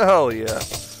stream. Hell yeah.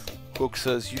 Cook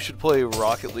says, you should play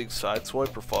Rocket League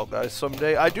Sideswipe or Fall Guys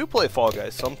someday. I do play Fall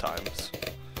Guys sometimes.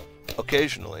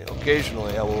 Occasionally.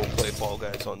 Occasionally I will play Fall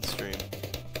Guys on stream.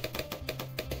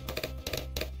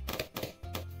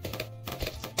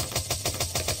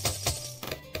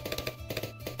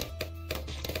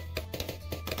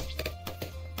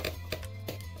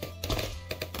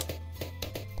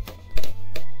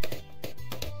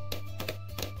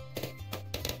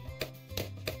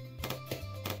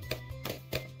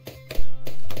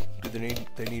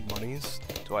 They need monies?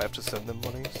 Do I have to send them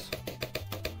monies?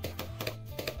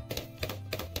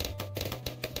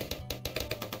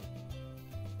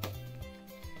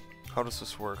 How does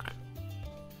this work?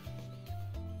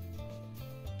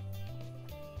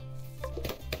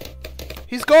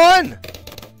 He's gone!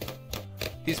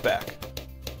 He's back.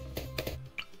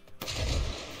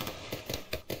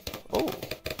 Oh.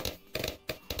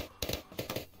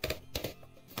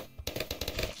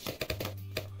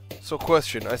 So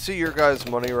question, I see your guys'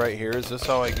 money right here. Is this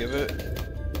how I give it?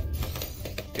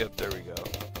 Yep, there we go.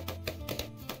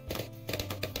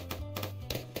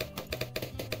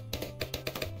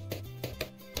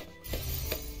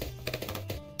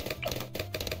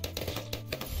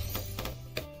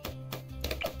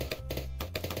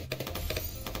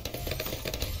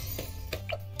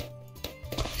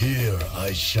 Here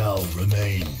I shall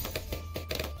remain.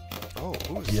 Oh,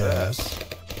 who's Yes. that?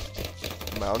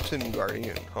 Mountain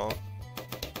Guardian, huh?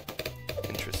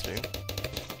 Interesting.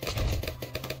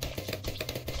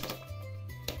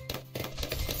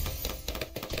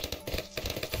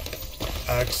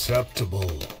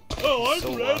 Acceptable. Oh, I'm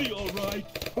So, ready, all right.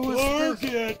 Who is Work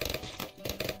this? it.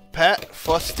 Pat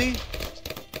Fusty?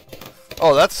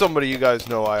 Oh, that's somebody you guys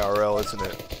know IRL, isn't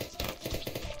it?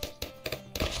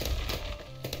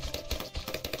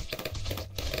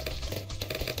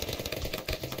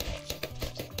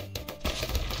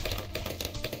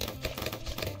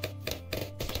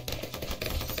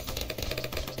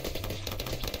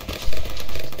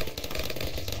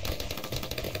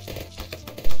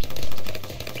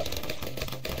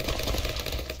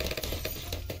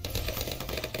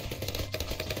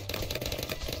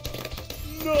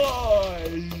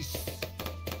 Nice.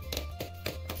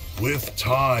 With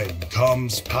time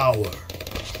comes power.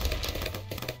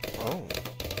 Oh.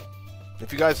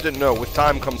 If you guys didn't know, with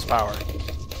time comes power.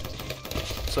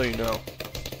 So you know.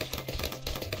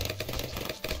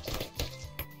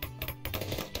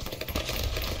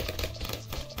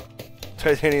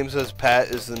 Titanium says Pat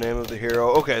is the name of the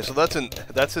hero. Okay, so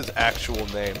that's his actual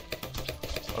name.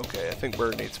 Okay, I think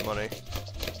Bird needs money.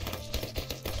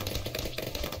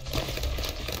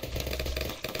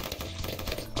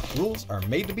 Rules are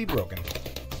made to be broken.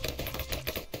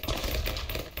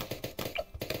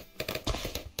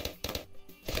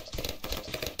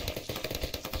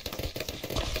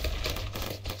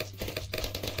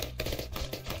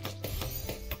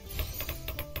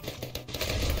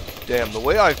 Damn, the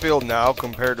way I feel now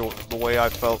compared to the way I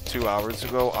felt 2 hours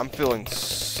ago, I'm feeling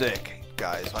sick,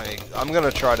 guys. I'm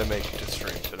gonna try to make it to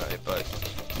stream tonight, but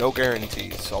no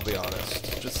guarantees, I'll be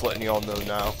honest. Just letting y'all know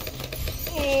now.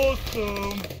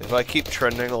 Awesome. If I keep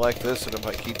trending like this, and if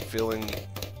I keep feeling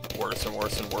worse and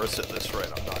worse and worse at this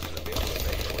rate, I'm not gonna be able to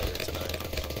make it later tonight.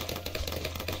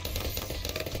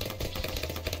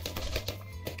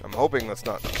 I'm hoping that's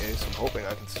not the case. I'm hoping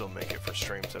I can still make it for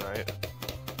stream tonight.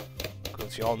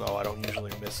 Because y'all know I don't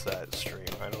usually miss that stream.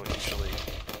 I don't usually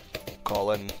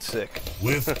call in sick.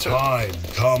 With time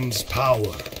comes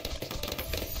power.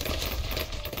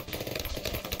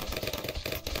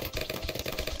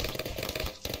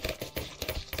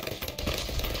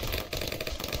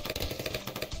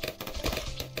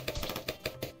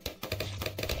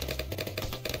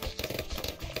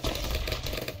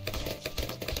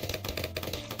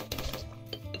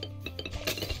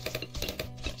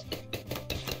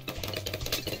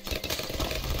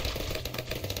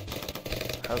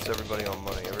 How's everybody on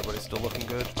money? Everybody still looking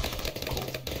good? Cool.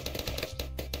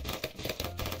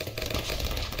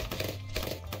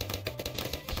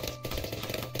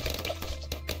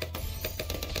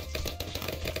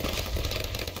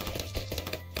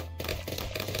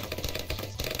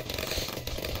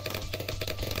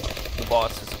 The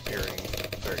boss is appearing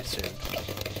very soon.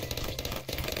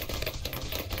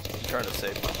 I'm trying to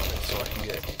save my money so I can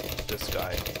get this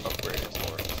guy upgraded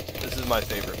more. This is my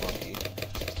favorite monkey.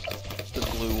 The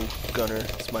glue gunner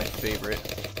is my favorite.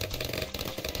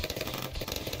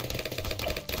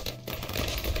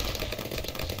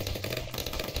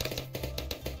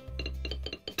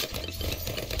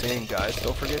 Dang, guys,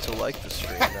 don't forget to like the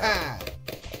stream now.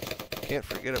 Can't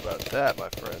forget about that, my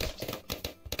friend.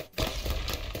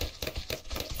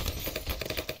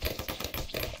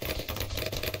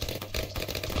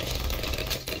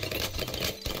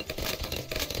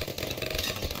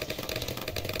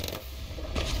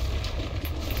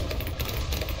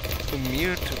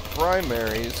 Immune to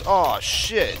primaries. Aw,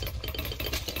 shit.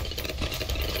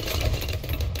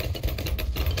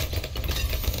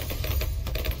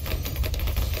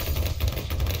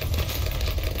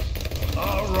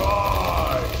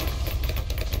 Alright!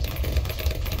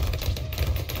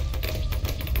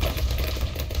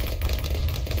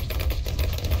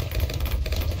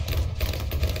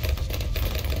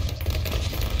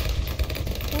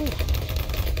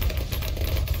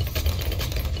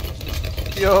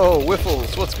 Yo,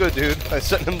 Whiffles, what's good, dude? I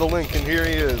sent him the link, and here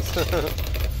he is.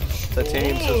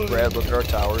 Titanium says, Brad, look at our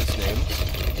towers' names.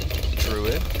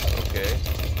 Druid, okay.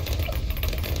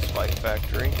 Spike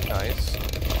Factory, nice.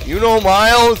 You know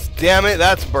Miles? Damn it,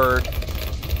 that's Bird.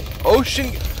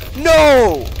 Ocean...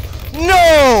 No!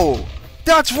 No!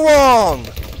 That's wrong!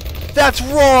 That's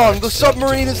wrong! The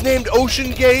submarine is named Ocean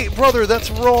Gate? Brother,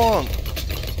 that's wrong!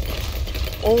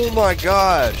 Oh my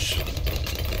gosh.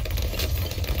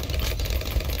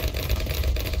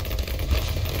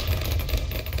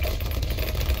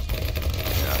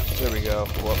 There we go.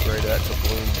 We'll upgrade that to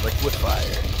Bloons Liquid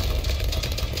Fire.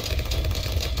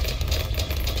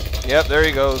 Yep, there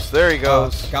he goes. There he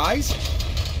goes. Guys?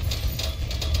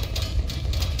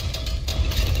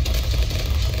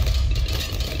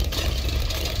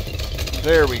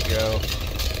 There we go.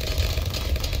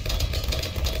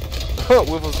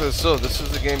 Wiffle says, so this is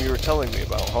the game you were telling me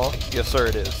about, huh? Yes, sir,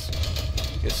 it is.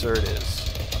 Yes, sir, it is.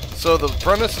 So the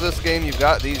premise of this game, you've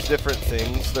got these different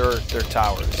things. They're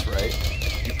towers, right?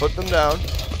 You put them down,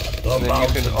 and then you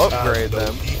can upgrade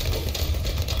them.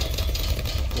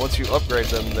 Once you upgrade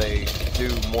them, they do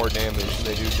more damage, and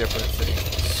they do different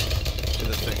things to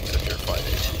the things that you're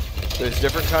fighting. There's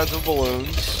different kinds of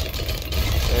balloons,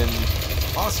 and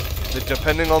Awesome.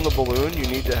 depending on the balloon, you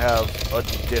need to have a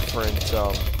different,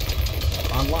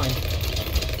 Online.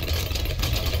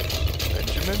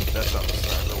 Benjamin? That's not the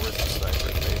sniper. Where's the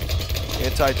sniper's name?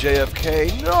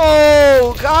 Anti-JFK.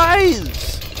 No!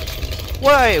 Guys!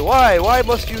 Why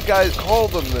must you guys call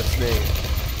them this name?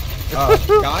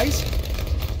 Guys?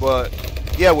 But,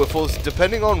 yeah, Whiffles,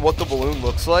 depending on what the balloon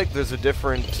looks like, there's a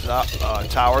different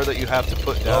tower that you have to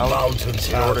put down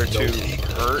in order to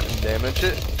hurt and damage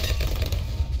it.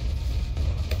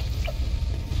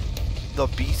 The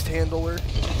Beast Handler?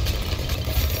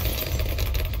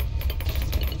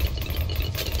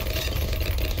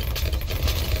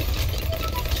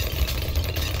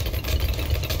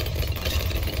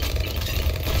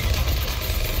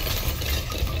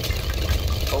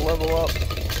 I'll level up.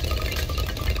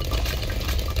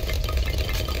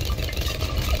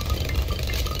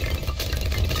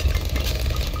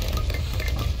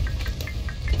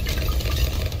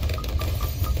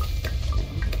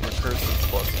 Recursive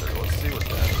cluster. Let's see what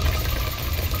that is.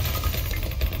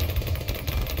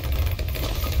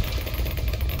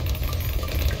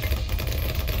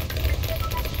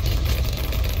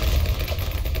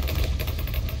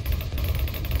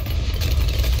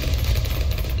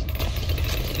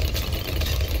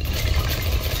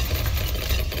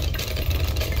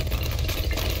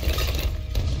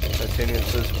 Titanium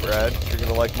says, Brad, you're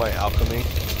gonna like my alchemy.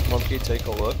 Monkey, take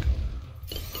a look.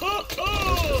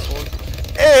 This one.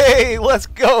 Hey, let's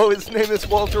go! His name is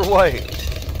Walter White.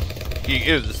 He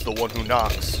is the one who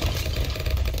knocks.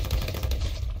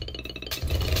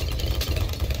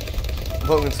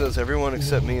 Logan says, everyone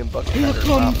except me and Bucket are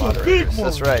not moderators.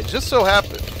 That's right. Just so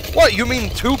happened. What, you mean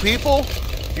 2 people?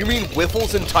 You mean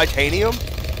Whiffles and Titanium?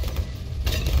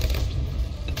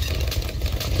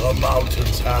 The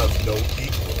mountains have no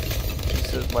equal. He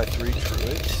says, my 3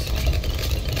 druids.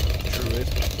 Druid,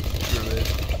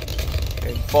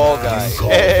 and Fall Guy.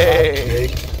 Hey!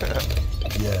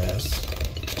 Yes.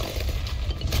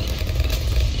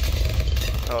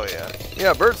 Oh yeah.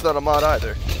 Yeah, Bird's not a mod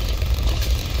either.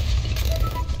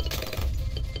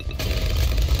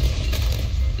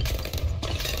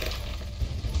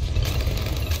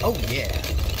 Oh, yeah.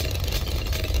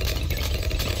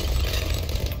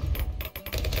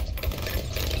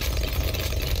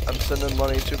 I'm sending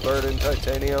money to Bird and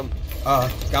Titanium.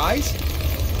 Guys?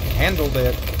 Handled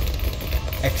it.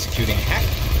 Executing hack.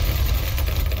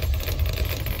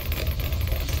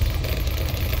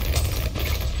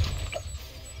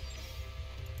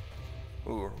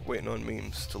 Ooh, we're waiting on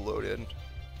memes to load in.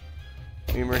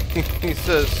 Memer, he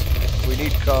says, we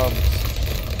need comms.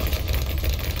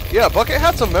 Yeah, Bucket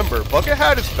Hat's a member. Bucket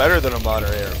Hat is better than a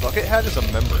moderator. Bucket Hat is a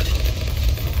member.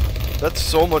 That's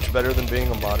so much better than being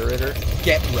a moderator.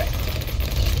 Get wrecked.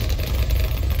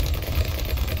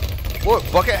 What?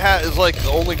 Bucket Hat is like the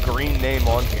only green name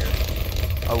on here.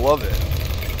 I love it.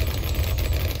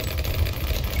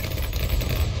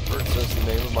 Bird says the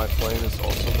name of my plane is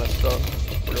also messed up.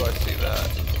 Where do I see that?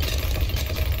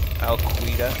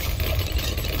 Alquita.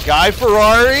 Guy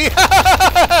Ferrari?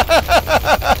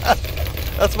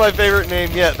 That's my favorite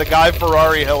name yet, the Guy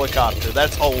Ferrari helicopter.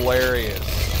 That's hilarious.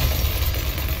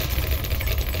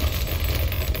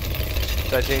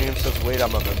 Titanium says, wait,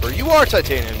 I'm a member. You are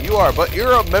Titanium, you are, but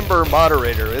you're a member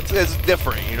moderator. It's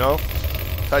different, you know?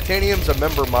 Titanium's a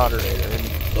member moderator,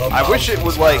 and I wish it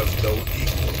would, like,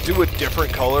 do a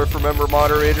different color for member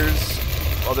moderators,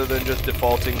 other than just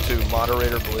defaulting to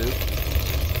moderator blue.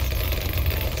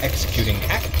 Executing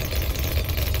hack.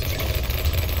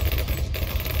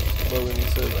 Logan, he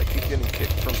says, I keep getting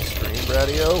kicked from stream,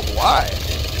 Bradio. Why?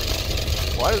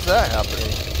 Why is that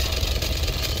happening?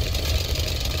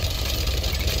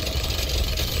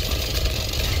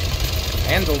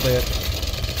 Handled it.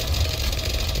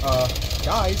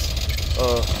 Guys.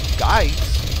 Guys?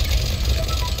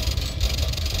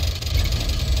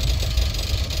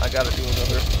 I gotta do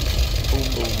another boom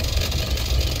boom.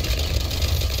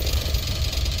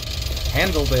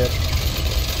 Handled it.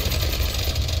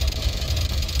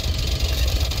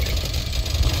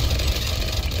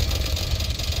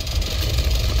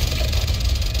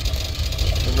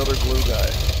 Another glue guy.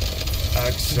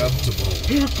 Acceptable.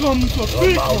 Here comes the The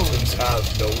big mountains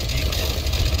have no equal.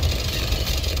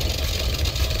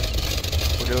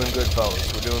 We're doing good,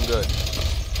 fellas. We're doing good.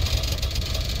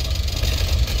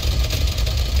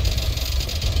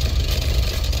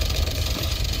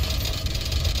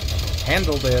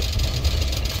 Handled it.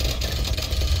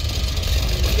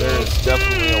 There's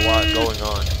definitely a lot going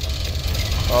on.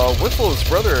 Whiffle's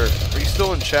brother, are you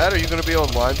still in chat? Are you going to be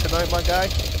online tonight, my guy?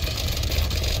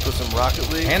 For some Rocket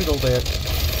League? Handled it.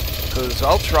 Because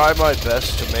I'll try my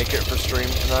best to make it for stream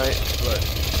tonight, but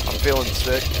I'm feeling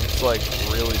sick. It's like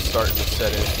really starting to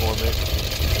set in for me.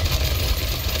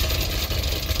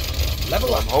 Level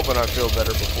So up. I'm hoping I feel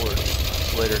better before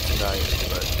later tonight,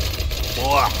 but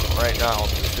blah, right now I'm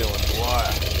just feeling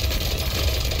blah.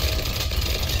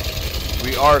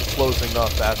 We are closing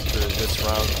up after this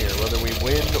round here. Whether we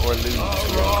win or lose,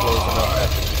 we're closing up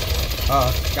after this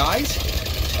one. Guys.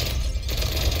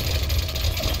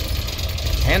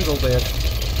 Handled it.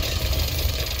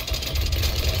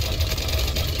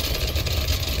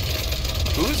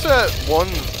 Who's that one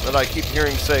that I keep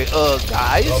hearing say,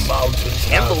 guys? The mountains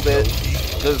Handled have it. no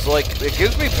equal. Because, like, it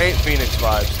gives me Paint Phoenix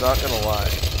vibes, not gonna lie.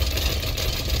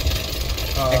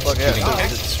 Look at Executing it.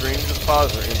 hack. Is it stream just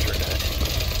pause or internet?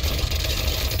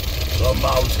 The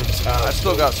mountains have I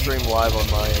still no got stream live on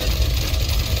my end.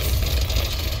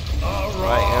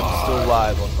 I am still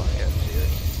live on my end here.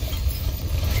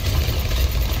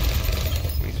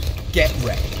 Get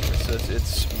ready. It says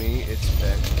it's me, it's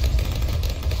Ben.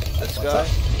 This guy?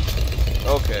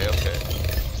 Okay, okay.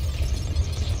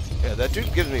 Yeah, that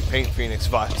dude gives me Paint Phoenix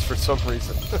vibes for some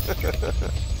reason.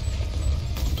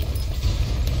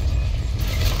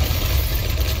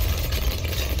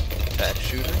 Attack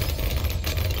shooter.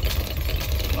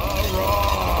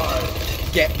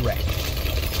 Get ready.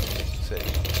 Say,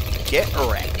 get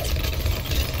wrecked.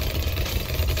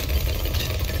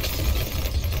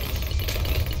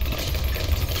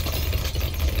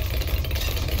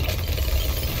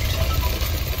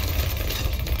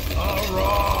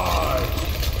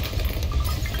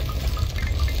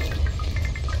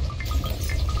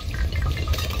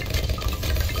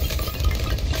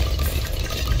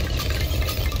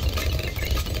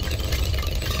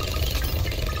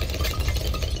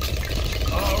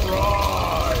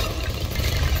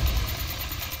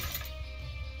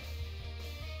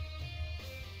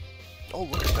 Oh,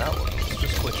 look at that one. It's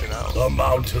just glitching out. The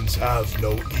mountains have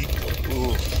no equal.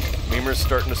 Ooh, Memer's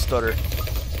starting to stutter.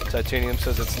 Titanium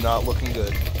says it's not looking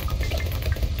good.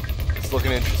 It's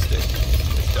looking interesting.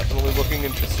 It's definitely looking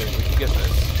interesting. We can get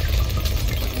this.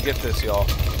 We can get this, y'all.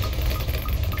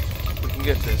 We can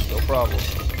get this, no problem.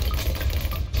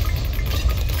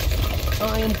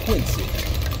 I am Quincy,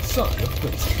 son of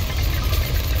Quincy.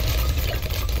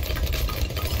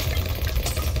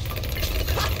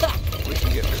 We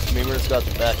can get this. Memer's got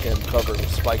the back end covered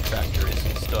with spike factories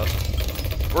and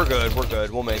stuff. We're good, we're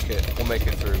good. We'll make it. We'll make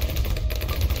it through.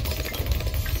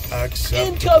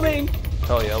 Acceptable. Incoming!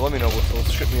 Hell yeah, let me know, Whiffles.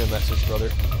 Shoot me a message,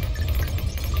 brother.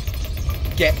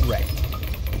 Get ready.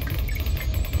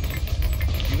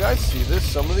 You guys see this?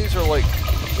 Some of these are like,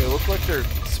 they look like they're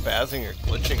spazzing or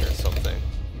glitching or something.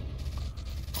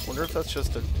 Wonder if that's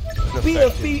just an effective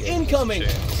BFB game incoming!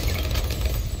 chance.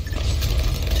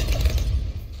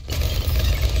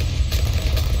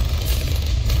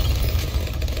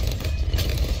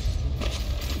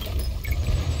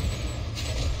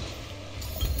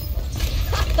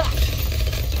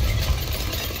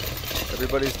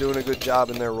 Everybody's doing a good job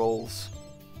in their roles.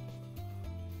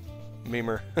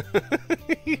 memer.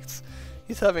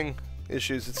 he's having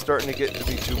issues. It's starting to get to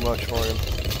be too much for him.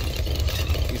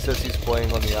 He says he's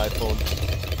playing on the iPhone.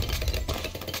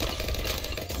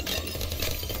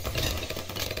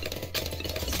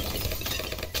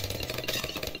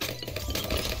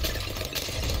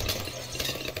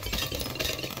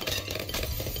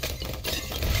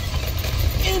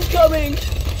 Incoming!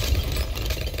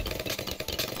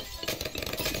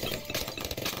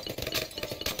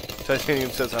 Titanium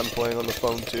says I'm playing on the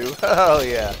phone too. Hell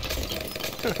yeah.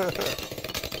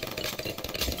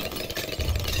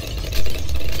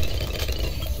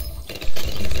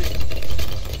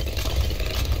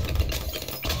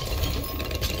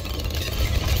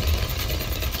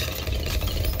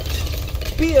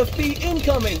 BFB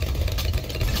incoming!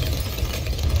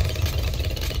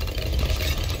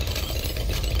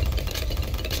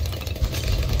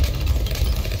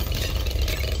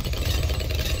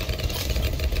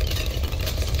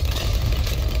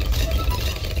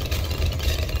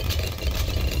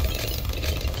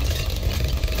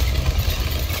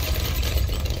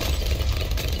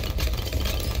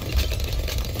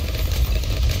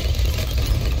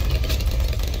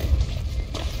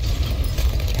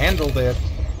 Handled it.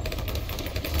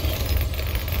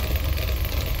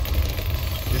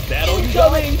 Is that all you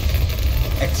got? Incoming!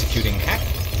 Executing hack.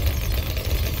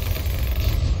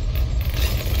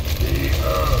 The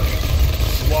earth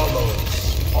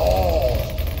swallows all.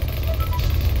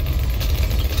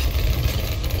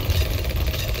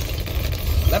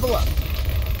 Level up.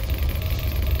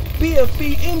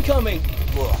 BFB incoming!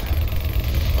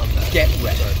 Get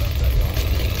ready. Sorry about that, y'all.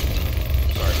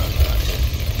 Sorry about that.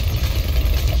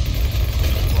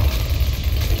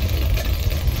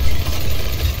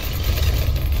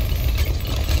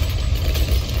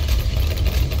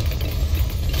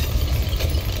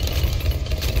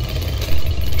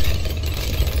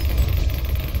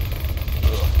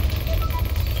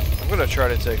 I'm gonna try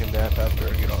to take a nap after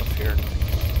I get off here.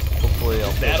 Hopefully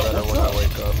I'll feel better when I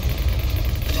wake up.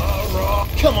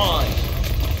 Come on!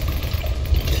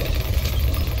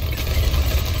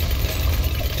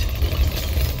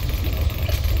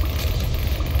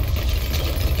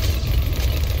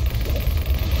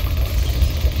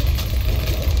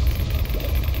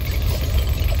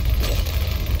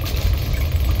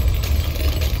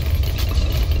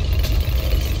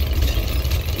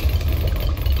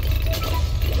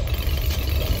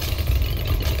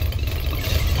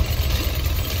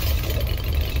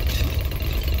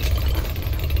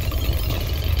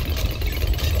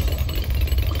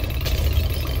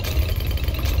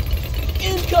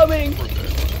 Incoming!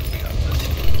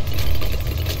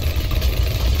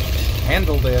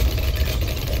 Handled it.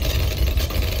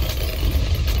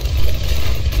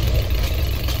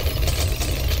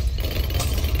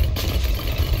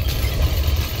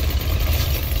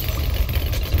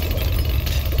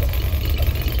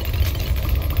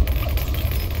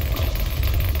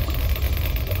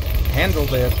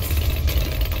 Handled it.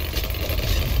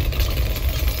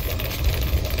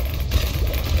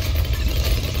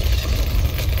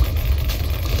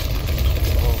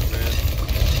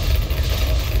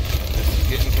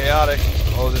 Chaotic.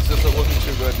 Oh, this isn't looking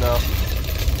too good now.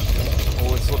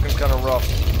 Oh, it's looking kind of rough.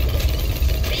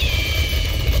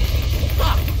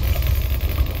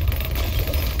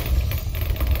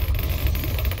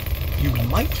 You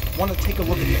might want to take a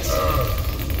look at this.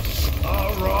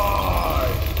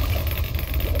 Arise!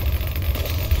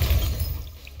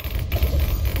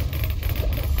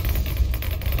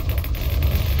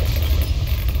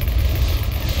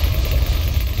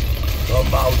 The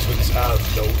mountains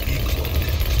have no equal.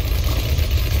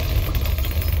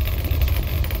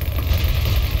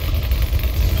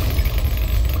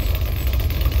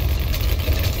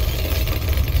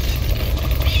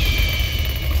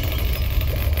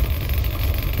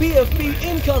 BFB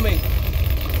incoming!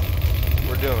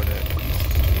 We're doing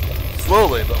it.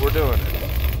 Slowly, but we're doing it.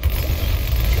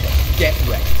 Get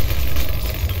ready.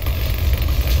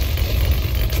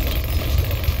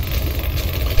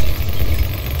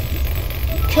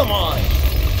 Come on!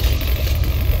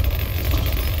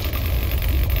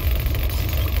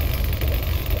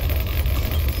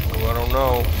 Oh, I don't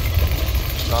know.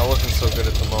 Not looking so good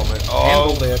at the moment. Oh,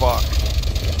 Handled it. fuck.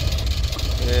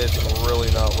 It's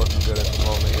really not looking good at the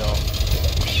moment, y'all.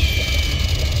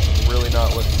 Really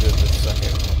not looking good this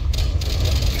second.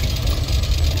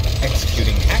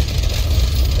 Executing hack.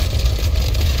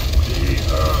 The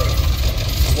earth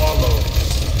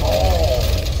swallows all.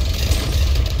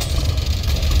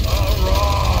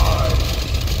 Arise!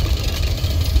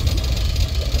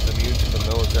 It's immune to the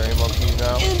military monkey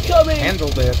now. Incoming!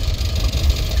 Handled it.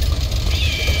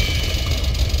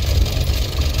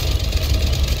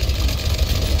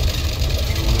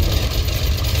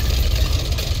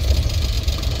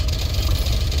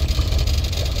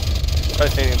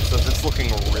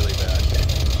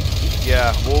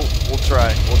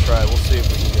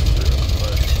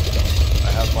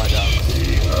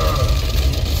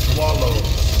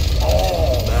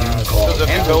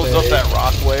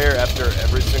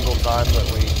 that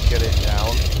we get it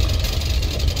down.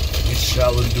 We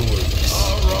shall endure this.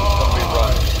 It's gonna be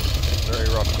rough. Very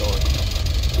rough going.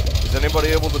 Is anybody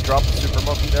able to drop the super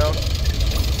monkey down?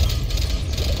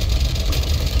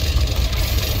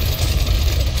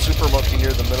 Super monkey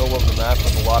near the middle of the map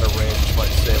with a lot of range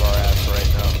might save our ass right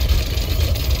now.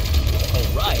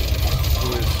 Alright.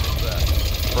 Who is that?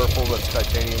 Purple, that's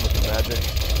titanium with the magic.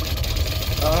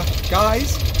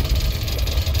 Guys?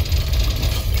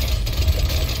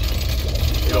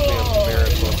 It'll be a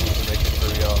miracle if we can make it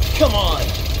through, y'all. Come on.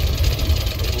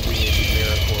 It will be a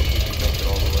miracle if we can make it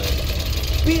all the way.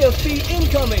 BFB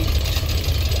incoming.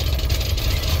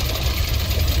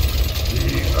 The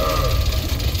earth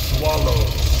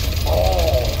swallows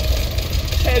all.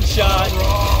 Headshot.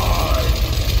 Rise.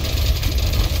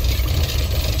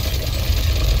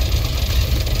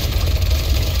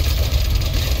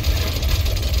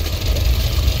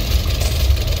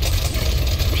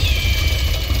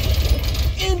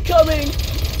 Incoming.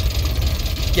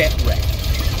 Get wrecked.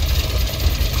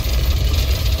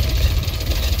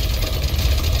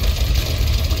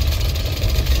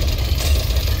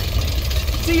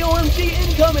 COMG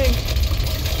incoming.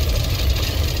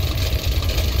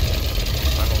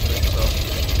 I don't think so.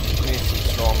 We need some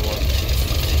strong ones.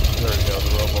 There we go,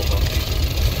 the robo monkey.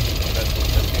 That's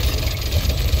what's in here.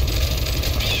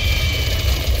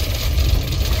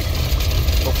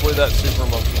 Hopefully that super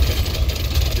monkey can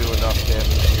do enough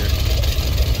damage here in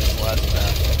this last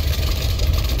match.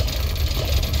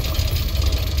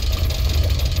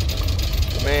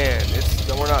 Man,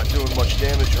 we're not doing much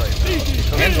damage right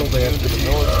now. Handle that. To the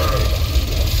military.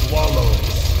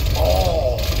 Swallows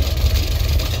all.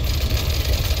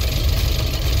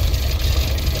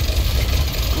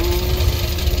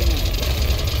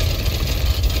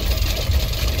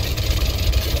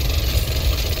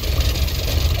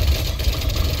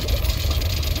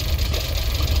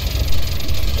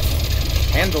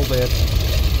 Handled it.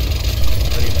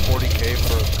 I need 40k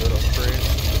for a good upgrade.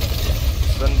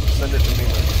 Send it to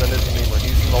Memer. Send it to Memer.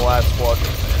 He's in the last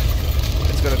quadrant there.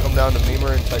 It's gonna come down to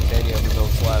Memer and Titanium in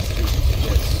those last two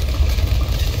hits.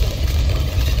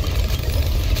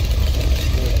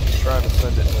 I'm trying to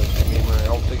send it to Memer. I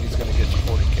don't think he's gonna get to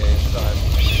 40k in time.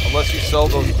 Unless you sell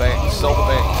those banks. Sell the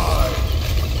banks.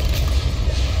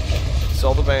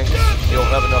 Sell the banks. You'll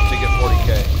have enough to get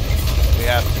 40k. We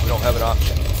have to. We don't have an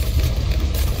option.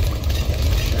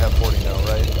 We have 40 now,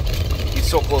 right? He's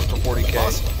so close to 40k.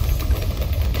 Awesome.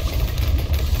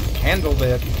 Handled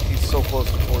it. He's so close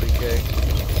to 40k.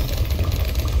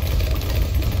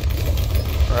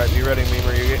 Alright, be ready,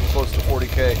 Memer. You're getting close to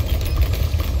 40k.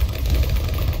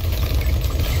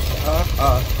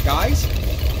 Guys?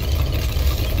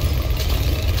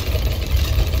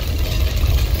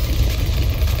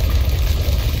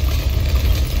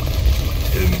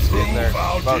 Improve there.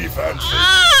 our About- defenses.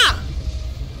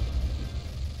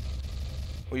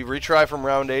 Will you retry from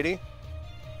round 80?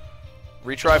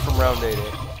 Retry from round 80.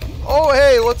 Oh,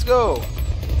 hey, let's go!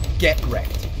 Get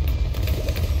wrecked.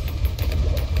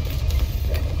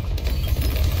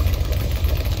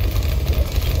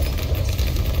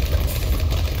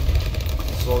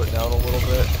 Slow it down a little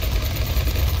bit.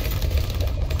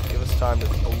 Give us time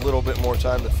a little bit more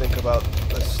time to think about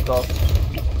this stuff.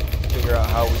 Figure out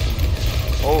how we can.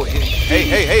 Oh,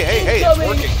 hey! It's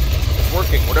working. It's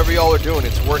working. Whatever y'all are doing,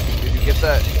 it's working. Did you get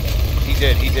that? He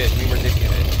did. Memer did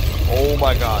get it. Oh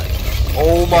my god.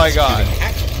 Oh my god.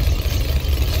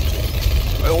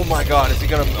 Oh my god.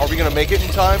 Are we gonna make it in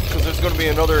time? Because there's gonna be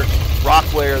another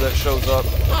rock layer that shows up.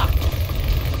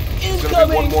 There's gonna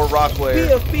be one more rock layer.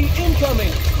 BFB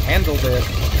incoming. Handled it.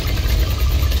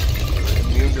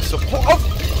 Immune to support. Of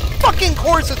fucking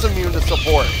course it's immune to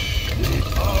support.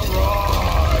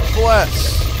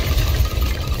 Bless.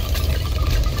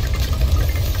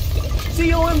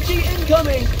 COMG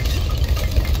incoming.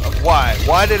 Why?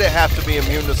 Why did it have to be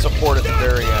immune to support at the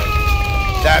very end?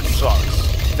 That sucks.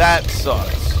 That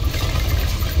sucks.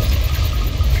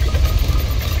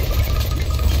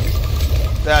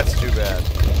 That's too bad.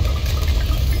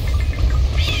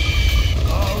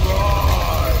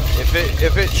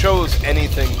 If it chose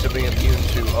anything to be immune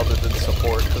to other than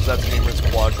support, because that's Memer's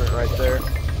quadrant right there.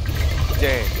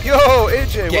 Dang. Yo,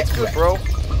 AJ, what's good, bro?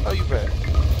 How you been?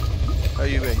 How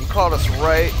you been? You caught us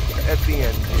right at the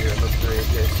end here, Mr.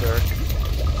 AJ, sir.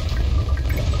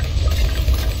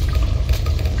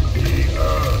 The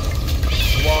earth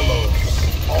swallows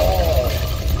all.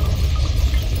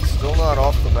 It's still not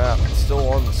off the map. It's still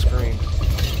on the screen.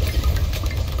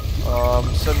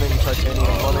 Sending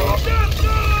titanium money.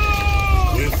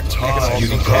 With time also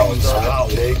comes cause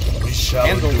heartache. We shall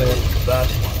Handle endure it. that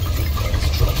one who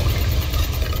cause trouble.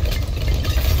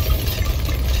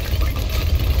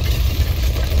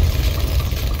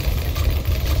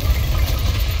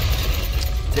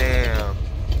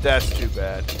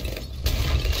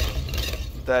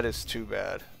 That is too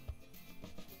bad.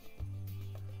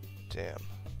 Damn.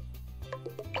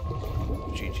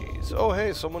 GG's. Oh,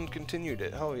 hey, someone continued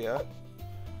it. Oh, yeah.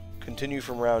 Continue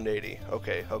from round 80.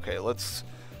 Okay, okay, let's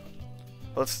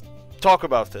talk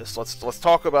about this. Let's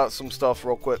talk about some stuff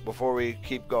real quick before we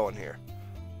keep going here.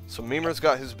 So Memer's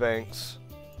got his banks.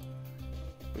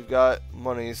 We've got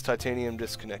monies. Titanium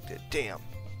disconnected. Damn.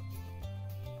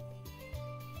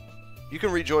 You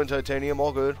can rejoin Titanium.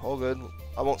 All good. All good.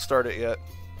 I won't start it yet.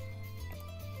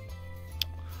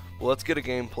 Well, let's get a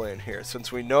game plan here.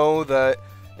 Since we know that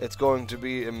it's going to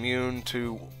be immune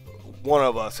to one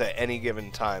of us at any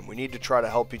given time, we need to try to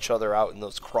help each other out in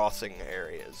those crossing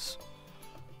areas.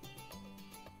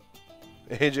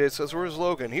 AJ says, where's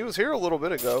Logan? He was here a little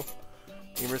bit ago.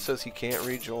 Emer says he can't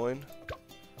rejoin.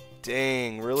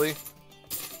 Dang, really?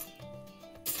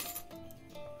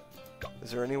 Is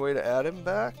there any way to add him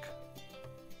back?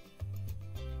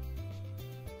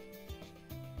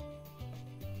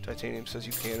 Titanium says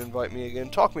you can't invite me again.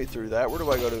 Talk me through that. Where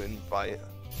do I go to invite?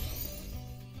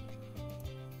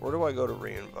 Where do I go to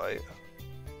re-invite?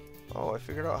 Oh, I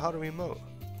figured out how to emote.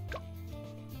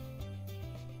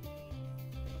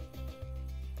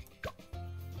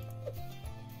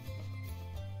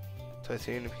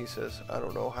 Titanium, he says, I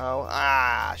don't know how.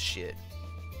 Ah, shit.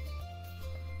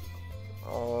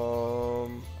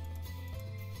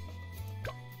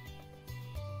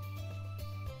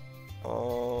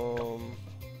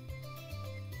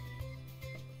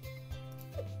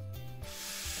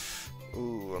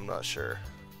 Ooh, I'm not sure.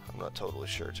 I'm not totally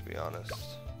sure, to be honest.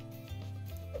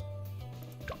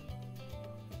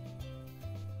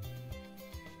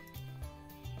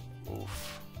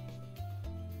 Oof.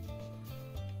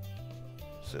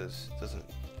 Says, doesn't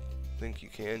think you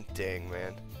can. Dang,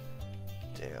 man.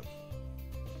 Damn.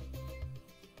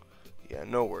 Yeah,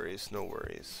 no worries, no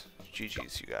worries.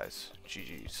 GG's, you guys.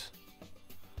 GG's.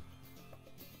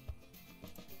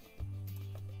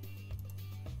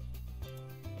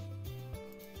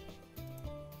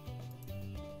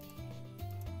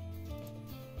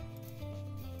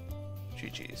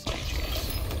 GG's,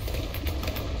 GG's.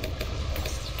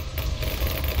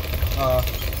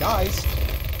 Guys.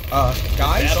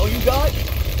 Guys? Is that all you got?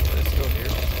 It's still here.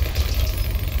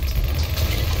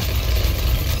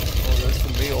 Oh, there's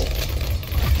the meal.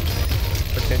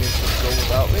 Continues to go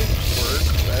without me. Word.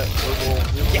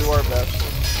 We will do our best.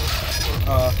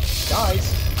 Guys.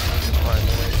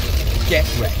 Get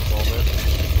ready.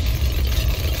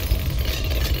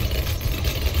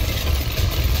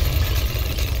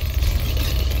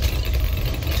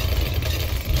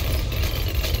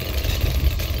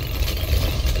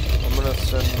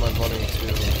 Send my money to...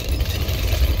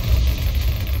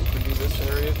 Who can do this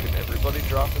area? Can everybody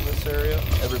drop in this area?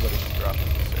 Everybody can drop in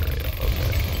this area.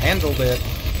 Okay. Handled it.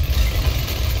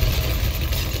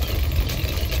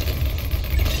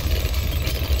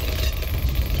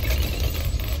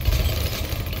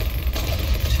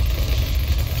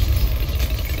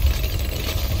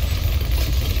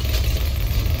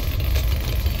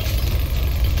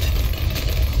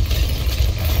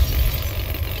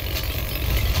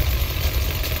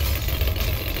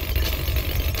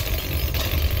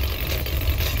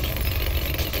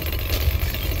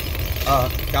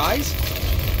 Guys?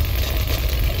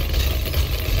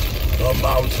 The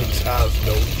mountains have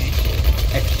no equal.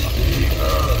 The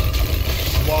earth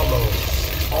swallows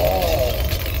all.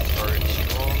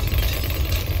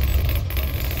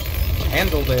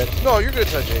 Handled it. No, you're good,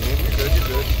 Titanium. You're good, you're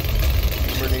good.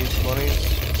 Humor needs money.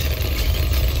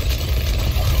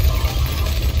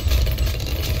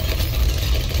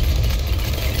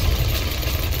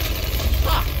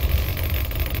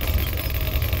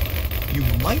 You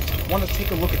might want to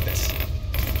take a look at this.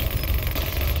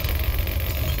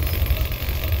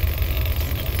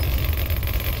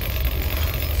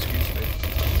 Excuse me.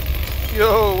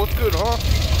 Yo, what's good, huh?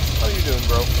 How you doing,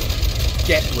 bro?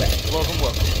 Get ready. Welcome,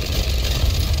 welcome.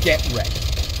 Get ready.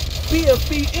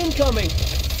 BFB incoming!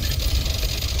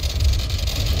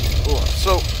 Cool.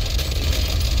 So,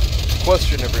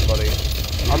 question, everybody.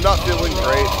 I'm not feeling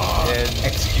great, and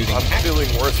Executing. I'm feeling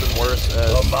worse and worse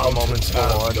as the moments go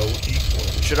on. No equal.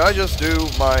 Should I just do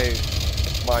my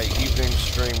evening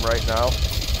stream right now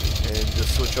and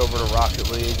just switch over to Rocket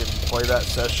League and play that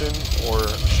session, or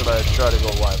should I try to go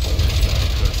live later tonight?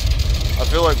 Because I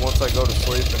feel like once I go to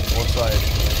sleep and once I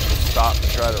stop to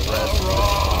try to rest,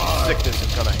 the sickness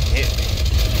is gonna hit me.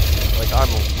 Like, I'm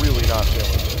really not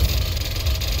feeling good.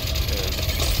 And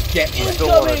Get I ready. still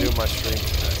want to do my stream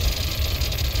today.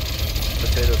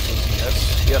 Potato says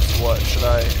yes. Yes, what? Should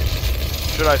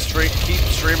I keep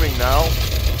streaming now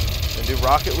and do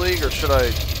Rocket League, or should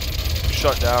I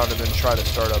shut down and then try to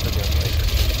start up again later?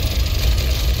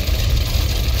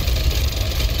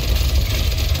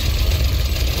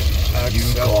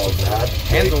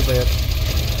 Handled it.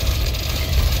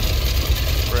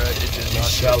 Brad, it did We not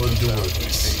shall take the endure sound you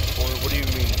this. paid for. What do you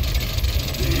mean?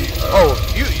 Oh,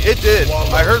 it did.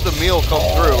 I heard the meal come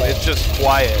through. It's just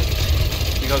quiet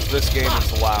because this game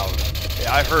is loud.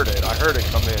 Yeah, I heard it. I heard it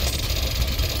come in.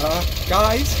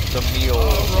 Guys, The meal.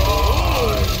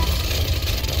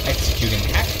 executing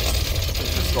hack.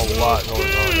 There's just a lot going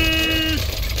on in here.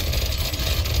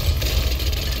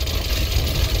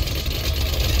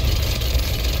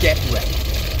 Get ready.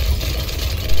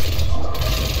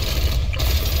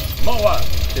 Moa,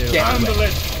 Get handle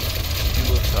ready. it. You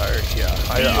look tired.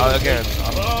 Yeah. Again,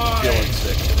 I'm feeling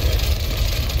sick today.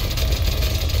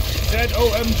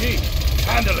 ZOMG,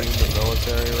 handle I'm in it. the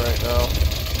military right now.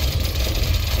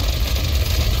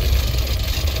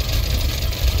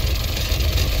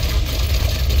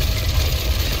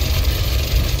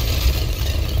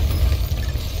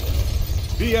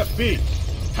 BFB,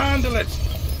 handle it.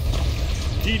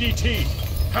 DDT,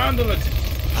 handle it.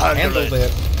 Handled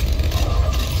it.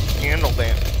 Handle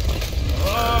that.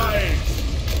 Rise.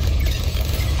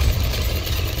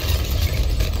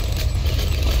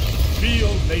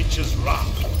 Feel nature's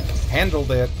wrath.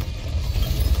 Handled it.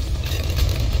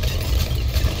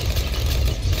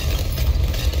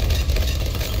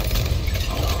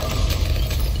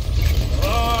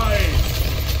 Rise.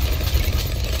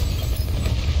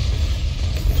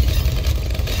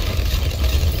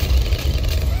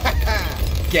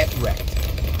 Get wrecked.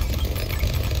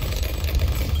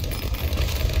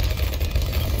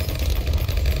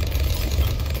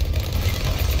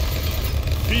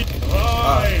 Feet.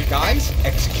 Rise. Guys,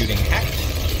 executing hack.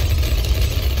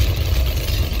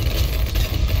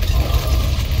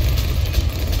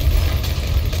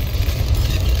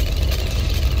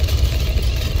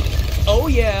 Oh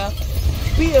yeah.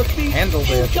 BFB Handled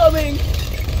it. incoming.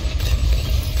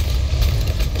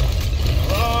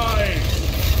 Rise.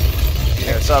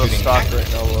 Yeah, it's out of Executing stock hack.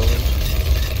 right now, Logan.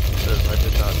 It says I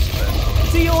did not spend.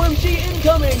 COMG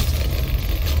incoming.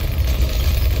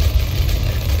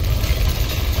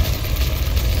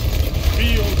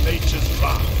 Feel nature's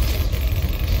wrath.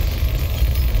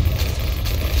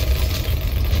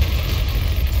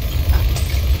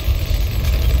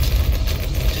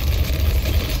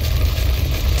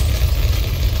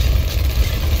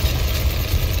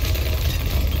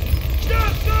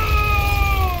 Get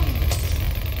down!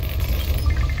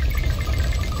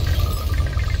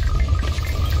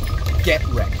 Get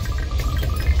wrecked.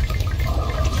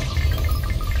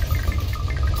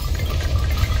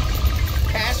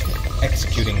 Pass.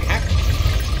 Executing hack.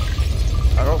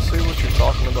 I don't see what you're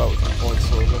talking about with your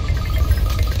points, Logan.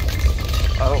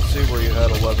 I don't see where you had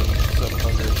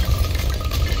 11,700.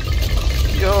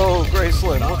 Yo,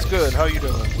 Graceland, what's good? How you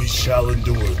doing? We shall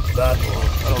endure that one.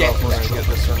 I don't know Get if we're gonna retro. get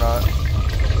this or not.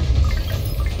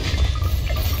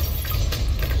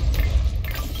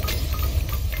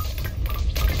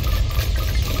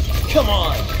 Come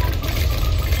on.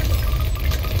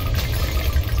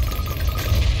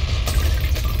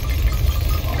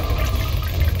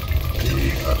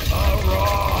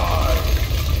 Alright!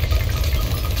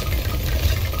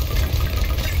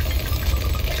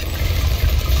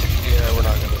 Yeah, we're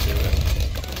not gonna do it.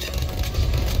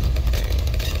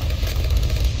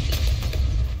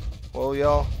 Well,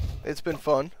 y'all, it's been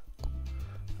fun.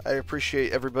 I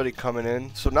appreciate everybody coming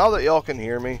in. So now that y'all can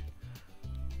hear me,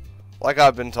 like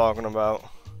I've been talking about,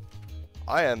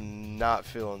 I am not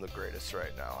feeling the greatest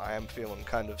right now. I am feeling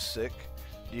kind of sick.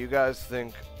 Do you guys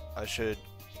think I should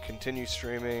continue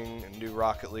streaming and do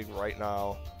Rocket League right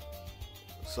now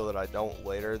so that I don't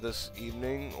later this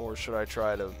evening, or should I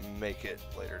try to make it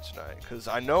later tonight? Because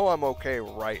I know I'm okay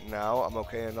right now. I'm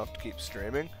okay enough to keep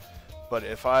streaming, but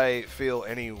if I feel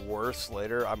any worse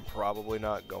later, I'm probably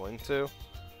not going to.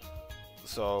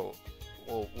 So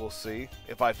we'll see.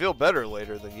 If I feel better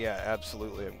later, then yeah,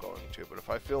 absolutely I'm going to. But if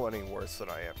I feel any worse than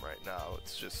I am right now,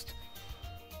 it's just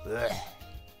bleh.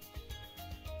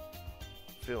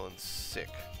 Feeling sick.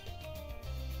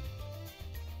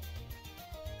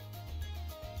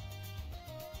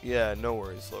 Yeah, no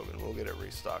worries, Logan. We'll get it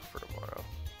restocked for tomorrow.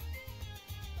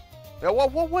 Now,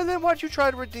 well, then why'd you try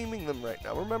redeeming them right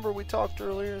now? Remember we talked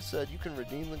earlier, said you can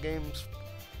redeem the games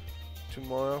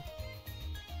tomorrow?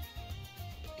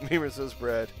 Mira says,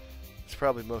 Brad, it's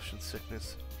probably motion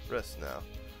sickness. Rest now.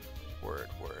 Word.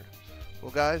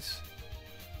 Well, guys,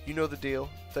 you know the deal.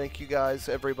 Thank you guys,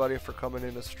 everybody, for coming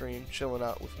in to stream, chilling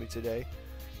out with me today.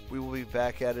 We will be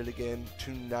back at it again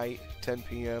tonight, 10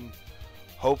 p.m.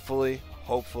 Hopefully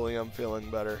I'm feeling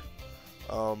better.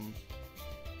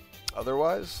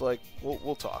 Otherwise, like,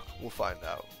 we'll talk. We'll find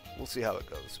out. We'll see how it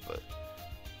goes. But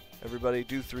everybody,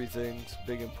 do 3 things.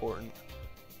 Big important.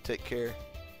 Take care.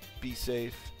 Be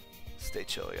safe. Stay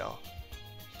chill, y'all.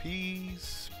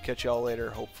 Peace. Catch y'all later,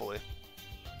 hopefully.